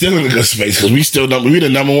know. It's still in a good space because we the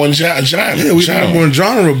number one genre. Yeah, we the number one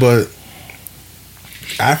genre, but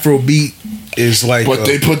Afrobeat is like. But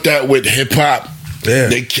they put that with hip hop. Yeah,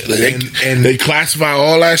 they classify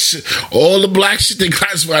all that shit, all the black shit. They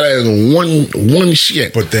classify that as one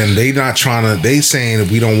shit. But then they not trying to. They saying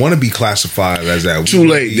that we don't want to be classified as that. Too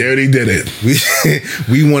late. They already did it.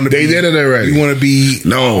 We want to. They did it already. We want to be.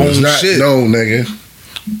 No, it's not. Shit. No, nigga,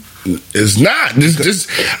 it's not. This.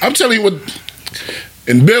 I'm telling you what.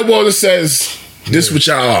 In Billboard it says this what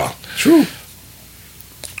y'all are. True.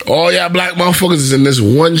 All y'all black motherfuckers is in this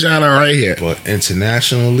one genre right here. But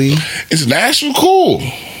internationally, international cool.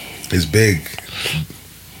 It's big.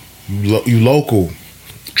 You local.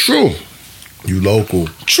 True. You local.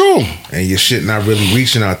 True. And your shit not really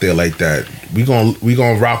reaching out there like that. We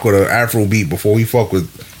gonna rock with an Afrobeat before we fuck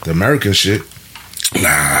with the American shit.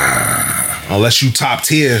 Nah. Unless you top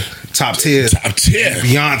tier.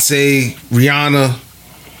 Beyonce, Rihanna,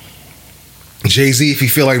 Jay-Z if you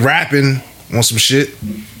feel like rapping on some shit.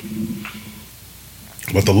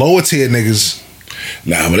 But the lower tier niggas.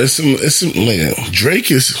 Nah, but it's some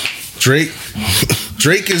Drake is Drake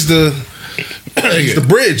is the he's the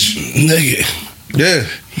bridge. Nigga. Yeah.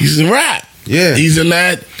 He's in rap. Yeah. He's in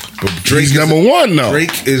that. But Drake's number one though.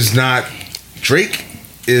 Drake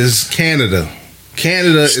is Canada.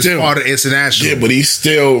 Canada is part of international. Yeah, but he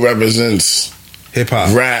still represents hip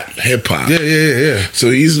hop. Rap, hip hop. Yeah.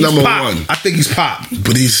 So he's number pop. one. I think he's pop.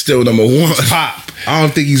 But he's still number one. He's pop. I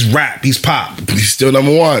don't think he's rap. He's pop. But he's still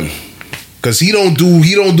number one. Cause he don't do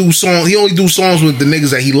songs. He only do songs with the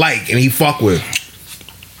niggas that he like and he fuck with.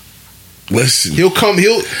 Listen, he'll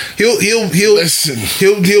listen.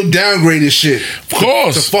 He'll downgrade his shit. Of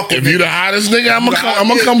course, if you the hottest nigga, I'm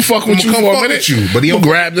gonna come fuck with you for a minute. But he don't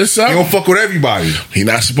grab this up. He don't fuck with everybody. He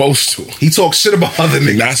not supposed to. He talks shit about other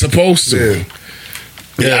niggas. He not supposed to.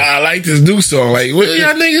 Yeah, I like this new song. Like, what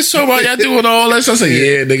y'all niggas talking about? Y'all doing all this? I say,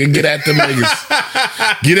 yeah, nigga, get at them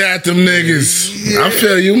niggas. Get at them niggas. Yeah. I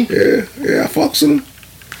feel you. Yeah, I fucks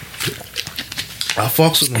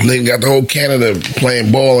with them. Nigga got the whole Canada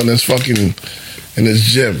playing ball in this fucking in his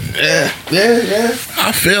gym. Yeah.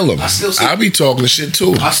 I feel him. I be talking shit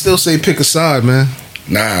too. I still say pick a side, man.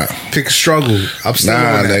 Nah. Pick a struggle. I'm still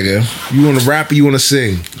Nah, on that. nigga. You want to rap or you want to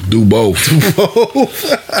sing? Do both.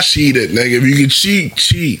 Cheat it, nigga. If you can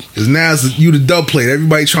cheat. Because now you the dub plate.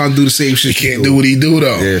 Everybody trying to do the same shit. You can't do what he do,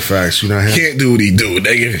 though. Yeah, facts. You not him. Can't do what he do,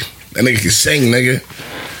 nigga. That nigga can sing, nigga.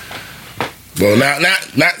 Well,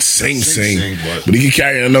 not sing, but he can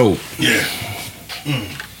carry a note. Yeah.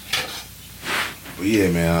 But yeah,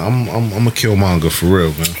 man, I'm a Killmonger for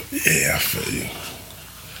real, man. Yeah, I feel you.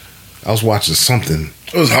 I was watching something.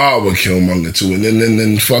 It was hard with Killmonger too, and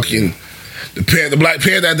then fucking the Black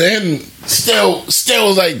Panther at the end still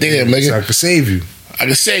was like, damn, nigga, So I could save you. I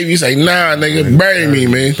can save you. He's like, nah, nigga, bury me,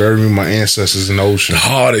 man. Bury me with my ancestors in the ocean. The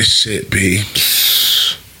hardest shit, B.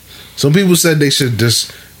 Some people said they should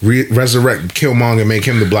just resurrect Killmonger and make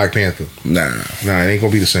him the Black Panther. Nah, It ain't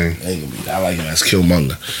gonna be the same. ain't gonna be. I like him as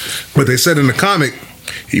Killmonger. But they said in the comic,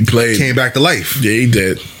 He played. came back to life. Yeah, he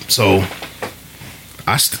did. So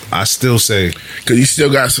I still say Cause he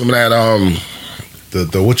still got some of that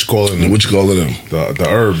the what you call it? what you call it, The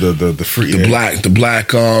herb, the free the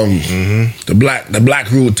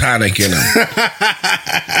black root tonic in him.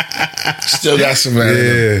 Still got some of that.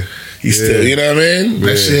 In him. He still, you know what I mean?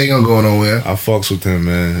 That shit ain't gonna go nowhere. I fucks with him,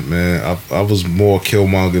 man. I was more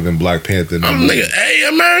Killmonger than Black Panther. I'm nigga. Hey,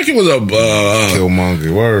 American was a Killmonger.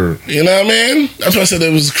 Word. you know what I mean? That's why I said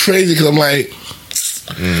it was crazy because I'm like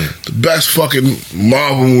the best fucking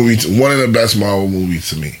Marvel movie, one of the best Marvel movies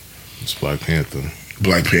to me, It's Black Panther.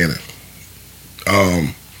 Black Panther.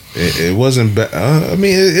 It wasn't bad. I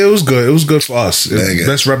mean, it was good. It was good for us. It was Nigga.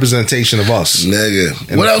 best representation of us. Nigga,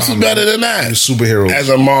 In what the else is comic, better than that? the superheroes. As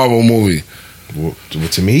a Marvel movie,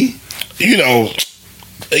 To me, you know,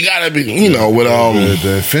 it gotta be, you know, with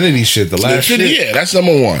the Infinity shit, the last shit. yeah, that's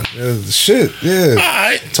number one. Yeah, the shit, yeah.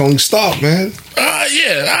 Alright, Tony Stark, man.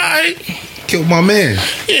 yeah, alright. Killed my man.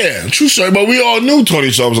 Yeah, true story, but we all knew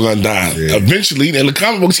Tony Stark was gonna die. Yeah. Eventually, in the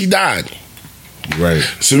comic books, he died. Right.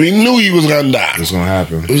 So we knew he was gonna die. It's gonna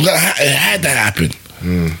happen. It had to happen.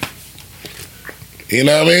 You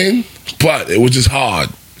know what I mean? But it was just hard.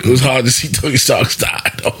 It was hard to see Tony Stark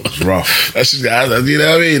die. It's rough. That shit, you know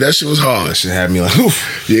what I mean? That shit was hard. That shit had me like,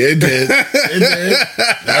 oof. Yeah, it did. It did.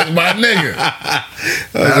 That's my nigga.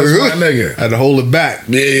 That's my nigga. I had to hold it back.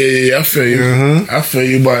 Yeah. I feel you. I feel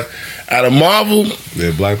you. But out of Marvel,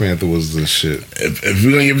 Yeah, Black Panther was the shit. if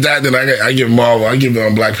we're gonna give that, then I give Marvel. I give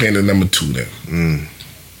Black Panther number 2. Then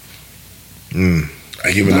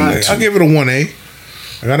I give it number 2. I give it a 1A.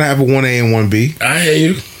 I gotta have a 1A and 1B. I hear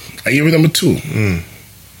you. I give it number 2.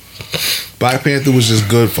 Black Panther was just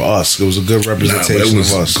good for us. It was a good Nah, but representation it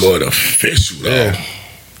was of us. good official though. Yeah.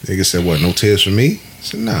 Nigga said, what, no tears for me? I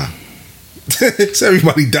said, nah. So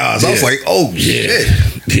everybody dies. I was Yeah. like, oh, shit.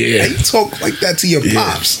 How Yeah. you talk like that to your Yeah.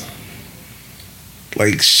 pops?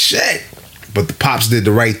 Like, shit. But the pops did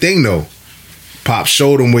the right thing, though. Pops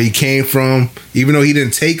showed him where he came from, even though he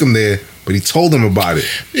didn't take him there, but he told him about it.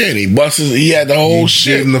 Yeah, and he had the whole He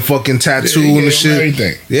shit. gave him the fucking tattoo Yeah, he and the gave him shit.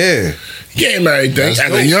 everything. Yeah. He gave him everything That's as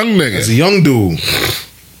a dope. young nigga. As a young dude.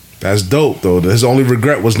 That's dope, though. His only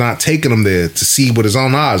regret was not taking him there to see with his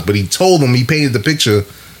own eyes. But he told him, he painted the picture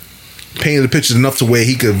enough to where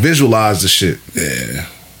he could visualize the shit. Yeah.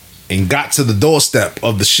 And got to the doorstep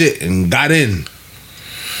of the shit and got in.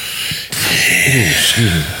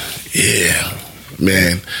 Yeah.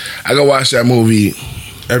 Man, I go watch that movie.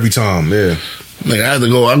 Every time, yeah. Like, I had to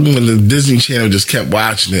go. I'm going to the Disney Channel, just kept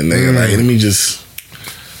watching it, nigga. Like, let me just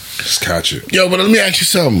catch it. Yo, but let me ask you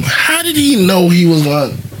something. How did he know he was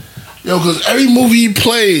on? Yo, because every movie he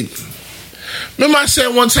played. Remember I said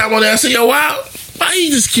one time on there, I said, yo, why he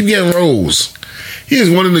just keep getting roles? He was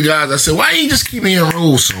one of the guys I said, why he just keep getting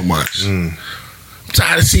roles so much? I'm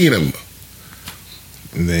tired of seeing him.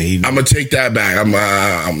 And then I'm gonna take that back.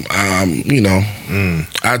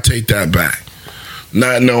 I'll take that back.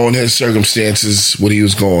 Not knowing his circumstances, what he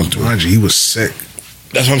was going through. Mind you, he was sick.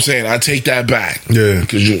 That's what I'm saying. I take that back. Yeah.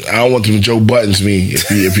 Because I don't want them to Joe Buttons me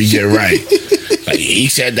if he get right. Like, he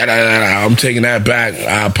said that. I'm taking that back.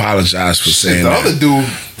 I apologize for saying that.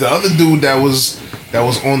 The other dude that was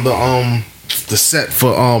on the set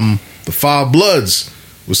for the Five Bloods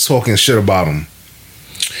was talking shit about him.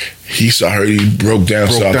 I heard he broke down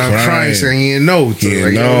crying. saying he didn't know. He didn't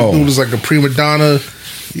like, know. Dude was like a prima donna.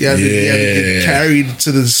 He had to get carried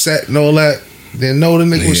to the set and all that. Didn't know the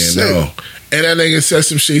nigga was sick. No. And that nigga said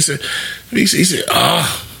some shit. He said,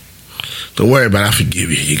 don't worry about it. I forgive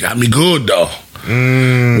you. You got me good, though.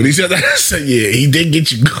 When he said that, I said, yeah, he did get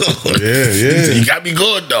you good. Yeah. He said, you got me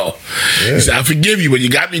good, though. Yeah. He said, I forgive you, but you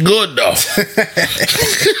got me good, though.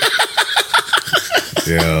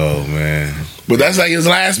 Yo, man. But that's like his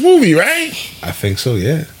last movie, right? I think so,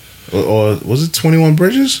 yeah. Or was it 21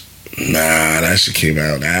 Bridges? Nah, that shit came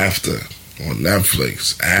out after on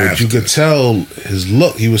Netflix. But you could tell his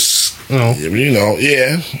look. He was,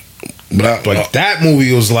 yeah. But that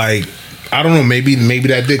movie was like, I don't know. Maybe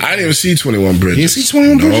that did. I didn't even see 21 Bridges. You didn't see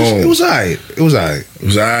 21 Bridges? It was alright.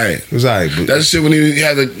 But that shit when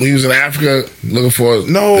he was in Africa looking for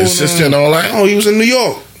his sister and all that. No, he was in New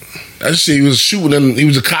York. That shit, he was shooting. He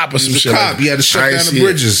was a cop or some shit. He had to shut down the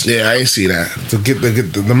bridges. Yeah, I ain't see that to get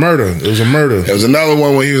the murder. It was a murder. There was another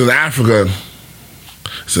one when he was in Africa.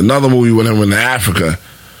 It's another movie with him in Africa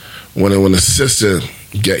when the sister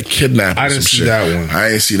get kidnapped. I didn't see that one.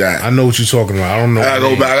 I ain't see that. I know what you're talking about. I don't know. I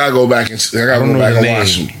gotta go back and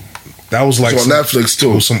watch them. That was like on Netflix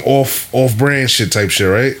too. Some off brand shit type shit,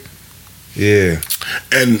 right? Yeah.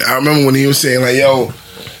 And I remember when he was saying like, "Yo,"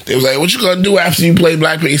 they was like, "What you gonna do after you play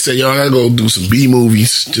Black Panther?" He said, "Yo, I gotta go do some B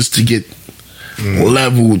movies just to get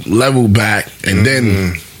level back, and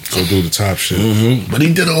then go do the top shit." Mm-hmm. But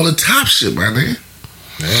he did all the top shit, my nigga.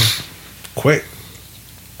 Yeah, quick.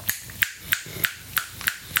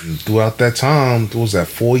 And throughout that time, what was that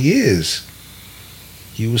 4 years?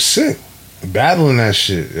 He was sick, battling that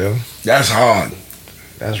shit, yo. That's hard.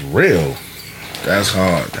 That's real. That's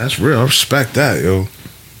hard. That's real. I respect that, yo.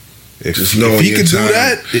 If he can do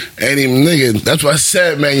that, any nigga. That's what I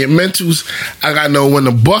said, man. Your mentals, I gotta know when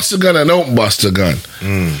to bust a gun and don't bust a gun.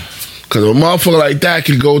 Cause a motherfucker like that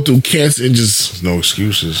can go through cancer and just there's no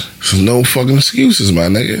excuses. There's no fucking excuses, my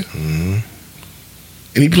nigga. Mm-hmm.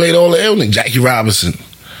 And he played all the illness. Jackie Robinson,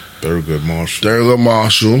 Thurgood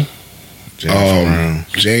Marshall,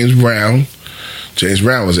 James Brown. James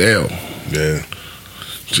Brown was ill. Yeah.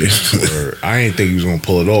 I ain't think he was gonna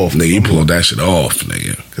pull it off. Nigga, he pulled that shit off,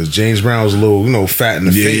 nigga. Cause James Brown was a little, fat in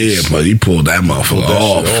the face. Yeah, but he pulled that motherfucker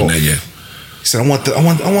off, nigga. He said, I want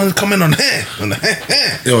to come in on the hand. On the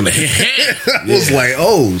hand. I was like,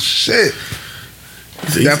 oh shit.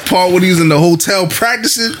 That part when he was in the hotel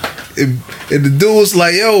practicing, and the dude was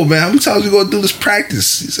like, yo, man, how many times we gonna do this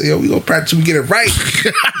practice? He said, yo, we gonna practice till we get it right.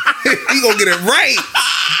 We gonna get it right.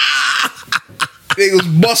 They was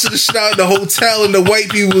busting the shit out in the hotel, and the white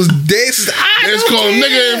people was dancing. They was calling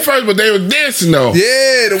nigga in first, but they were dancing though.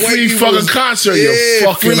 Yeah, the white free people fucking concert, you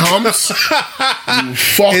fucking humps. You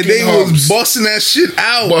fucking and they humps. was busting that shit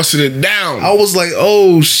out, busting it down. I was like,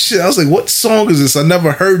 oh shit! I was like, what song is this? I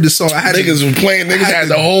never heard this song. Niggas was playing. Niggas had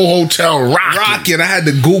the whole hotel rocking. I had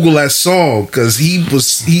to Google that song because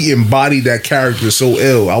he embodied that character so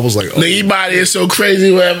ill. I was like, oh, nigga, he body is so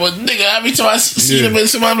crazy, man. But nigga, every time I see him in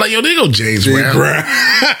somebody, I'm like, yo, they go James Brown.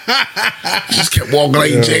 Just kept walking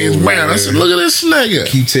like James Brown. I said, look at this nigga.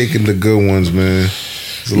 Keep taking the good ones, man.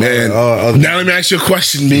 Now let me ask you a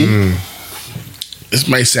question, B. This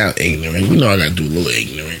might sound ignorant. You know I gotta do a little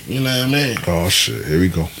ignorant. You know what I mean? Oh shit! Here we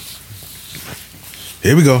go.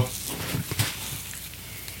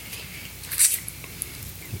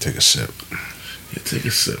 Take a sip. Yeah, take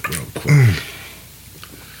a sip real quick.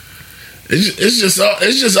 It's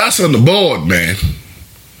just us on the board, man.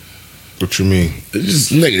 What you mean? It's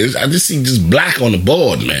just nigga. I just see just black on the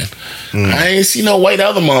board, man. I ain't see no white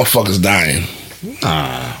other motherfuckers dying.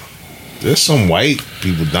 Nah, there's some white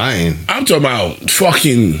people dying. I'm talking about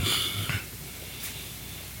fucking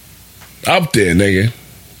up there, nigga.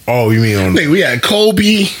 Oh, you mean on? Nigga, we had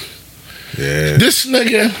Kobe. Yeah. This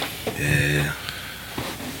nigga. Yeah.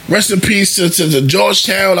 Rest in peace to the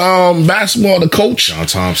Georgetown basketball, the coach. John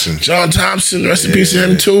Thompson. Rest in peace to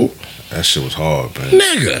him too. That shit was hard, man.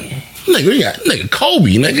 Nigga, we got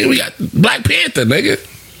Kobe, nigga. We got Black Panther, nigga.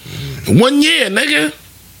 1 year, nigga.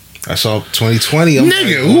 I saw 2020.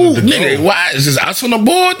 Nigga, why is this us on the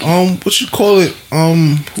board? What you call it?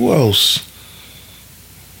 Who else?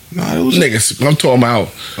 Nah, it was niggas. I'm talking about.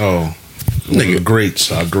 Oh, nigga,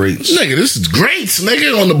 our greats. Nigga, this is greats,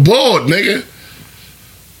 nigga, on the board, nigga.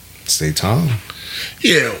 Stay time.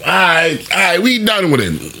 Yeah, all right, we done with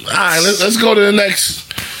it. All right, let's go to the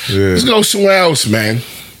next. Yeah. Let's go somewhere else, man.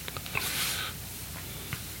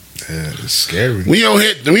 Yeah, it's scary. We don't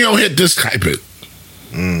hit this type of.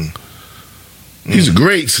 These are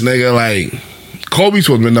greats, nigga. Like Kobe's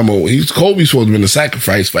supposed to be number one. Kobe's supposed to be the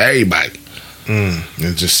sacrifice for everybody. And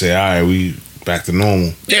just say, all right, we back to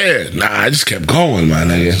normal. Yeah, I just kept going, my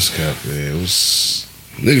nigga. It was.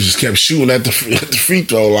 Niggas just kept shooting at the free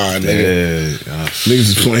throw line, nigga. Yeah.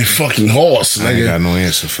 Niggas just playing fucking horse, nigga. I ain't got no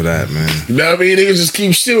answer for that, man. You know what I mean? Niggas just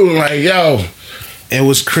keep shooting like, yo. It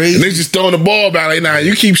was crazy. Niggas just throwing the ball back like, nah,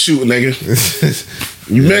 you keep shooting, nigga.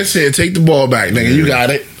 You missed here, take the ball back, nigga. You got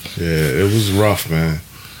it. Yeah, it was rough, man.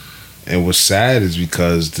 And what's sad is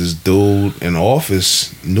because this dude in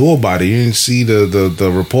office knew about it. You didn't see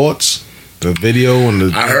the reports? The video and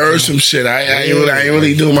the I heard some shit. I ain't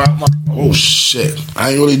really do my oh shit. I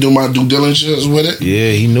ain't really do my due diligence with it.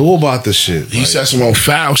 Yeah, he knew about the shit. He said some more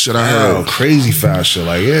foul shit. I heard crazy foul shit.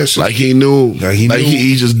 Like like he knew. Like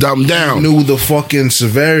he just dumbed down. He knew the fucking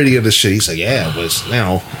severity of the shit. He's like, yeah, but it's,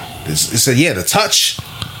 it said, yeah, the touching,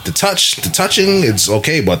 it's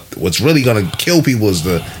okay, but what's really gonna kill people is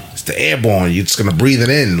the airborne. You're just gonna breathe it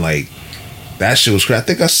in. Like that shit was crazy. I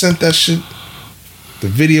think I sent that shit, the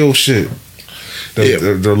video shit.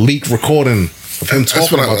 The leaked recording of him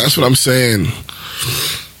talking about that's what I'm saying.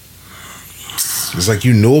 It's like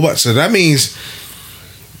you knew about. So that means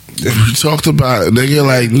you talked about it, nigga.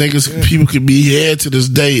 Like niggas, people could be here to this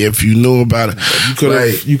day if you knew about it. You could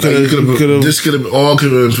have. This could have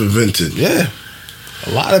been prevented. Yeah,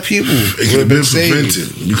 a lot of people. It could have been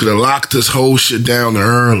prevented. You could have locked this whole shit down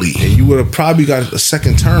early, and you would have probably got a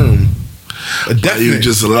second term. You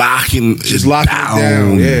just locking it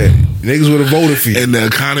down. Yeah, niggas would have voted for you, and the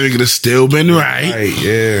economy could have still been right.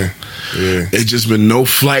 Yeah. It just been no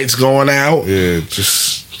flights going out. Yeah,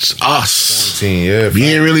 just us. Quarantine. Yeah, we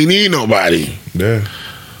ain't really need nobody. Yeah,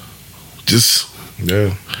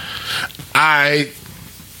 all right.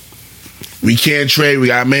 We can't trade. We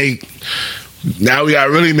gotta make. Now we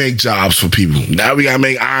gotta really make jobs for people. Now we gotta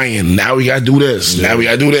make iron. Now we gotta do this. Now we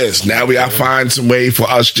gotta do this. Now we gotta find some way for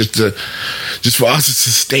us just for us to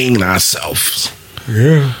sustain ourselves.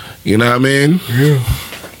 Yeah. You know what I mean?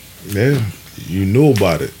 Yeah. You knew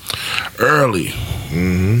about it early.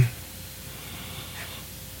 Mm-hmm.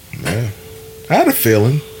 Yeah. I had a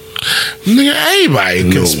feeling. Nigga, everybody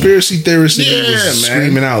knew. Conspiracy theorists was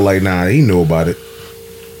screaming out like, nah, he knew about it.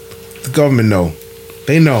 The government know.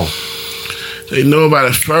 They know. They know about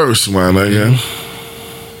it first, man. Nigga.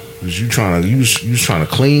 Was you trying to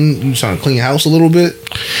clean house a little bit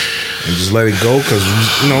and just let it go because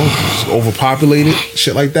it's overpopulated,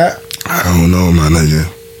 shit like that? I don't know, my nigga.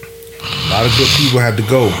 A lot of good people had to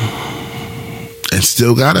go. And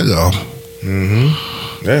still gotta go.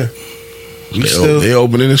 Mm-hmm. Yeah. They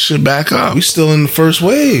opening this shit back up. We still in the first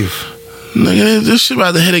wave. Nigga, this shit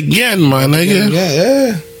about to hit again, my nigga.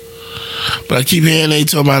 Yeah. But I keep hearing they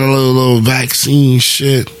talking about a little vaccine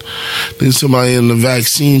shit. There's somebody in the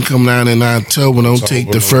vaccine coming out in October. Don't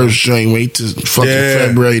take the first joint. Wait till fucking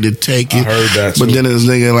February to take it. I heard that too. But then there's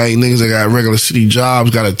niggas that got regular city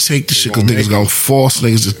jobs got to take the shit because niggas gonna force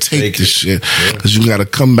niggas to take the shit because you got to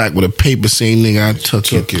come back with a paper saying nigga I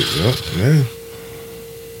took it. Yeah.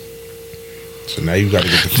 So now you got to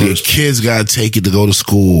get the first. Your kids got to take it to go to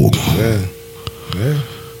school. Yeah.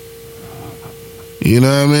 You know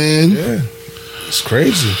what I mean? Yeah. It's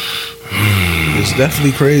crazy. It's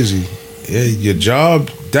definitely crazy. Yeah, your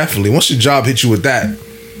job, definitely. Once your job hits you with that,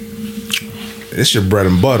 it's your bread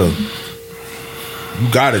and butter.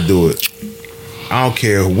 You gotta do it. I don't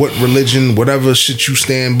care what religion, whatever shit you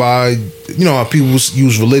stand by. You know how people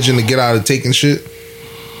use religion to get out of taking shit?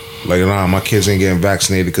 Like, nah, my kids ain't getting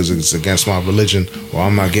vaccinated because it's against my religion, or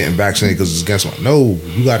I'm not getting vaccinated because it's against my... No,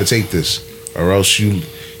 you gotta take this, or else you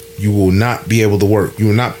will not be able to work. You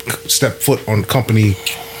will not step foot on company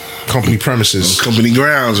premises. On company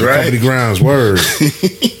grounds, right? Company grounds, word.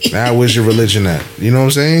 Now, where's your religion at? You know what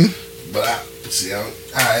I'm saying? But all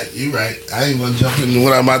right, you right. I ain't gonna jump into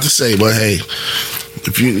what I'm about to say, but hey,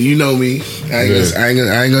 if you know me, I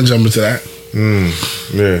ain't gonna jump into that.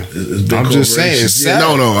 Yeah. I'm just saying, it's sad.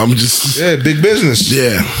 I'm just big business.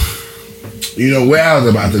 Yeah. You know where I was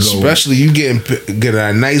about to go. Especially you get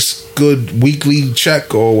a nice, good weekly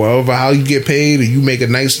check or whatever, how you get paid, or you make a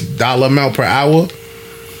nice dollar amount per hour.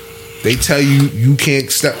 They tell you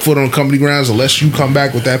can't step foot on company grounds unless you come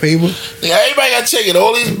back with that paper. Yeah, everybody got to take it.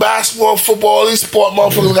 All these basketball, football, all these sport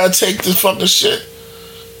motherfuckers got to take this fucking shit.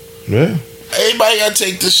 Yeah. Everybody got to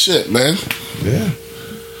take this shit, man. Yeah.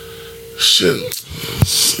 Shit.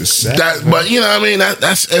 It's sad, but you know what I mean?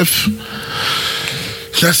 That's if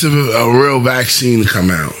a real vaccine come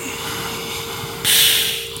out.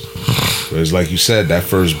 It's like you said, that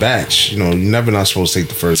first batch. You're never not supposed to take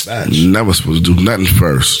the first batch. You're never supposed to do nothing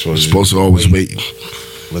first. You're supposed to always wait.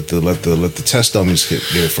 Let the test dummies get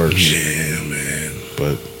it first. Yeah, man.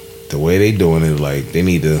 But the way they doing it, like they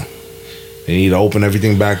need to open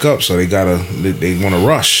everything back up. So they want to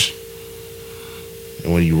rush.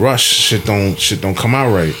 And when you rush, shit don't come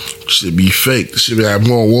out right. Should be fake. Should have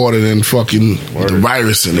more water than fucking the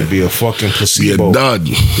virus in it. Be a fucking placebo. Be a dud.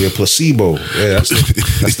 Be a placebo. Yeah, that's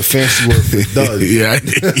the fancy word for dud. Yeah.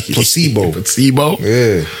 Placebo. Placebo?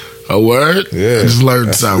 Yeah. A word? Yeah. I just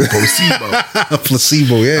learned something. Placebo. A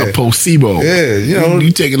placebo, yeah. A placebo. Yeah,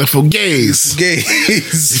 you taking it for gays.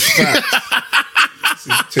 Gays.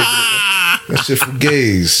 That shit for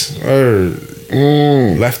gays.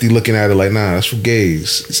 Lefty looking at it like, nah, that's for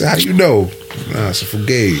gays. He said, how do you know? Nah, it's for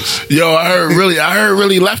gays. Yo, I heard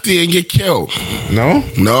really Lefty ain't get killed. No?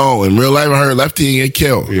 No, in real life, I heard Lefty ain't get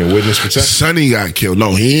killed. Yeah, witness protection. Sonny got killed.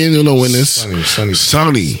 No, he ain't no witness. Sonny.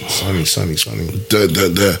 His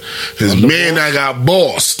man that got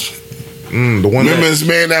bossed. The one Remember his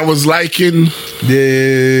man that was liking?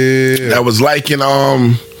 Yeah. That was liking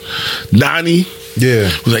Donnie? Yeah.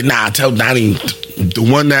 Was like, nah, tell Donnie the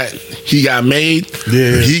one that he got made.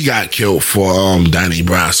 Yeah. He got killed for Donnie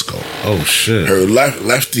Brasco. Oh shit. Her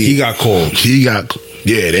Lefty. He got called. Yeah,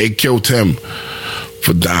 they killed him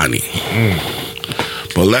for Donnie.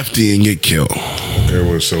 But Lefty didn't get killed.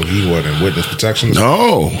 Okay, so he wasn't witness protection?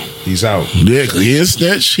 No. He's out. Yeah, 'cause he ain't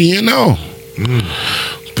snitch. He ain't know.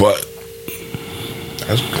 But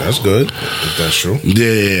that's good, if that's true.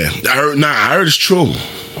 yeah, I heard it's true.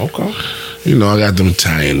 Okay. You know, I got them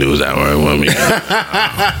Italian dudes that were with me.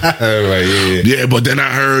 Right, yeah. Yeah, but then I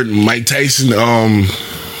heard Mike Tyson. I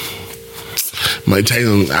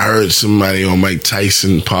heard somebody on Mike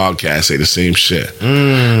Tyson podcast say the same shit.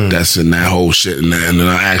 That's in that whole shit. And then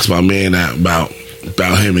I asked my man about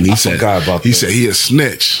him, and he said he a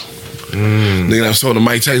snitch. Nigga, I told him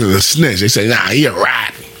Mike Tyson a snitch. They say, nah, he a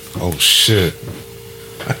rat. Oh shit.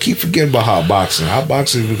 I keep forgetting about hot boxing. Hot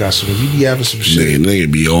boxing, we got some. You be having some shit. Nigga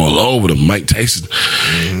be all over the Mike Tyson.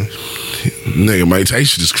 Nigga, Mike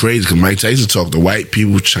Tyson is crazy because Mike Tyson talk to white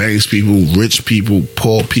people, Chinese people, rich people,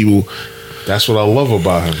 poor people. That's what I love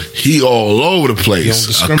about him. He all over the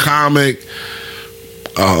place. A comic,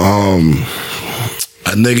 a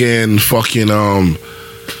nigga in fucking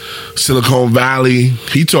Silicon Valley.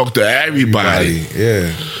 He talk to everybody.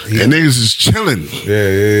 Yeah. And niggas is chilling.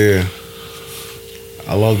 Yeah.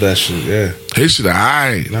 I love that shit, yeah. His shit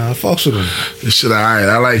alright. Nah, I fucks with him. His shit alright.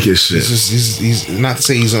 I like his shit. It's just, he's not to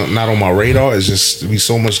say he's not on my radar. It's just be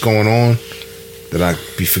so much going on that I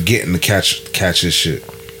be forgetting to catch his shit.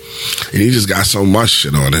 And he just got so much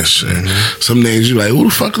shit on that shit. Some names you like, who the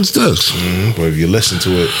fuck is this? But if you listen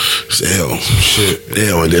to it, it's ill. Shit.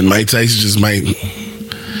 Ill. And then Mike Tyson just might.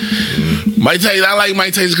 Mike Tyson, I like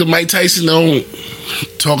Mike Tyson because Mike Tyson don't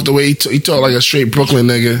talk the way he talk like a straight Brooklyn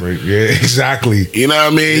nigga. Yeah, exactly. You know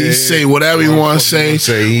what I mean? Yeah. He say whatever he want to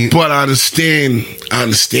say, but I understand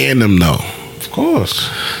him though. Of course.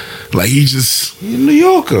 Like he's a New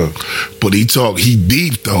Yorker. But he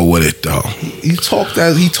deep though with it though. He talked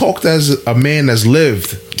as a man that's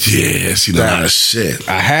lived. Yeah, see a lot of shit.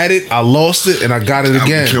 I had it, I lost it, and I got it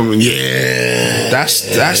again. That's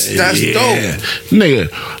yeah. dope. Nigga,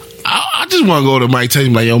 I just want to go to Mike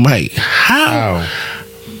Tyson like, yo, Mike, how?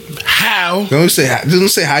 Don't say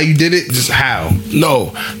how you did it, just how.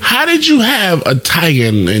 No, how did you have a tiger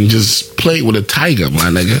and just play with a tiger, my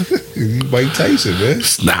nigga? You Mike Tyson, man.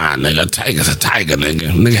 Nah, nigga, a tiger's a tiger, nigga.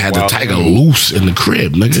 Nigga had the tiger loose in the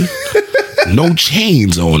crib, nigga. No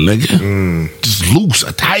chains on, nigga. Just loose,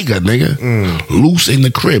 a tiger, nigga. Loose in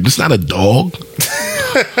the crib. It's not a dog.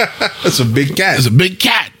 It's a big cat. It's a big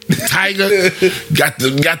cat. Tiger got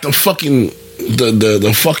the fucking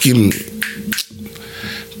the fucking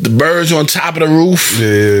the birds on top of the roof.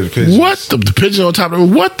 Yeah, the pigeons. What the pigeon on top of the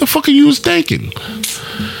roof? What the fuck are you was thinking?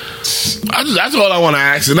 That's all I want to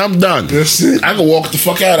ask, and I'm done. That's it. I can walk the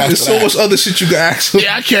fuck out after There's so that. much other shit you can ask him.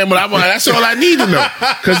 Yeah, I can, but that's all I need to know.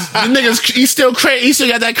 Because the nigga's, he's still crazy. He still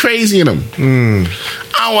got that crazy in him.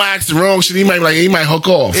 I don't want to ask the wrong shit. He might hook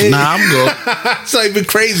off. Nah, I'm good. It's not even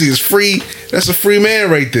crazy. It's free. That's a free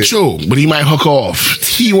man right there. True, but he might hook off.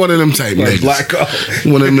 He one of them type Like niggas. Black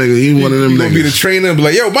One of them niggas. He one of them He niggas. gonna be the trainer and be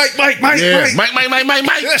like, yo, Mike, Yeah, Mike,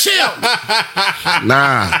 chill.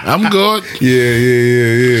 Nah, I'm good.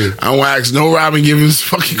 Yeah. I don't want to ask no Robin Givens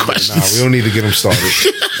fucking questions. Nah, we don't need to get him started.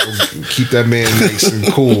 Keep that man nice and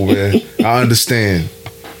cool, man. I understand.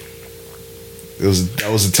 That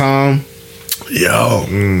was a time. Yo.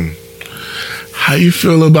 How you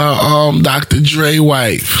feel about Dr. Dre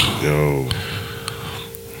wife? Yo.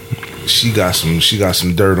 She got some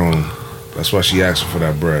dirt on him. That's why she asked for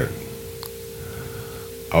that bread.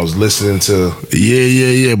 I was listening to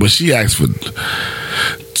Yeah, but she asked for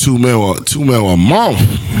 $2 mil a month.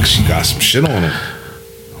 She got some shit on him.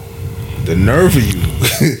 The nerve of you.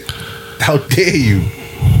 How dare you?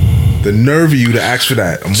 The nerve of you to ask for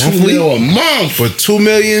that. A monthly? $2 mil a month. For $2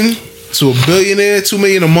 million to a billionaire? $2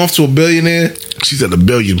 million a month to a billionaire? She said $1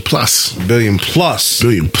 billion plus. $1 billion plus. $1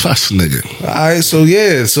 billion plus, nigga. Alright, so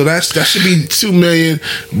yeah, so that should be $2 million,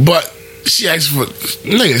 but she asked for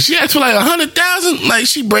like 100,000. Like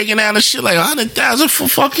she breaking down the shit like 100,000 for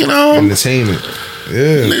fucking entertainment.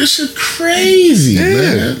 Yeah. Nigga, shit crazy,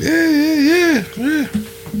 man. Yeah.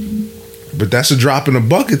 But that's a drop in the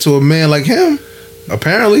bucket to a man like him.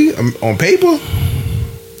 Apparently, on paper.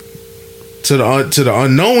 To the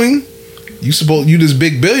unknowing, you this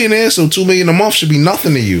big billionaire, so $2 million a month should be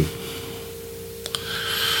nothing to you.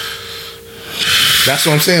 That's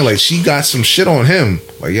what I'm saying. Like, she got some shit on him.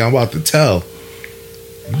 Like, yeah, I'm about to tell.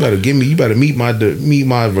 You better meet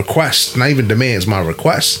my request. Not even demands, my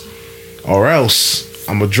request. Or else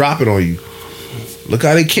I'm gonna drop it on you. Look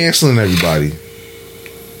how they canceling everybody.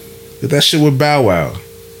 Get that shit with Bow Wow.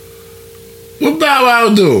 What Bow Wow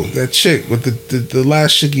do? That chick with the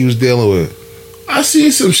last chick he was dealing with. I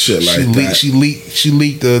seen some shit like that. She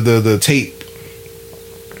leaked the tape.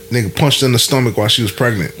 Nigga punched her in the stomach while she was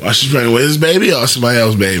pregnant. While she's pregnant with his baby or somebody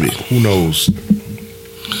else's baby? Who knows?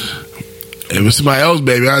 If it's somebody else's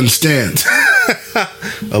baby, I understand.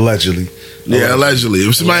 Allegedly. Yeah, allegedly.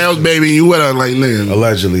 If somebody else's baby, you with her like nigga.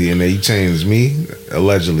 Allegedly, and they changed me.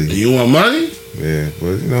 Allegedly. You want money? Yeah,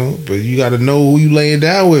 but you got to know who you laying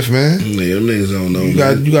down with, man. Yeah, them niggas don't know. You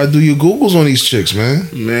got to do your Googles on these chicks, man.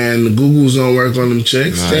 Man, the Googles don't work on them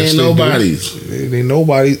chicks. Nah, they ain't nobodies. They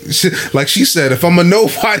nobody. Like she said, if I'm a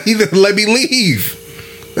nobody, then let me leave.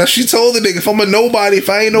 That's she told the nigga. If I'm a nobody, if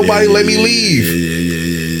I ain't nobody, let me leave.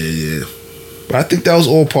 Yeah. But I think that was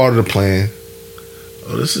all part of the plan.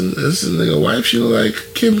 Oh, this is nigga wife. She look like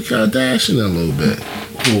Kim Kardashian a little bit.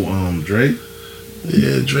 Who, Dre?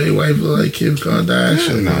 Yeah, Dre wife look like Kim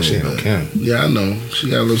Kardashian. Nah, she ain't no Kim. Yeah, I know.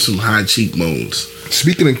 She got some high cheekbones.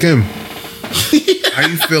 Speaking of Kim, how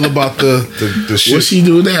you feel about the shit? What she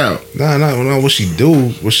do now? Nah, what she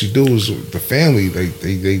do? What she do is the family. They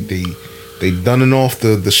dunning off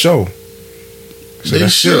the show. So they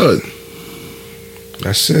should.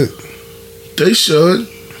 That's it. They should.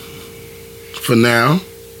 For now.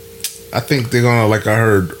 I think they're gonna, like I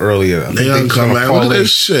heard earlier, they gonna come out. Look at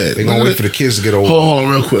this shit. They're gonna wait for the kids to get older. Hold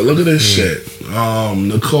on real quick. Look at this shit.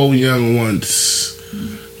 Nicole Young wants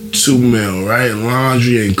 $2 million, right?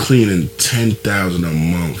 Laundry and cleaning $10,000 a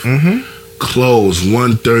month. Mm-hmm. Clothes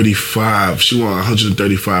 $135,000. She want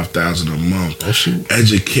 $135,000 a month. Oh, shoot.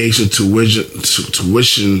 Education,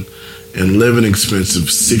 tuition and living expensive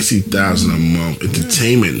 $60,000 a month.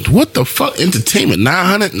 Entertainment. What the fuck? Entertainment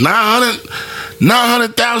 $900,000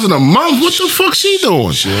 a month. What the fuck she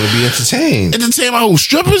doing? She want to be entertained. Entertainment who?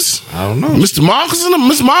 Strippers? I don't know. Mr. Marcus and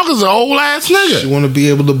Miss Marcus is an old ass nigga. She want to be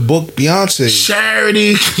able to book Beyonce.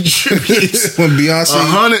 Charity contributes. When Beyonce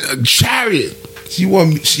a chariot. She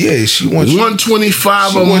wants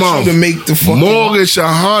 $125 a month. You to make the fucking mortgage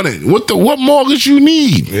 $100. What mortgage you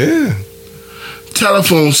need? Yeah.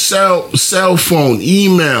 Telephone, cell phone,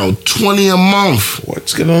 email, $20 a month.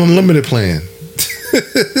 What's get an unlimited plan?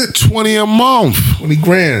 $20 a month.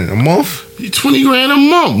 $20,000 a month. $20,000 a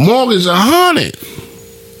month. Mortgage $100.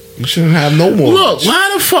 You shouldn't have no more. Look, why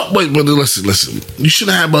the fuck? Wait, but listen. You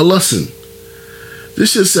shouldn't have. But listen,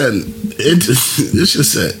 this just said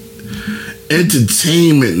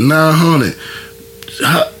entertainment $900.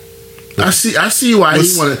 I see why he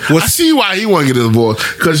wanted. I see why he want to get divorced,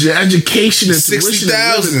 because your education and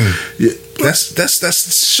 $60,000. Yeah,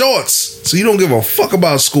 that's shorts. So you don't give a fuck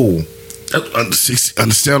about school. Understand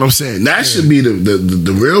what I'm saying? That should be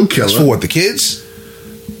the real killer. That's for what, the kids?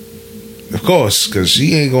 Of course, because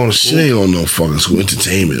she ain't going to school. She ain't going to no fucking school.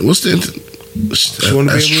 Entertainment. What's the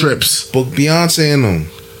that's trips. Book Beyonce and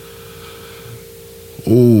them.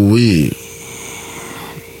 Ooh wee.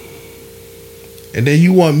 And then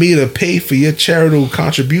you want me to pay for your charitable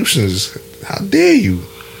contributions? How dare you?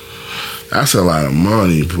 That's a lot of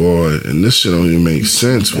money, boy. And this shit don't even make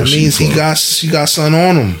sense. That means she got something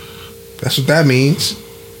on him. That's what that means.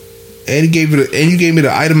 And you gave me the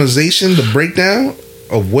itemization, the breakdown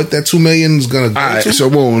of what that $2 million is gonna go to. Alright, so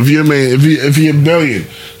boom, if you're a billion,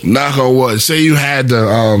 knock on wood. Say you had the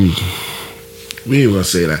we ain't gonna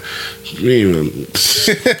say that. I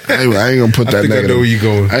ain't gonna put that negative. I know where you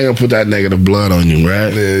going. I ain't gonna put that negative blood on you,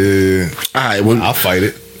 right? Yeah. Alright, well, I'll fight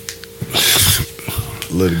it.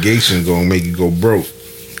 Litigation gonna make you go broke.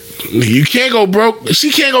 You can't go broke.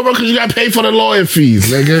 She can't go broke because you got to pay for the lawyer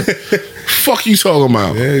fees, nigga. Fuck you talking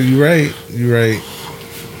about? Yeah, you right.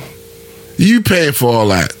 You paying for all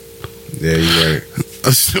that? Yeah, you right.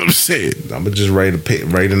 That's what I'm saying. I'm gonna just write a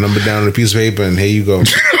number down on a piece of paper and here you go.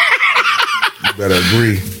 You better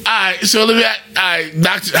agree. All right, so let me. All right,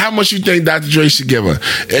 Doctor, how much you think Dr. Dre should give her?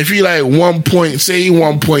 If he like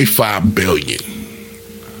 1.5 billion,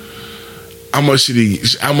 how much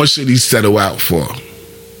should he settle out for?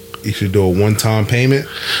 You should do a one-time payment.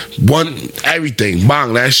 Everything.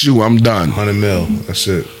 Bang, that's you. I'm done. $100 million. That's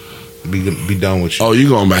it. Be done with you. Oh, you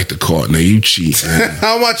going back to court now? You cheat.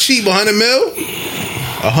 How am I cheap? $100 million?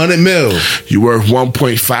 100 mil. You worth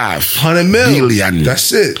 1.5. 100 mil. Billion.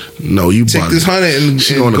 That's it. No, you Take bugging. this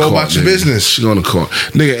 100 and go about your business. She going to court,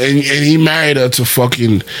 nigga. And he married her to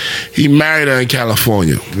fucking. He married her in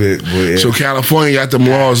California. Yeah. So California got them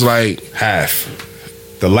laws like Half.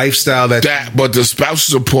 The lifestyle that but the spouse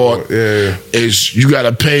support is you got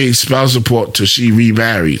to pay spouse support till she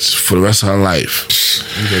remarries for the rest of her life.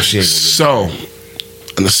 You know she ain't So,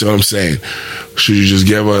 understand what I'm saying? Should you just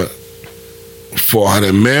give her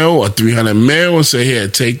 400 mil or 300 mil and say, here,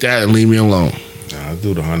 take that and leave me alone? Nah, I'll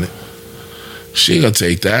do the 100. She ain't gonna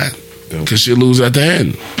take that because she'll lose at the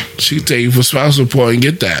end. She can take you for spouse support and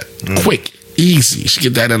get that quick, easy. She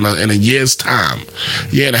get that in a year's time,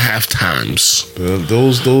 year and a half times. But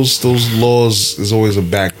those laws is always a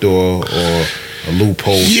backdoor or a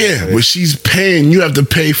loophole. Yeah, but she's paying. You have to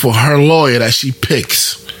pay for her lawyer that she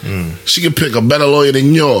picks. She can pick a better lawyer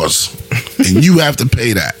than yours, and you have to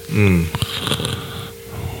pay that.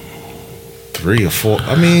 3 or 4.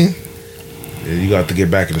 I mean, you got to get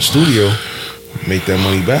back in the studio, make that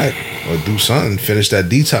money back, or do something. Finish that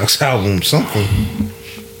Detox album, something.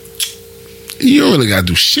 You don't really gotta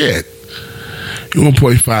do shit. You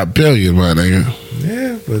 1.5 billion, my nigga.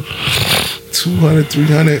 Yeah, but 200,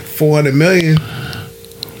 300, 400 million.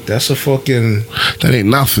 That's a fucking. That ain't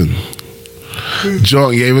nothing.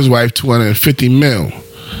 Jordan gave his wife 250 mil.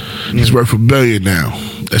 He's worth $1 billion now.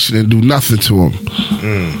 That shit didn't do nothing to him.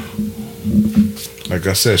 Like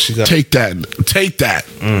I said, she got. Take that.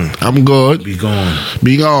 I'm good. Be gone.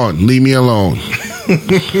 Be gone. Leave me alone.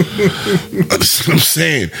 That's what I'm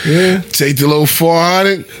saying. Yeah. Take the little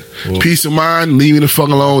 400. Peace of mind. Leave me the fuck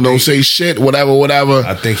alone. Don't say shit. Whatever.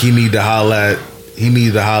 I think he need to holler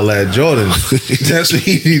at Jordan. That's what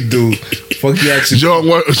he need to do. Fuck you actually. Jordan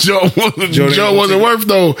wasn't worth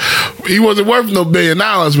no. He wasn't worth no $1 billion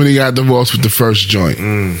when he got divorced with the first joint.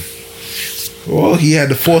 Well, he had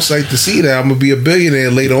the foresight to see that I'm gonna be a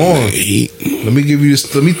billionaire later on. Let me give you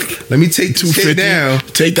this. Let me take 250 down.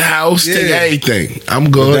 Take the house. Yeah. Take everything.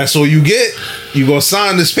 I'm good. That's all you get. You gonna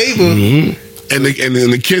sign this paper. And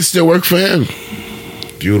the kids still work for him.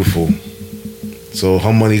 Beautiful. So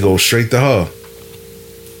her money goes straight to her.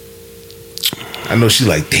 I know she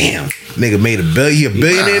like, damn, nigga made $1 billion. He a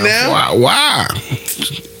billionaire now. Why?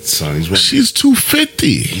 Son, She's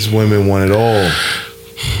 250. These women want it all.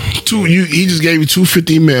 He just gave you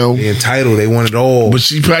 250 mil. They entitled. They want it all. But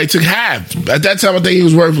she probably took half. At that time, I think he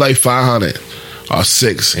was worth like 500 or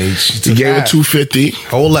 6. And He gave her 250.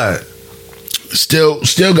 Whole lot. Still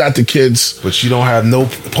got the kids. But you don't have no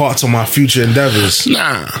parts on my future endeavors.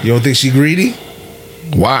 Nah. You don't think she greedy?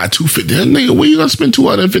 Why 250? Nigga, where you gonna spend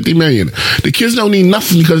 250 million? The kids don't need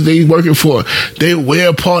nothing because we're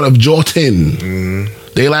a part of Jordan.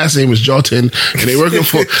 Their last name is Jordan, and they working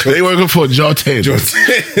for Jordan. Jordan.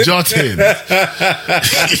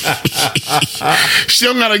 She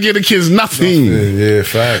don't gotta give the kids nothing. Yeah,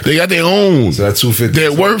 fact. They got their own. So that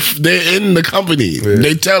 250. They're in the company. Yeah.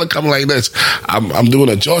 They tell the company like this. I'm doing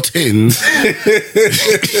a Jordan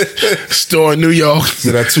store in New York.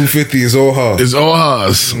 So that 250 is all her. It's all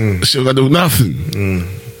hers. She don't gotta do nothing.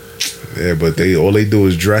 Yeah, but all they do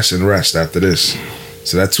is dress and rest after this.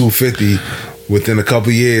 So that 250 within a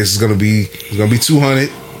couple years is gonna be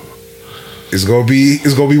 200. It's gonna be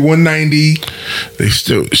 190.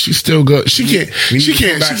 She's still good. She can't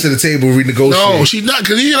back to the table renegotiate. No, she's not,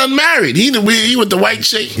 because he done married. He with the white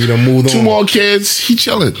chick. He done moved on. 2 more kids. He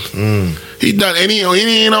chilling. He done he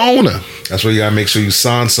ain't an owner. That's why you gotta make sure you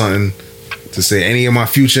sign something to say any of my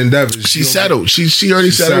future endeavors. She settled. She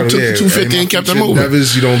already settled. Took the 250 and kept it moving.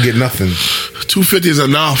 Endeavors, you don't get nothing. 250 is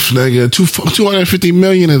enough, nigga. 250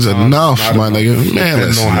 million is enough, my nigga. Man,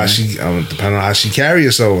 depending on how she carry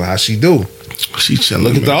herself, how she do. She chilling.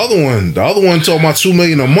 Look at the other one. The other one talking about $2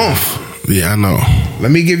 million a month. Yeah, I know. Nah,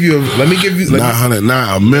 $1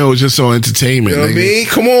 million just on entertainment. You know what I mean?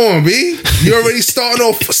 Come on, B. You already starting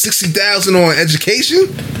off for $60,000 on education,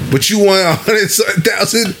 but you want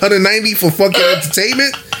 $100,000, $190,000 for fucking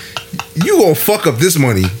entertainment. You gonna fuck up this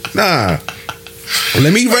money? Nah.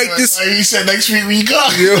 Let me write this. He said next week we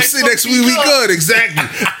good. You know what I'm saying? Next week we good. Exactly.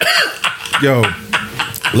 Yo.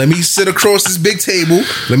 Let me sit across this big table.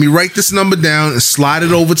 Let me write this number down and slide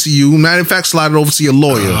it over to you. Matter of fact, slide it over to your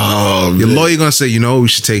lawyer. Your lawyer gonna say, we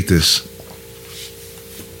should take this.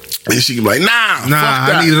 And she can be like, nah,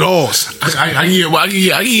 I need it all. I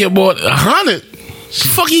can get about 100.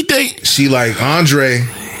 Fuck you think? She like, Andre,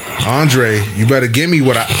 you better give me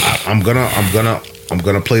what I'm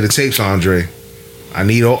gonna play the tapes, Andre. I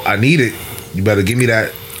need it. You better give me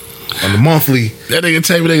that. on the monthly. That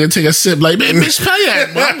nigga take a sip like, man, bitch, pay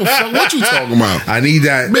that. Bro. I don't give a fuck what you talking about. I need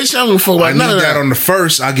that. Bitch, I don't give a fuck about I need none of that that. on the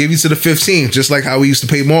 1st. I'll give you to the 15th, just like how we used to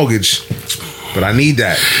pay mortgage. But I need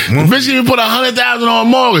that. Bitch, you put 100,000 on a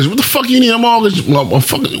mortgage. What the fuck you need a mortgage?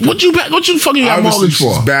 What you fucking got a Obviously, mortgage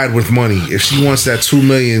for? she's bad with money. If she wants that $2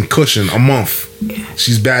 million cushion a month,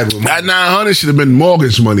 she's bad with money. That 900 should have been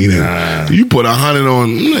mortgage money then. You put 100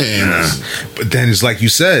 on, man. But then it's like you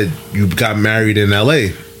said, you got married in LA.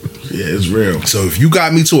 Yeah, it's real. So if you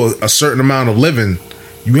got me to a certain amount of living,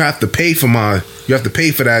 you have to pay for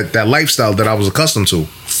that lifestyle that I was accustomed to.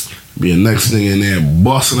 Be a next nigga in there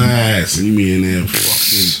busting her ass, and you be in there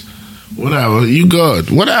fucking whatever. You good?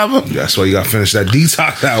 Whatever. That's why you got to finish that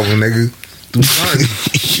Detox album, nigga. Do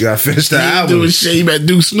something. You got to finish that You ain't album. doing shit. You better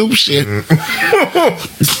do Snoop shit.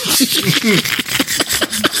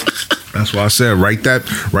 That's why I said write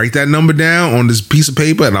that number down on this piece of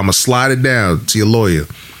paper, and I'm gonna slide it down to your lawyer.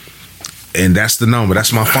 And that's the number.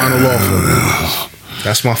 That's my final offer.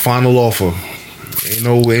 That's my final offer. Ain't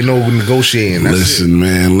no negotiating. That's Listen, it.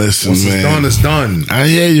 man. Once it's done, it's done. I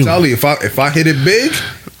hear you. Tell you, if I hit it big,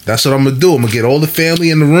 that's what I'm gonna do. I'm gonna get all the family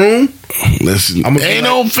in the room. Listen, I'ma be ain't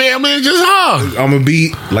like- no family, it's just her. I'm gonna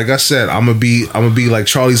be like I said. I'm gonna be like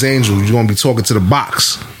Charlie's Angels. You're gonna be talking to the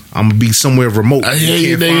box. I'm gonna be somewhere remote. I hear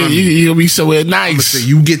you, can't nigga. find me. You gonna be somewhere I'm gonna nice. say,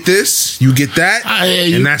 you get this, you get that, I hear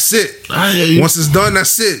you. and that's it. I hear you. Once it's done,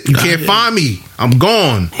 that's it. You I can't hear find me. I'm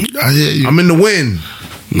gone. I hear you. I'm in the wind.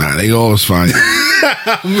 Nah, they always find you.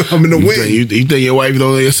 I'm in the You wind. think, you think your wife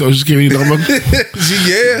don't know your social security number?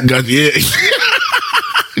 Yeah.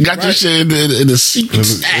 Got your shit in the secret In the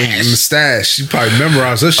stash. stash. She probably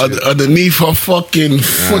memorized her shit. Underneath her fucking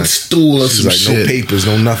footstool or She's some like, shit. no papers,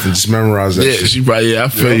 no nothing. Just memorize that Yeah, shit. she probably, I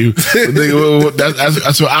feel you. Nigga,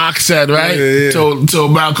 that's what Ox said, right? Yeah. Told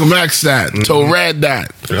Malcolm X that. Told Red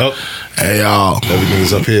that. Yep. Hey, y'all.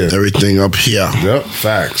 Everything's up here. Everything up here. Yep.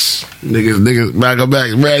 Facts. Niggas, Malcolm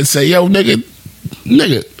X, Red say, yo, nigga,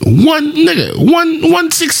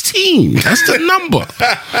 116. That's the number.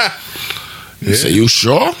 He said, you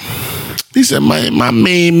sure? He said, my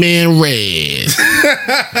main man Red.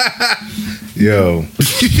 Yo.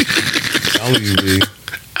 Telling you, B.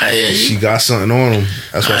 She got something on him.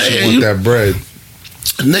 That's why she want that bread.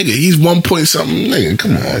 Nigga, he's 1 point something. Nigga,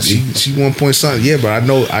 come on. She 1 point something. Yeah, but I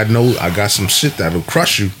know I got some shit that'll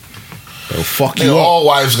crush you. That'll fuck you Nigga, up. all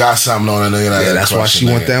wives got something on a nigga. Yeah, that's why she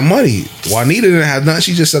want that money. Juanita didn't have nothing.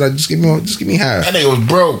 She just said, just give me half. That nigga was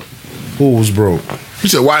broke. Who was broke? You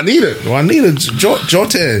said, why need it? Juanita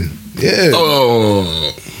Jordan. Yeah.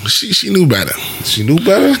 Oh, she knew better. She knew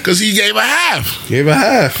better. Because he gave her half. Gave her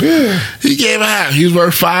half. Yeah. He gave her half. He was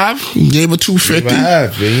worth 5. He gave her 250. Gave her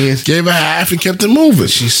half. Yeah. Gave her half and kept it moving.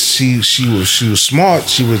 She was smart.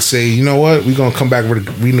 She would say, you know what? We're gonna come back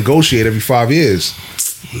renegotiate every 5 years.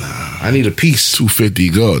 Nah, I need a piece. 250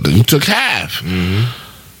 good. Then you took half.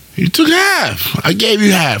 You took half. I gave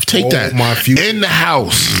you half. Take All that. my future. In the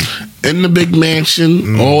house, in the big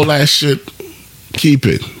mansion, all that shit. Keep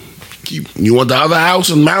it. You want the other house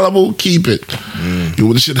in Malibu? Keep it. You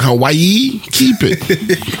want the shit in Hawaii? Keep it.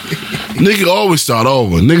 Nigga always start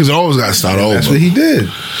over. Niggas always got to start over. That's what he did.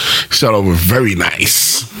 Start over very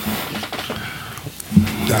nice.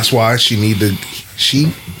 That's why she needed.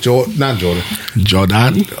 Not Jordan.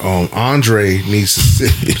 Jordan. Andre needs to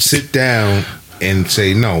sit down and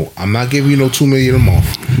say, no, I'm not giving you no $2 million a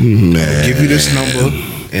month. Man. Give you this number,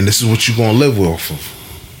 and this is what you're gonna live off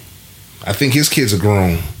of. I think his kids are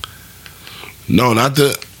grown. No, not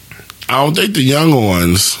the. I don't think the younger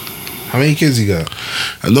ones. How many kids he got?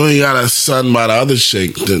 I know he got a son by the other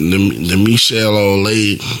chick, the Michelle old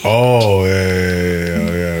lady. Oh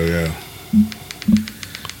yeah.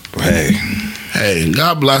 But Hey,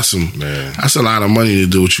 God bless him. Man. That's a lot of money to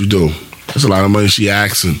do what you do. That's a lot of money she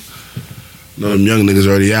asking. No, them young niggas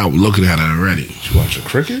already out looking at it already. you watching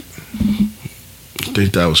cricket? I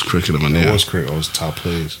think that was cricket in my It name. was cricket. It was top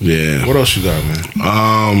players. Yeah. What else you got,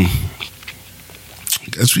 man?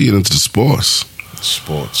 Guess we get into the sports.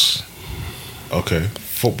 Sports. Okay,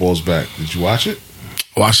 football's back. Did you watch it?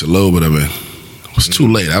 Watched a little bit of it. It was too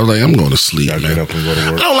late. I was like, I'm going to sleep, Gotta man. get up and go to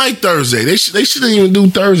I work. don't like Thursday. They shouldn't even do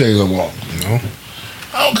Thursdays no more. No.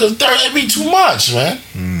 Oh, because Thursday be too much, man.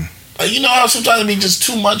 Like, you know how sometimes it be just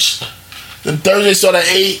too much? Then Thursday start at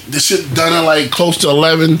 8. This shit done at like close to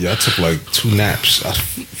 11. Yeah, I took like 2 naps. I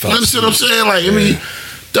You felt understand what I'm saying? Like, I mean,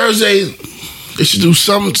 Thursday, they should do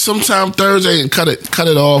sometime Thursday and cut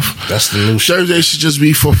it off. That's the new shit. Thursday should just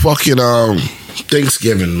be for fucking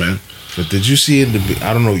Thanksgiving, man. But did you see in the?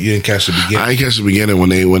 I don't know. You didn't catch the beginning. I ain't catch the beginning when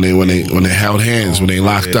they held hands, when they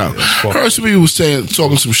locked Yeah, up. it's fucked. Heard some people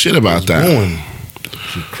talking some shit about that. Booing.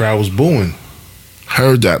 The crowd was booing.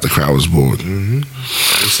 Heard that the crowd was bored. They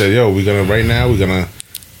said, "Yo, we're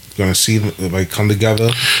gonna see like come together."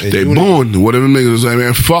 They booing. Whatever niggas was like,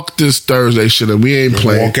 man, fuck this Thursday shit. We ain't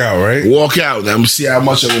playing. Walk out, right? Walk out. I'm gonna see how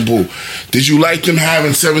much of a boo. Did you like them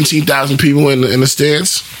having 17,000 people in the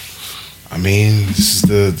stands? I mean, this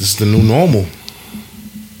is the new normal.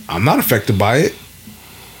 I'm not affected by it.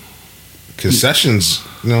 Concessions,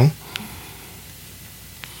 you know.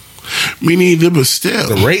 Me neither, but still,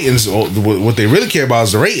 The ratings. What they really care about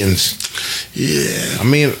is the ratings. yeah. I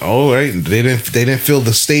mean, all right, they didn't fill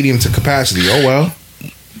the stadium to capacity. Oh well.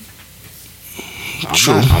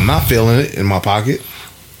 True. I'm not feeling it in my pocket.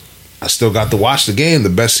 I still got to watch the game. The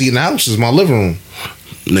best seat in the house is my living room.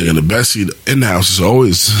 Nigga, the best seat in the house is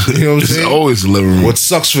always, You know what I'm it's saying? always the living room. What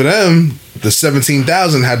sucks for them, the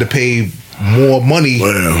 17,000 had to pay more money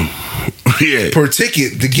Well, yeah. per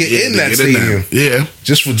ticket to get in that Get stadium. there. Yeah.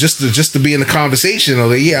 just to be in the conversation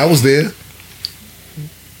of like, yeah, I was there.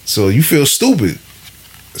 So you feel stupid.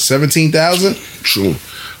 17,000? True.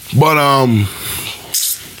 But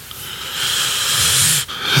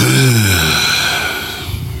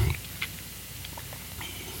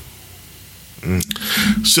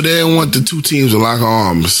so they didn't want the two teams to lock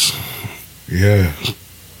arms. Yeah.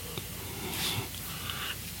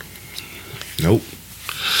 Nope.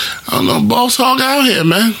 I don't know, Boss Hog out here,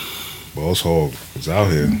 man. Boss Hog is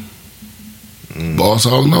out here. Boss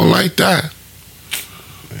Hog don't like that.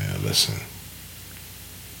 Yeah, listen.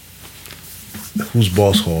 Who's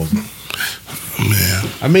Boss Hog? Man.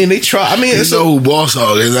 I mean, they try. I mean, You it's know who Boss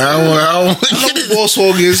Hog is. I don't I know who Boss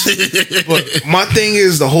Hog is, but my thing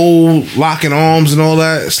is the whole locking arms and all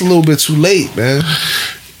that. It's a little bit too late, man.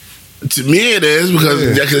 To me it is,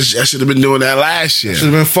 because Yeah. I should have been doing that last year. Should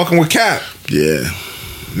have been fucking with Cap. Yeah.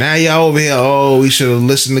 Now y'all over here. Oh, we should have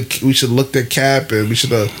listened to. We should have looked at Cap, and we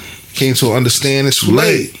should have came to understand. It's too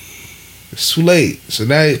late. It's too late. So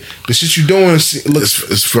now the shit you doing looks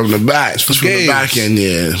It's from the back. It's from the gays. back end,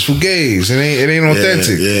 yeah. it's for gays. It ain't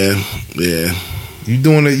authentic. Yeah. You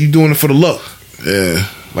doing it. You doing it for the look. Yeah.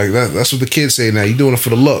 Like that. That's what the kids say now. You doing it for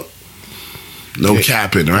the look. No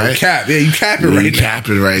capping, right? Cap. Yeah, you capping You right now.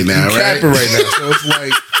 capping right now, You right? capping right now. So it's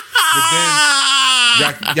like,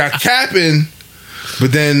 but then y'all capping,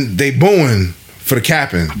 but then they booing for the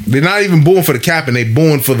capping. They're not even booing for the capping. They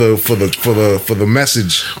booing for the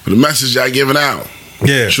message. The message y'all giving out.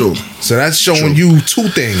 Yeah, True. So that's showing True. you two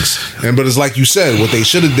things. But it's like you said, what they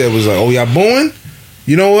should have did was like, oh, y'all booing?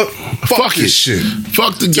 You know what? Fuck this shit.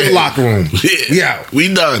 Fuck the To the game. locker room. Yeah.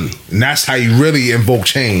 We done. And that's how you really invoke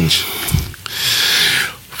change.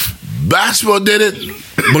 Basketball did it,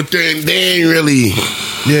 but they ain't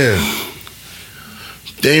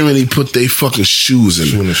really put their fucking shoes in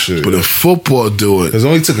Shoe in the it. shit. But if football do it, It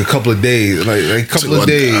only took a couple of days, like a couple of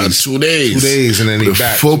days, 2 days. 2 days, and then But they if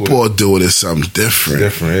back. football do it, it's something different.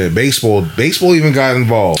 Different. Yeah. Baseball even got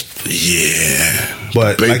involved. Yeah.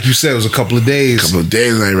 But Ba- like you said, it was a couple of days. couple of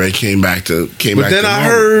days and I came back to But then I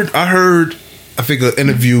heard, I think an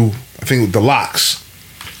interview, I think with the Locks.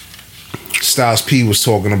 Styles P was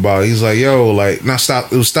talking about. He's like, yo, like,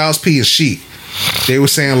 it was Styles P and Sheik. They were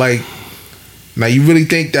saying like, now you really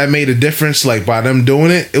think that made a difference? Like by them doing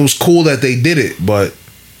it, it was cool that they did it, but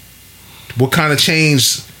what kind of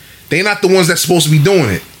change? They not the ones that's supposed to be doing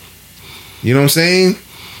it. You know what I'm saying?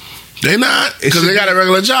 They not, It because should they got be- a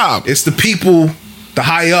regular job. It's the people, the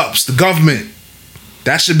high ups, the government.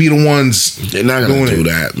 That should be the ones They're not gonna doing do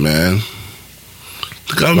it. that, man.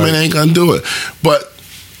 The government ain't gonna do it. But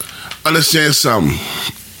understand something.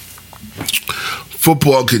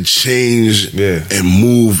 Football could change and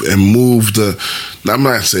move the. Now, I'm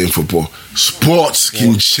not saying football. Sports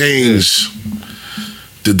can change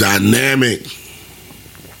the dynamic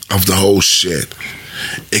of the whole shit.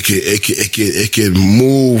 It can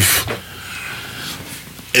move.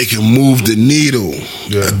 It can move the needle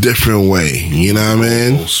a different way. You know what I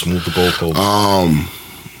mean? Smooth the goalpost.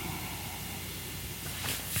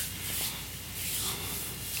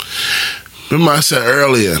 Remember I said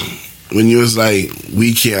earlier when you was like,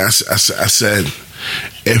 we can't. I said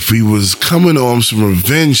if we was coming on some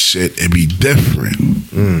revenge shit, it'd be different.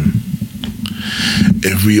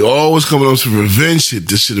 If we always coming on some revenge shit,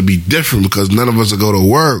 this shit'd be different because none of us will go to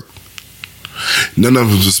work. None of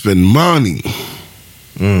us will spend money.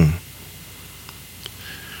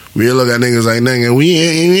 We look at niggas like, nigga, we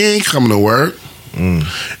ain't coming to work.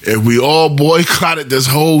 If we all boycotted this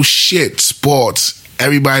whole shit, sports,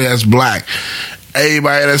 everybody that's black,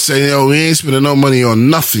 everybody that's saying, yo, we ain't spending no money on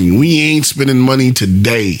nothing. We ain't spending money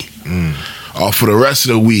today or for the rest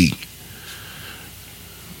of the week.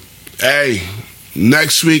 Hey,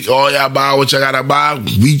 next week, all y'all buy what y'all gotta buy,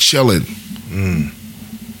 we chilling.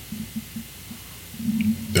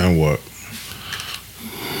 Then what?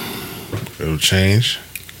 It'll change.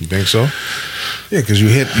 You think so? Yeah, because you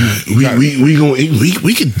hit.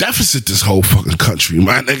 We can deficit this whole fucking country,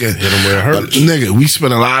 my nigga. Hit them where it hurts. Nigga, we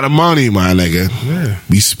spend a lot of money, my nigga. Yeah.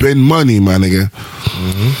 We spend money, my nigga.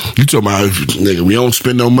 You talking about, nigga, we don't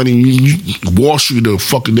spend no money. Wall Street, the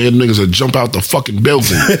fucking damn niggas will jump out the fucking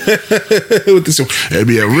building. With this, It'd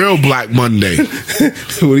be a real Black Monday.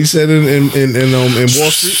 what he said in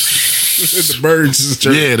Wall Street. The birds is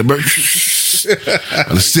chirping. Yeah, the birds.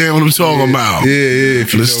 Understand what I'm talking about? Yeah.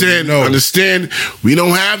 If you Understand. We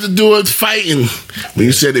don't have to do it fighting. When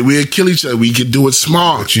you said that we'd kill each other, we could do it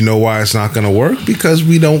smart. But you know why it's not going to work? Because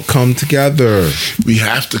we don't come together. We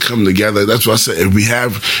have to come together. That's what I said. If we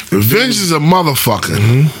have revenge is a motherfucker.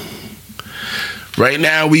 Mm-hmm. Right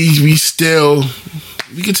now, we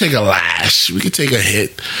can take a lash. We can take a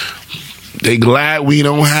hit. They glad we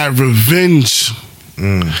don't have revenge.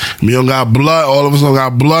 We don't got blood. All of us don't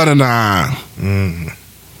got blood in our eye.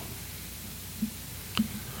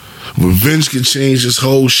 Revenge can change this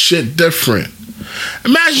whole shit different.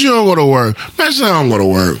 Imagine you don't go to work. Imagine I don't go to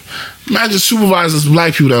work. Imagine supervisors,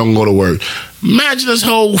 black people that don't go to work. Imagine this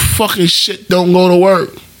whole fucking shit don't go to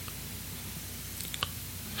work.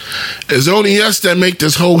 It's only us that make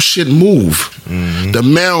this whole shit move. The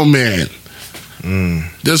mailman.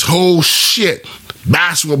 This whole shit.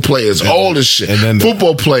 Basketball players, all this shit.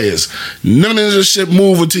 Football players. None of this shit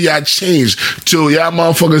move until y'all change. Till y'all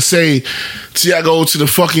motherfuckers say, till y'all go to the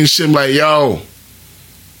fucking shit like, yo,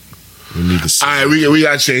 we need to. All right, we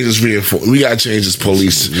gotta change this we gotta change this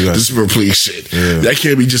police. This police shit. Yeah. That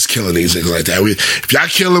can't be just killing these niggas like that. If y'all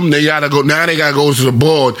kill them, they gotta go. Now they gotta go to the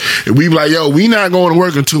board, and we be like, yo, we not going to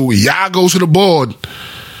work until y'all go to the board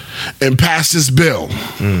and pass this bill.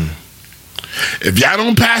 If y'all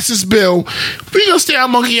don't pass this bill, we gonna stay our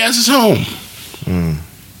monkey asses home.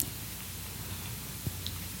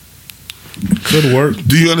 Could work.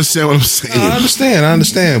 Do you understand what I'm saying? I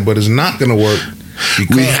understand, but it's not gonna work.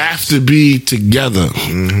 We have to be together.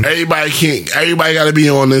 Everybody got to be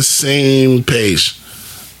on the same page,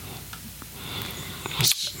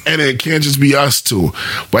 and it can't just be us two.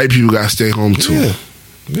 White people got to stay home too.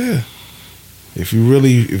 Yeah. If you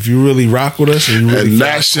really rock with us, and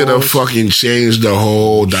that shit have fucking changed the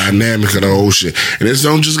whole dynamic of the whole shit. And this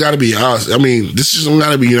don't just got to be us. I mean, this just don't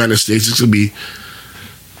got to be United States. It could be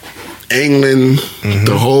England,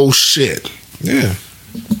 the whole shit. Yeah.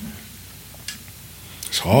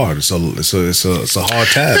 It's hard. It's a hard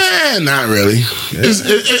task. Not really. Yeah. It's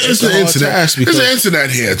the internet. There's the internet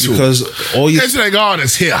here too. Because all your internet God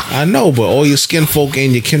is here. I know, but all your skin folk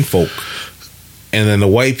and your kinfolk, and then the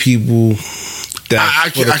white people. I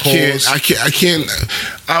can't.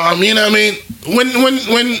 I mean, when.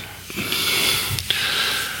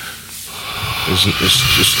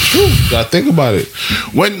 It's true. You gotta think about it.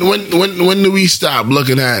 When do we stop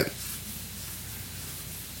looking at?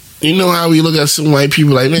 You know how we look at some white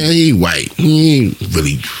people like, man, he white. He ain't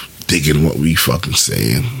really digging what we fucking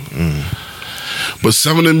saying. But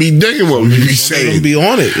some of them be digging what we be saying. Be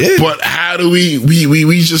on it, yeah. But how do we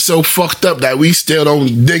just so fucked up that we still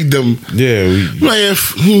don't dig them? Yeah, man,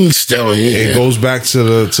 he still. Yeah. It goes back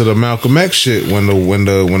to the Malcolm X shit when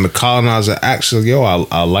the colonizer actually, yo,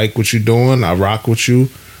 I like what you're doing. I rock with you.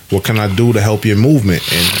 What can I do to help your movement?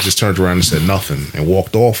 And he just turned around and said nothing and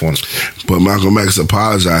walked off on it. But Malcolm X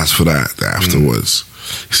apologized for that afterwards.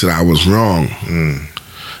 He said I was wrong.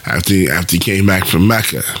 After he came back from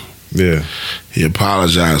Mecca. Yeah, he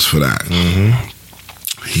apologized for that.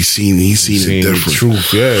 He seen it different. The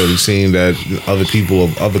truth, yeah. He seen that other people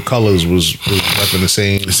of other colors was up in the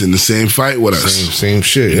same. It's in the same fight with us. Same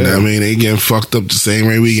shit. You know what I mean? They getting fucked up the same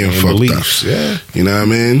way we getting fucked beliefs, up. Yeah. You know what I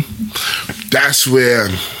mean? That's where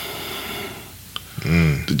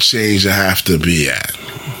the change will have to be at.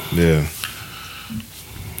 Yeah.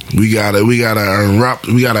 We gotta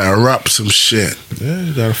erupt some shit. Yeah,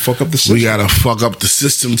 you gotta fuck up the system. We gotta fuck up the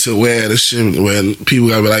system to where the shit, where people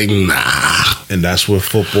gotta be like, nah. And that's where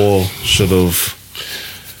football should have.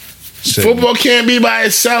 Football can't be by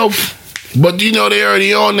itself. But you know they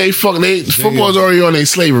already on football's already on their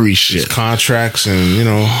slavery shit. It's contracts and you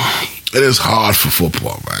know. It is hard for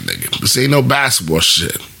football, my nigga. This ain't no basketball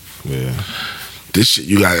shit. Yeah. This shit,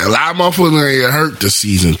 you got a lot of motherfuckers gonna get hurt this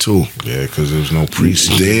season too. Yeah, because there's no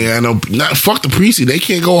preseason. Fuck the preseason. They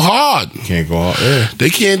can't go hard. Can't go hard. Yeah. They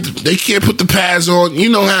can't put the pads on. You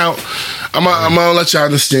know how? I'm gonna let y'all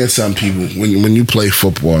understand something, people. When you play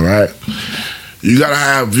football, right? You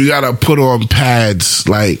gotta put on pads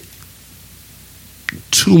like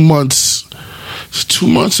 2 months. It's 2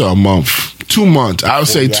 months or a month. 2 months. I would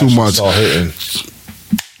say 2 months.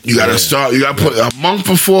 You gotta start. You gotta put a month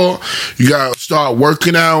before. You gotta start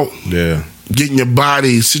working out. Yeah. Getting your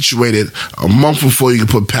body situated a month before you can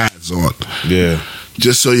put pads on. Yeah.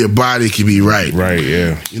 Just so your body can be right. Right,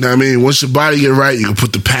 yeah. You know what I mean? Once your body get right, you can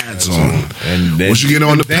put the pads on. And then, once you get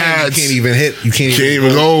on the pads, you can't even hit. You can't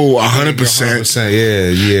even go 100%. Yeah.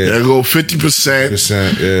 You gotta go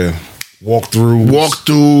 50%. Yeah.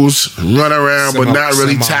 Walkthroughs, run around, but not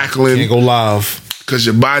really tackling. Can't go live because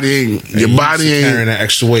your body ain't carrying that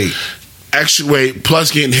extra weight. Extra weight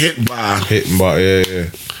plus getting hit by. Yeah.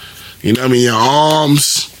 You know what I mean? Your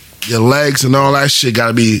arms, your legs, and all that shit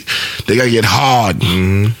gotta get hard.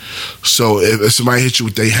 Mm-hmm. So if somebody hit you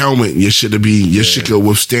with their helmet, your shit could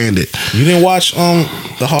withstand it. You didn't watch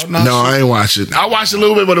the Hard Knocks? No, I ain't watch it. I watched a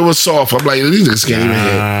little bit, but it was soft. I'm like, these niggas can't even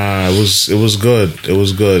hit. It was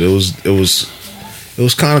good. It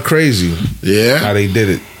was kind of crazy. Yeah, how they did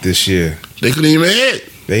it this year. They couldn't even hit.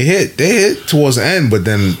 They hit towards the end, but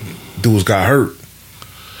then dudes got hurt.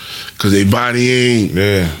 Cause their body ain't.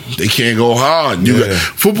 Yeah, they can't go hard.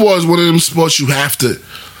 Football is one of them sports you have to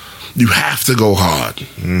go hard.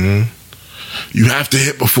 Mm-hmm. You have to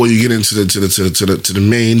hit before you get into the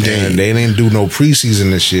main game. And they didn't do no preseason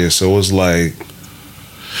this year, so it was like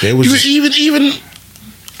they was even.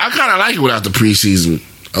 I kind of like it without the preseason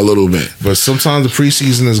a little bit, but sometimes the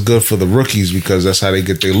preseason is good for the rookies because that's how they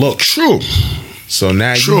get their look. True. So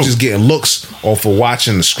now you just getting looks off of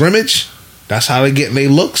watching the scrimmage. That's how they getting their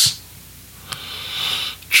looks.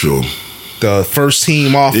 True. The first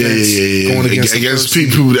team offense going against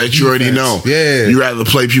people that you already know. Yeah. You rather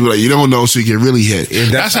play people that you don't know so you can really hit.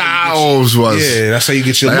 That's how I always was. Yeah, that's how you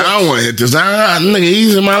get your I don't want to hit this. Nigga,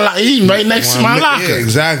 he's in my he's right next to my locker. Yeah,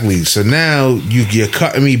 exactly. So now you're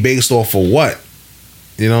cutting me based off of what?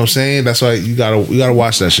 You know what I'm saying? That's why you gotta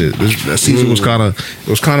watch that shit. That season was kind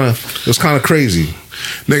of crazy.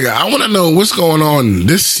 Nigga, I want to know what's going on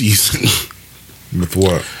this season. With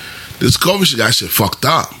what? This COVID shit got shit fucked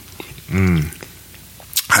up.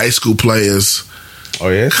 High school players. Oh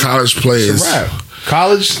yeah. College players. It's a wrap.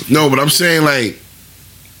 College? No, but I'm saying like,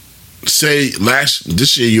 say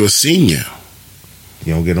this year you're a senior.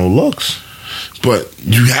 You don't get no looks. But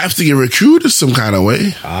you have to get recruited some kind of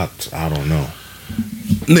way. I don't know.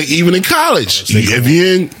 Even in college, if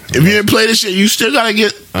you didn't play this shit, you still gotta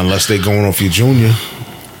get. Unless they going off your junior.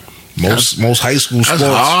 Most high school sports.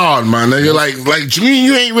 That's hard, my nigga. Like junior,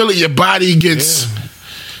 you ain't really. Your body gets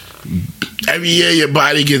every year. Your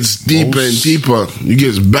body gets deeper and deeper. You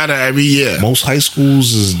get better every year. Most high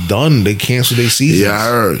schools is done. They cancel their seasons. Yeah, I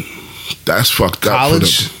heard. That's fucked up.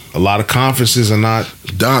 College, a lot of conferences are not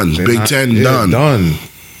done. Big Ten done. Done.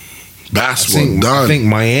 Basketball done. I think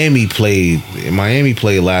Miami played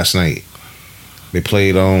last night. They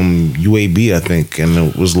played UAB, I think, and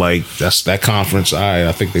it was like that's that conference.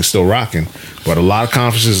 I think they still rocking, but a lot of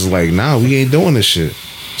conferences is like, nah, we ain't doing this shit.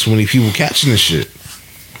 Too many people catching this shit.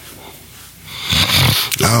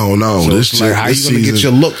 I don't know. So this like, how you gonna get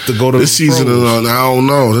your look to go to this season? Is on, I don't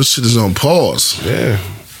know. This shit is on pause. Yeah,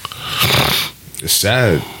 it's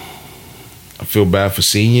sad. I feel bad for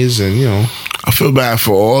seniors, and I feel bad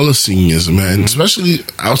for all the seniors, man. Mm-hmm. Especially,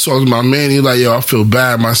 I was talking to my man. He like, yo, I feel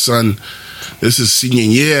bad. My son, this is senior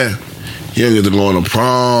year. He don't get to go on a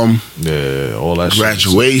prom. Yeah, all that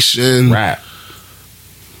graduation. Shit. Rap.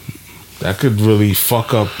 That could really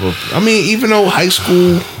fuck up. I mean, even though high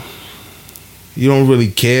school, you don't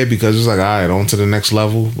really care because it's like, all right, on to the next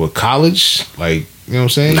level. But college, like, you know what I'm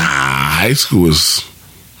saying? Nah, high school is...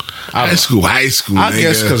 High school. I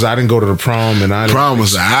guess because I didn't go to the prom and prom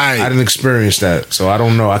was alright. I didn't experience that, so I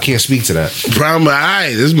don't know. I can't speak to that. Prom was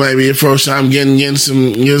alright. This might be your first time getting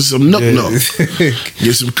some nook,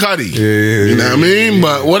 get some cutty. You know what I mean?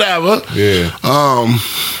 But whatever. Yeah.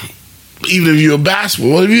 Even if you're a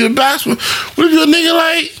basketball, what if you're a nigga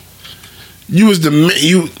like you was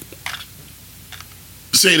you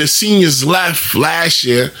say the seniors left last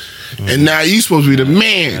year, and now you supposed to be the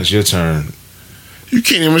man. That's your turn. You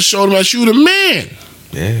can't even show them that you the man.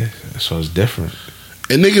 Yeah, so it's different.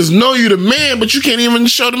 And niggas know you the man, but you can't even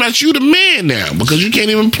show them that you the man now because you can't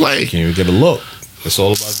even play. You can't even get a look. It's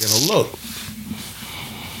all about getting a look.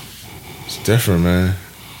 It's different, man.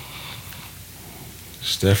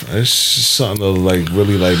 It's different. It's just something to like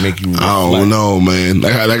really like make you reflect. I don't know, man.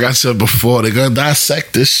 Like I said before, they're gonna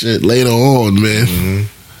dissect this shit later on, man. Mm-hmm.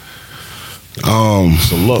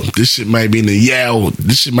 So look, this shit might be in the Yale.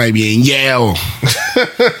 This shit might be in Yale.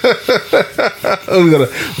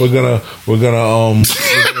 we're gonna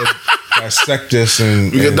dissect this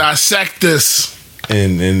and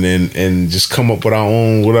and just come up with our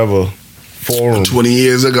own whatever forum. 20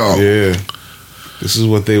 years ago. Yeah, this is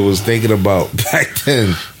what they was thinking about back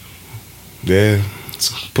then. Yeah,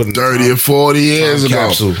 putting 30 or 40 years ago.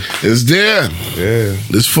 capsule. It's there. Yeah,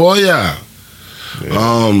 It's for y'all.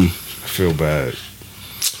 I feel bad.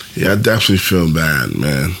 Yeah, I definitely feel bad,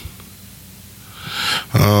 man.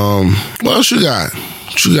 What else you got?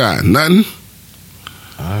 What you got? Nothing?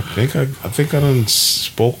 I think I done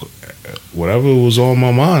spoke whatever was on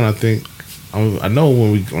my mind. I know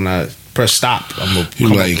when I press stop, I'm gonna You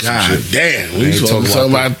come up like, with some God shit. damn, I we ain't talking talking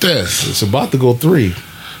about this. It's about to go 3.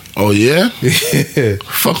 Oh, yeah? Yeah,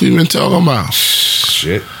 Fuck we been talking about?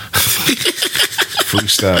 shit.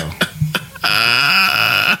 Freestyle.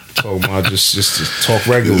 Talking about just talk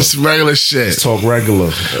regular. It's regular shit. Talk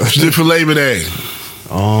regular. What you did for Labor Day?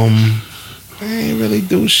 I ain't really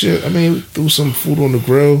do shit. I mean, we threw some food on the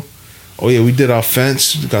grill. Oh yeah, we did our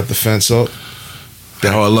fence. We got the fence up.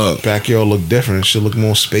 How it look? Backyard look different. It should look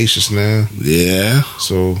more spacious now. Yeah.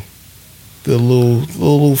 So did a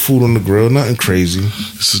little food on the grill. Nothing crazy.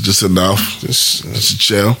 This is just enough. Just Just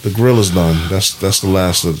chill. the grill is done. That's the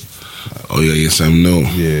last of. Oh, yeah, get something new.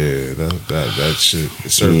 Yeah, that shit. It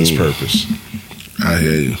served its purpose. I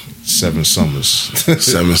hear you. 7 summers.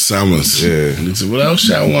 7 summers. Yeah. He said, what else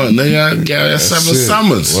y'all want? Nigga, I got That's 7 it.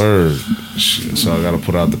 summers. Word. Shit. So I got to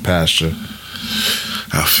put out the pasture.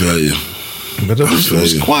 I feel you. But it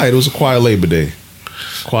was you. quiet. It was a quiet Labor Day.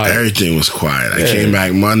 Quiet. Everything was quiet. I Yeah. came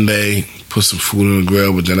back Monday, put some food on the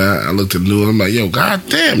grill, but then I looked at the news. I'm like, yo,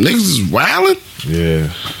 goddamn, niggas is wilding. Yeah.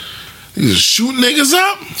 Niggas is shooting niggas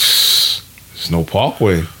up. There's no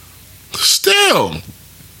Parkway. Still.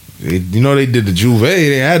 They did the Juve.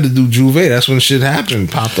 They had to do Juve. That's when shit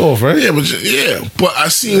happened. Popped off, right? But I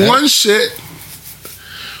seen one shit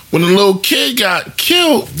when the little kid got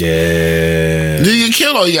killed. Yeah. Did he get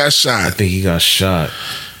killed or he got I shot? think he got shot.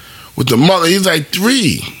 With the mother, he's like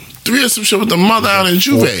 3 or some shit with the mother out in It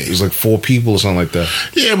Juve. was like 4 people or something like that.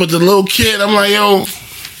 Yeah, but the little kid, I'm like, yo,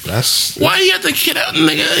 That's why you got the kid out,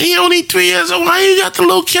 nigga? He only 3 years old. Why you got the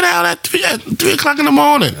little kid out at 3 o'clock in the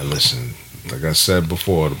morning? Now listen. Like I said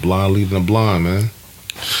before, the blind leading the blind, man.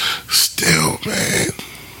 Still, man.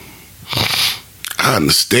 I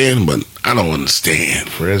understand, but I don't understand.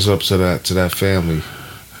 Prayers up to that family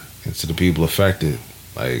and to the people affected.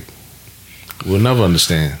 Like, we'll never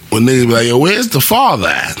understand. When niggas be like, yo, where's the father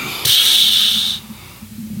at?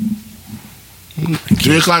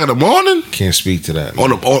 3 o'clock in the morning? Can't speak to that. On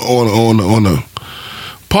the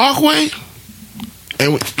Parkway?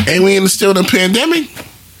 Ain't we still in the pandemic?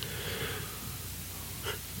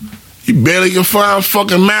 You barely can find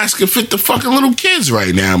fucking masks that fit the fucking little kids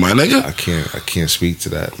right now, my nigga. I can't speak to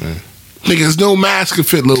that, man. Nigga, there's no mask that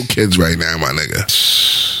fit little kids right now, my nigga.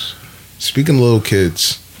 Speaking of little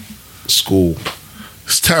kids, school.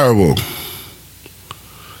 It's terrible.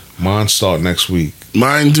 Mine start next week.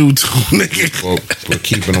 Mine do too, nigga. Well, we're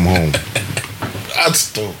keeping them home.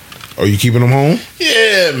 That's too. Are you keeping them home?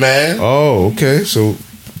 Yeah, man. Oh, okay. So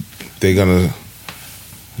you got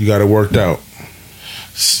it worked out.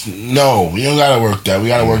 No, we don't gotta work that. We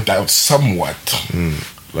gotta work that out somewhat.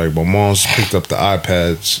 Like my mom's picked up the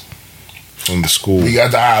iPads from the school, We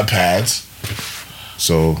got the iPads.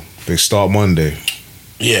 so they start Monday.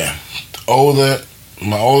 Yeah.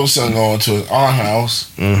 My older son going to his aunt's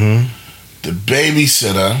house. Mm-hmm. The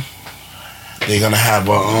babysitter, they're gonna have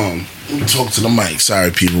a let me talk to the mic.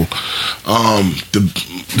 Sorry, people.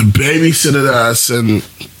 The babysitter that I send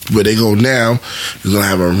where they go now is gonna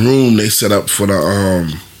have a room they set up for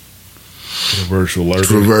the Virtual learning.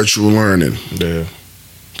 for virtual learning. Yeah.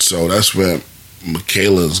 So that's where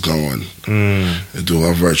Michaela's going to do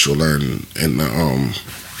her virtual learning in the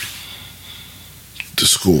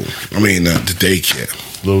school. I mean the daycare.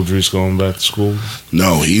 Little Dre's going back to school.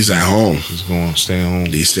 No, he's at home. He's going to stay home.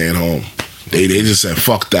 He's staying home. They just said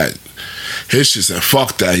fuck that. His shit said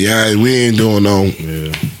fuck that. Yeah, we ain't doing no.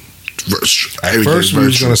 Yeah. At Everything's first we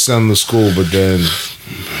was virtual. going to send him to school, but then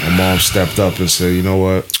my mom stepped up and said, "You know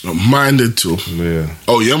what? Mine did too. Yeah,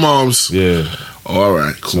 Oh, your mom's. yeah." Oh, all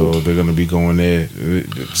right, cool. So they're going to be going there.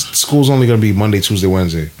 School's only going to be Monday, Tuesday,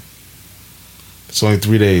 Wednesday. It's only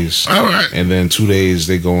 3 days. All right. And then 2 days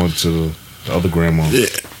they go into the other grandma. Yeah.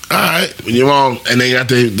 All right. When your mom and they got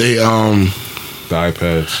the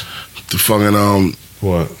iPads. fucking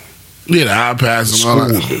What? yeah, the iPads and all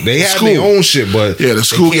School. that. They have School. their own shit, but Yeah, the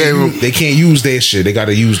school gave them they can't use their shit. They got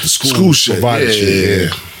to use the school shit. provided Yeah, shit.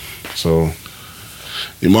 yeah. So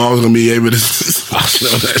Your mom's gonna be able to.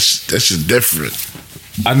 No, that's just different.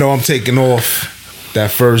 I know I'm taking off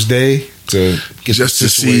that first day to get Just to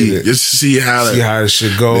see how the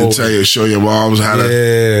shit go. They'll tell you, show your moms how to.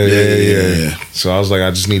 Yeah. So I was like, I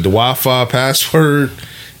just need the Wi-Fi password,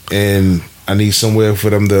 and I need somewhere for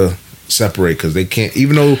them to separate because they can't.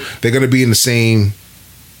 Even though they're gonna be in the same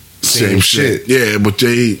same shit. Yeah, but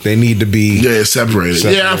They need to be separated.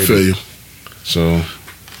 Yeah, I feel you. So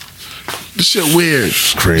this shit weird.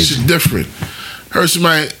 It's crazy. This shit different. Heard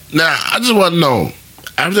somebody. Now, I just want to know,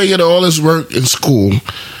 after they get all this work in school,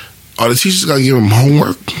 are the teachers gonna give them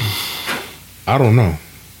homework? I don't know.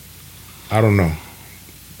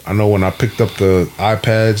 I know when I picked up the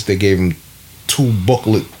iPads, they gave them two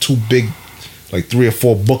big, like 3 or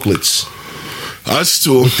 4 booklets. Us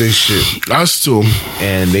too. With this shit. Us too.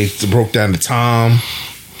 And they broke down the time,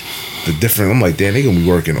 the different. I'm like, damn, they gonna be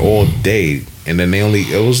working all day, and then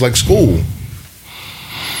it was like school.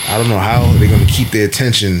 I don't know how they're gonna keep their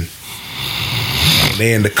attention.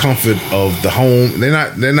 They're in the comfort of the home.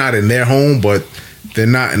 They're not in their home, but they're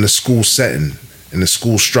not in the school setting, in the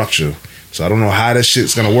school structure. So I don't know how that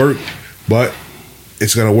shit's gonna work, but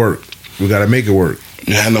it's gonna work. We gotta make it work.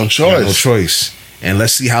 You have no choice. And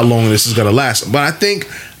let's see how long this is gonna last. But I think,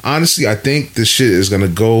 honestly, this shit is gonna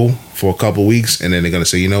go for a couple weeks, and then they're gonna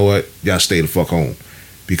say, you know what, y'all stay the fuck home,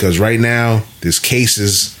 because right now there's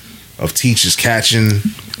cases of teachers catching.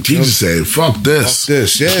 Teachers say, "Fuck this." Fuck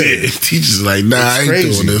this, yeah. Teachers like, nah, I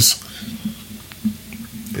ain't doing this.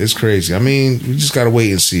 It's crazy. I mean, we just gotta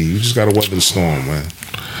wait and see. We just gotta weather the storm, man.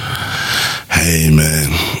 Hey, man,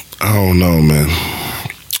 I don't know, man.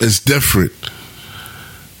 It's different.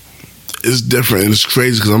 It's different, and it's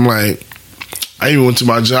crazy because I'm like, I even went to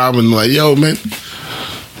my job and like, yo, man,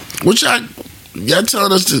 what y'all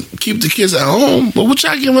telling us to keep the kids at home, but what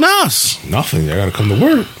y'all giving us? Nothing. Y'all gotta come to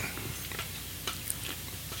work.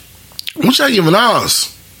 What y'all giving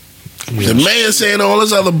us? Yeah. The mayor saying all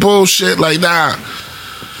this other bullshit like, nah,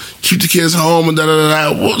 keep the kids home and da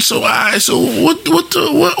da da. So what?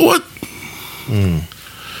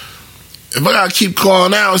 If I gotta keep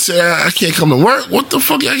calling out and say I can't come to work, what the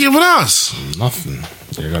fuck y'all giving us? Nothing.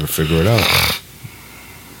 Y'all gotta figure it out.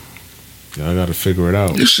 Y'all gotta figure it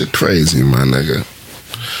out. This shit crazy, my nigga.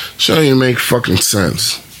 Shit don't even make fucking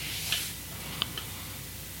sense.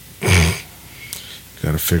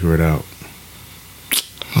 Gotta figure it out.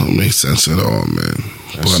 Don't make sense at all, man.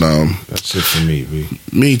 That's it for me, B.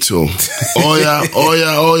 Me too.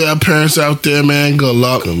 all y'all parents out there, man, good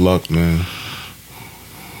luck. Good luck, man.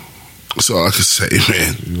 That's all I can say,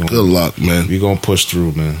 man. Good luck, man. We gonna push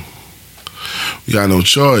through, man. We got no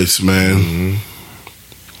choice, man. Mm-hmm.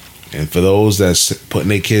 And for those that's putting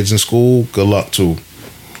their kids in school, good luck too.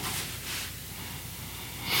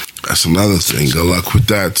 That's another thing. Good luck with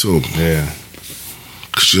that too. Yeah.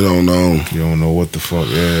 Cause you don't know. You don't know what the fuck.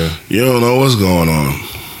 Yeah. You don't know what's going on.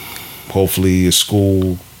 Hopefully your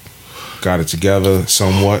school got it together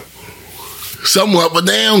somewhat. Somewhat, but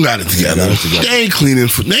they don't got it together. They ain't cleaning.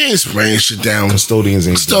 They ain't spraying shit down. Custodians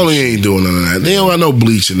ain't doing none of that. They don't got no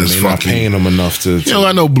bleach in this fucking. They're not paying them enough to. They don't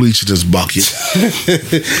got no bleach in this bucket.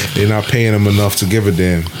 They're not paying them enough to give a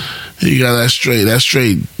damn. You got that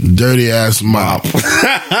straight dirty ass mop.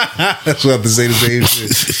 That's what I have to say the same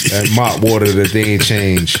shit. That mop water that they ain't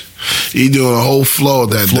changed. You doing a whole floor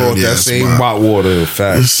of that dirty that ass same mop water.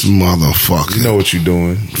 Fact. This motherfucker. You know what you're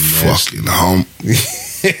doing. Fucking hump.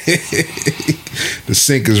 The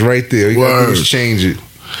sink is right there. You gotta just change it.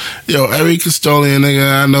 Yo, every custodian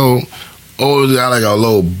nigga I know always got like a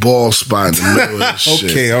little ball spot in the middle of this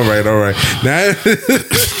shit. Okay, all right. Now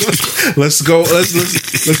let's go. Let's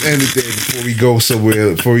end it there before we go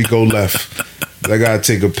somewhere. Before we go left, I gotta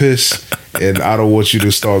take a piss, and I don't want you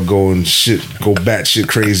to start go batshit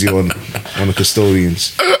crazy on the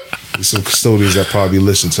custodians. There's some custodians that probably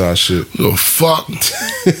listen to our shit. Oh fuck.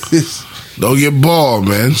 Don't get bald,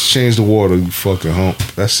 man. Just change the water, you fucking hump.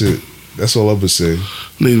 That's it. That's all I'm gonna say.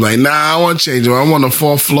 He's like, nah, I want to change it. I want the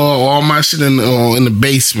 4th floor, all my shit in the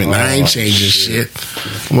basement. I ain't changing shit.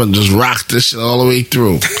 I'm gonna just rock this shit all the way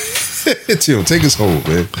through. Tim, take us home,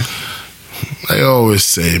 man. I always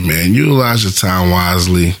say, man, utilize your time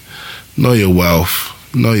wisely. Know your wealth.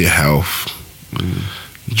 Know your health.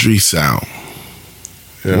 Drees out.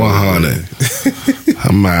 Yeah, 100.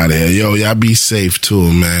 I'm out of here. Yo, y'all be safe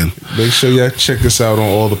too, man. Make sure y'all check us out on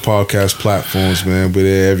all the podcast platforms, man. We're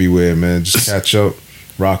there everywhere, man. Just catch up,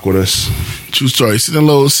 rock with us. True story. Send a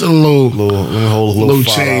little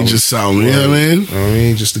change or something. You know what I mean? You know what I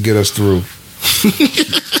mean? Just to get us through.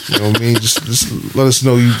 You know what I mean? Just let us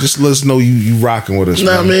know you. Just let us know you rocking with us. You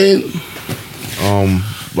know what I mean?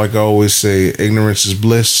 Like I always say, ignorance is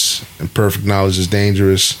bliss and perfect knowledge is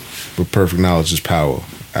dangerous, but perfect knowledge is power.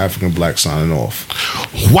 African Black signing off.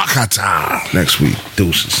 Wakata. Next week.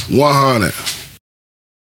 Deuces. 100.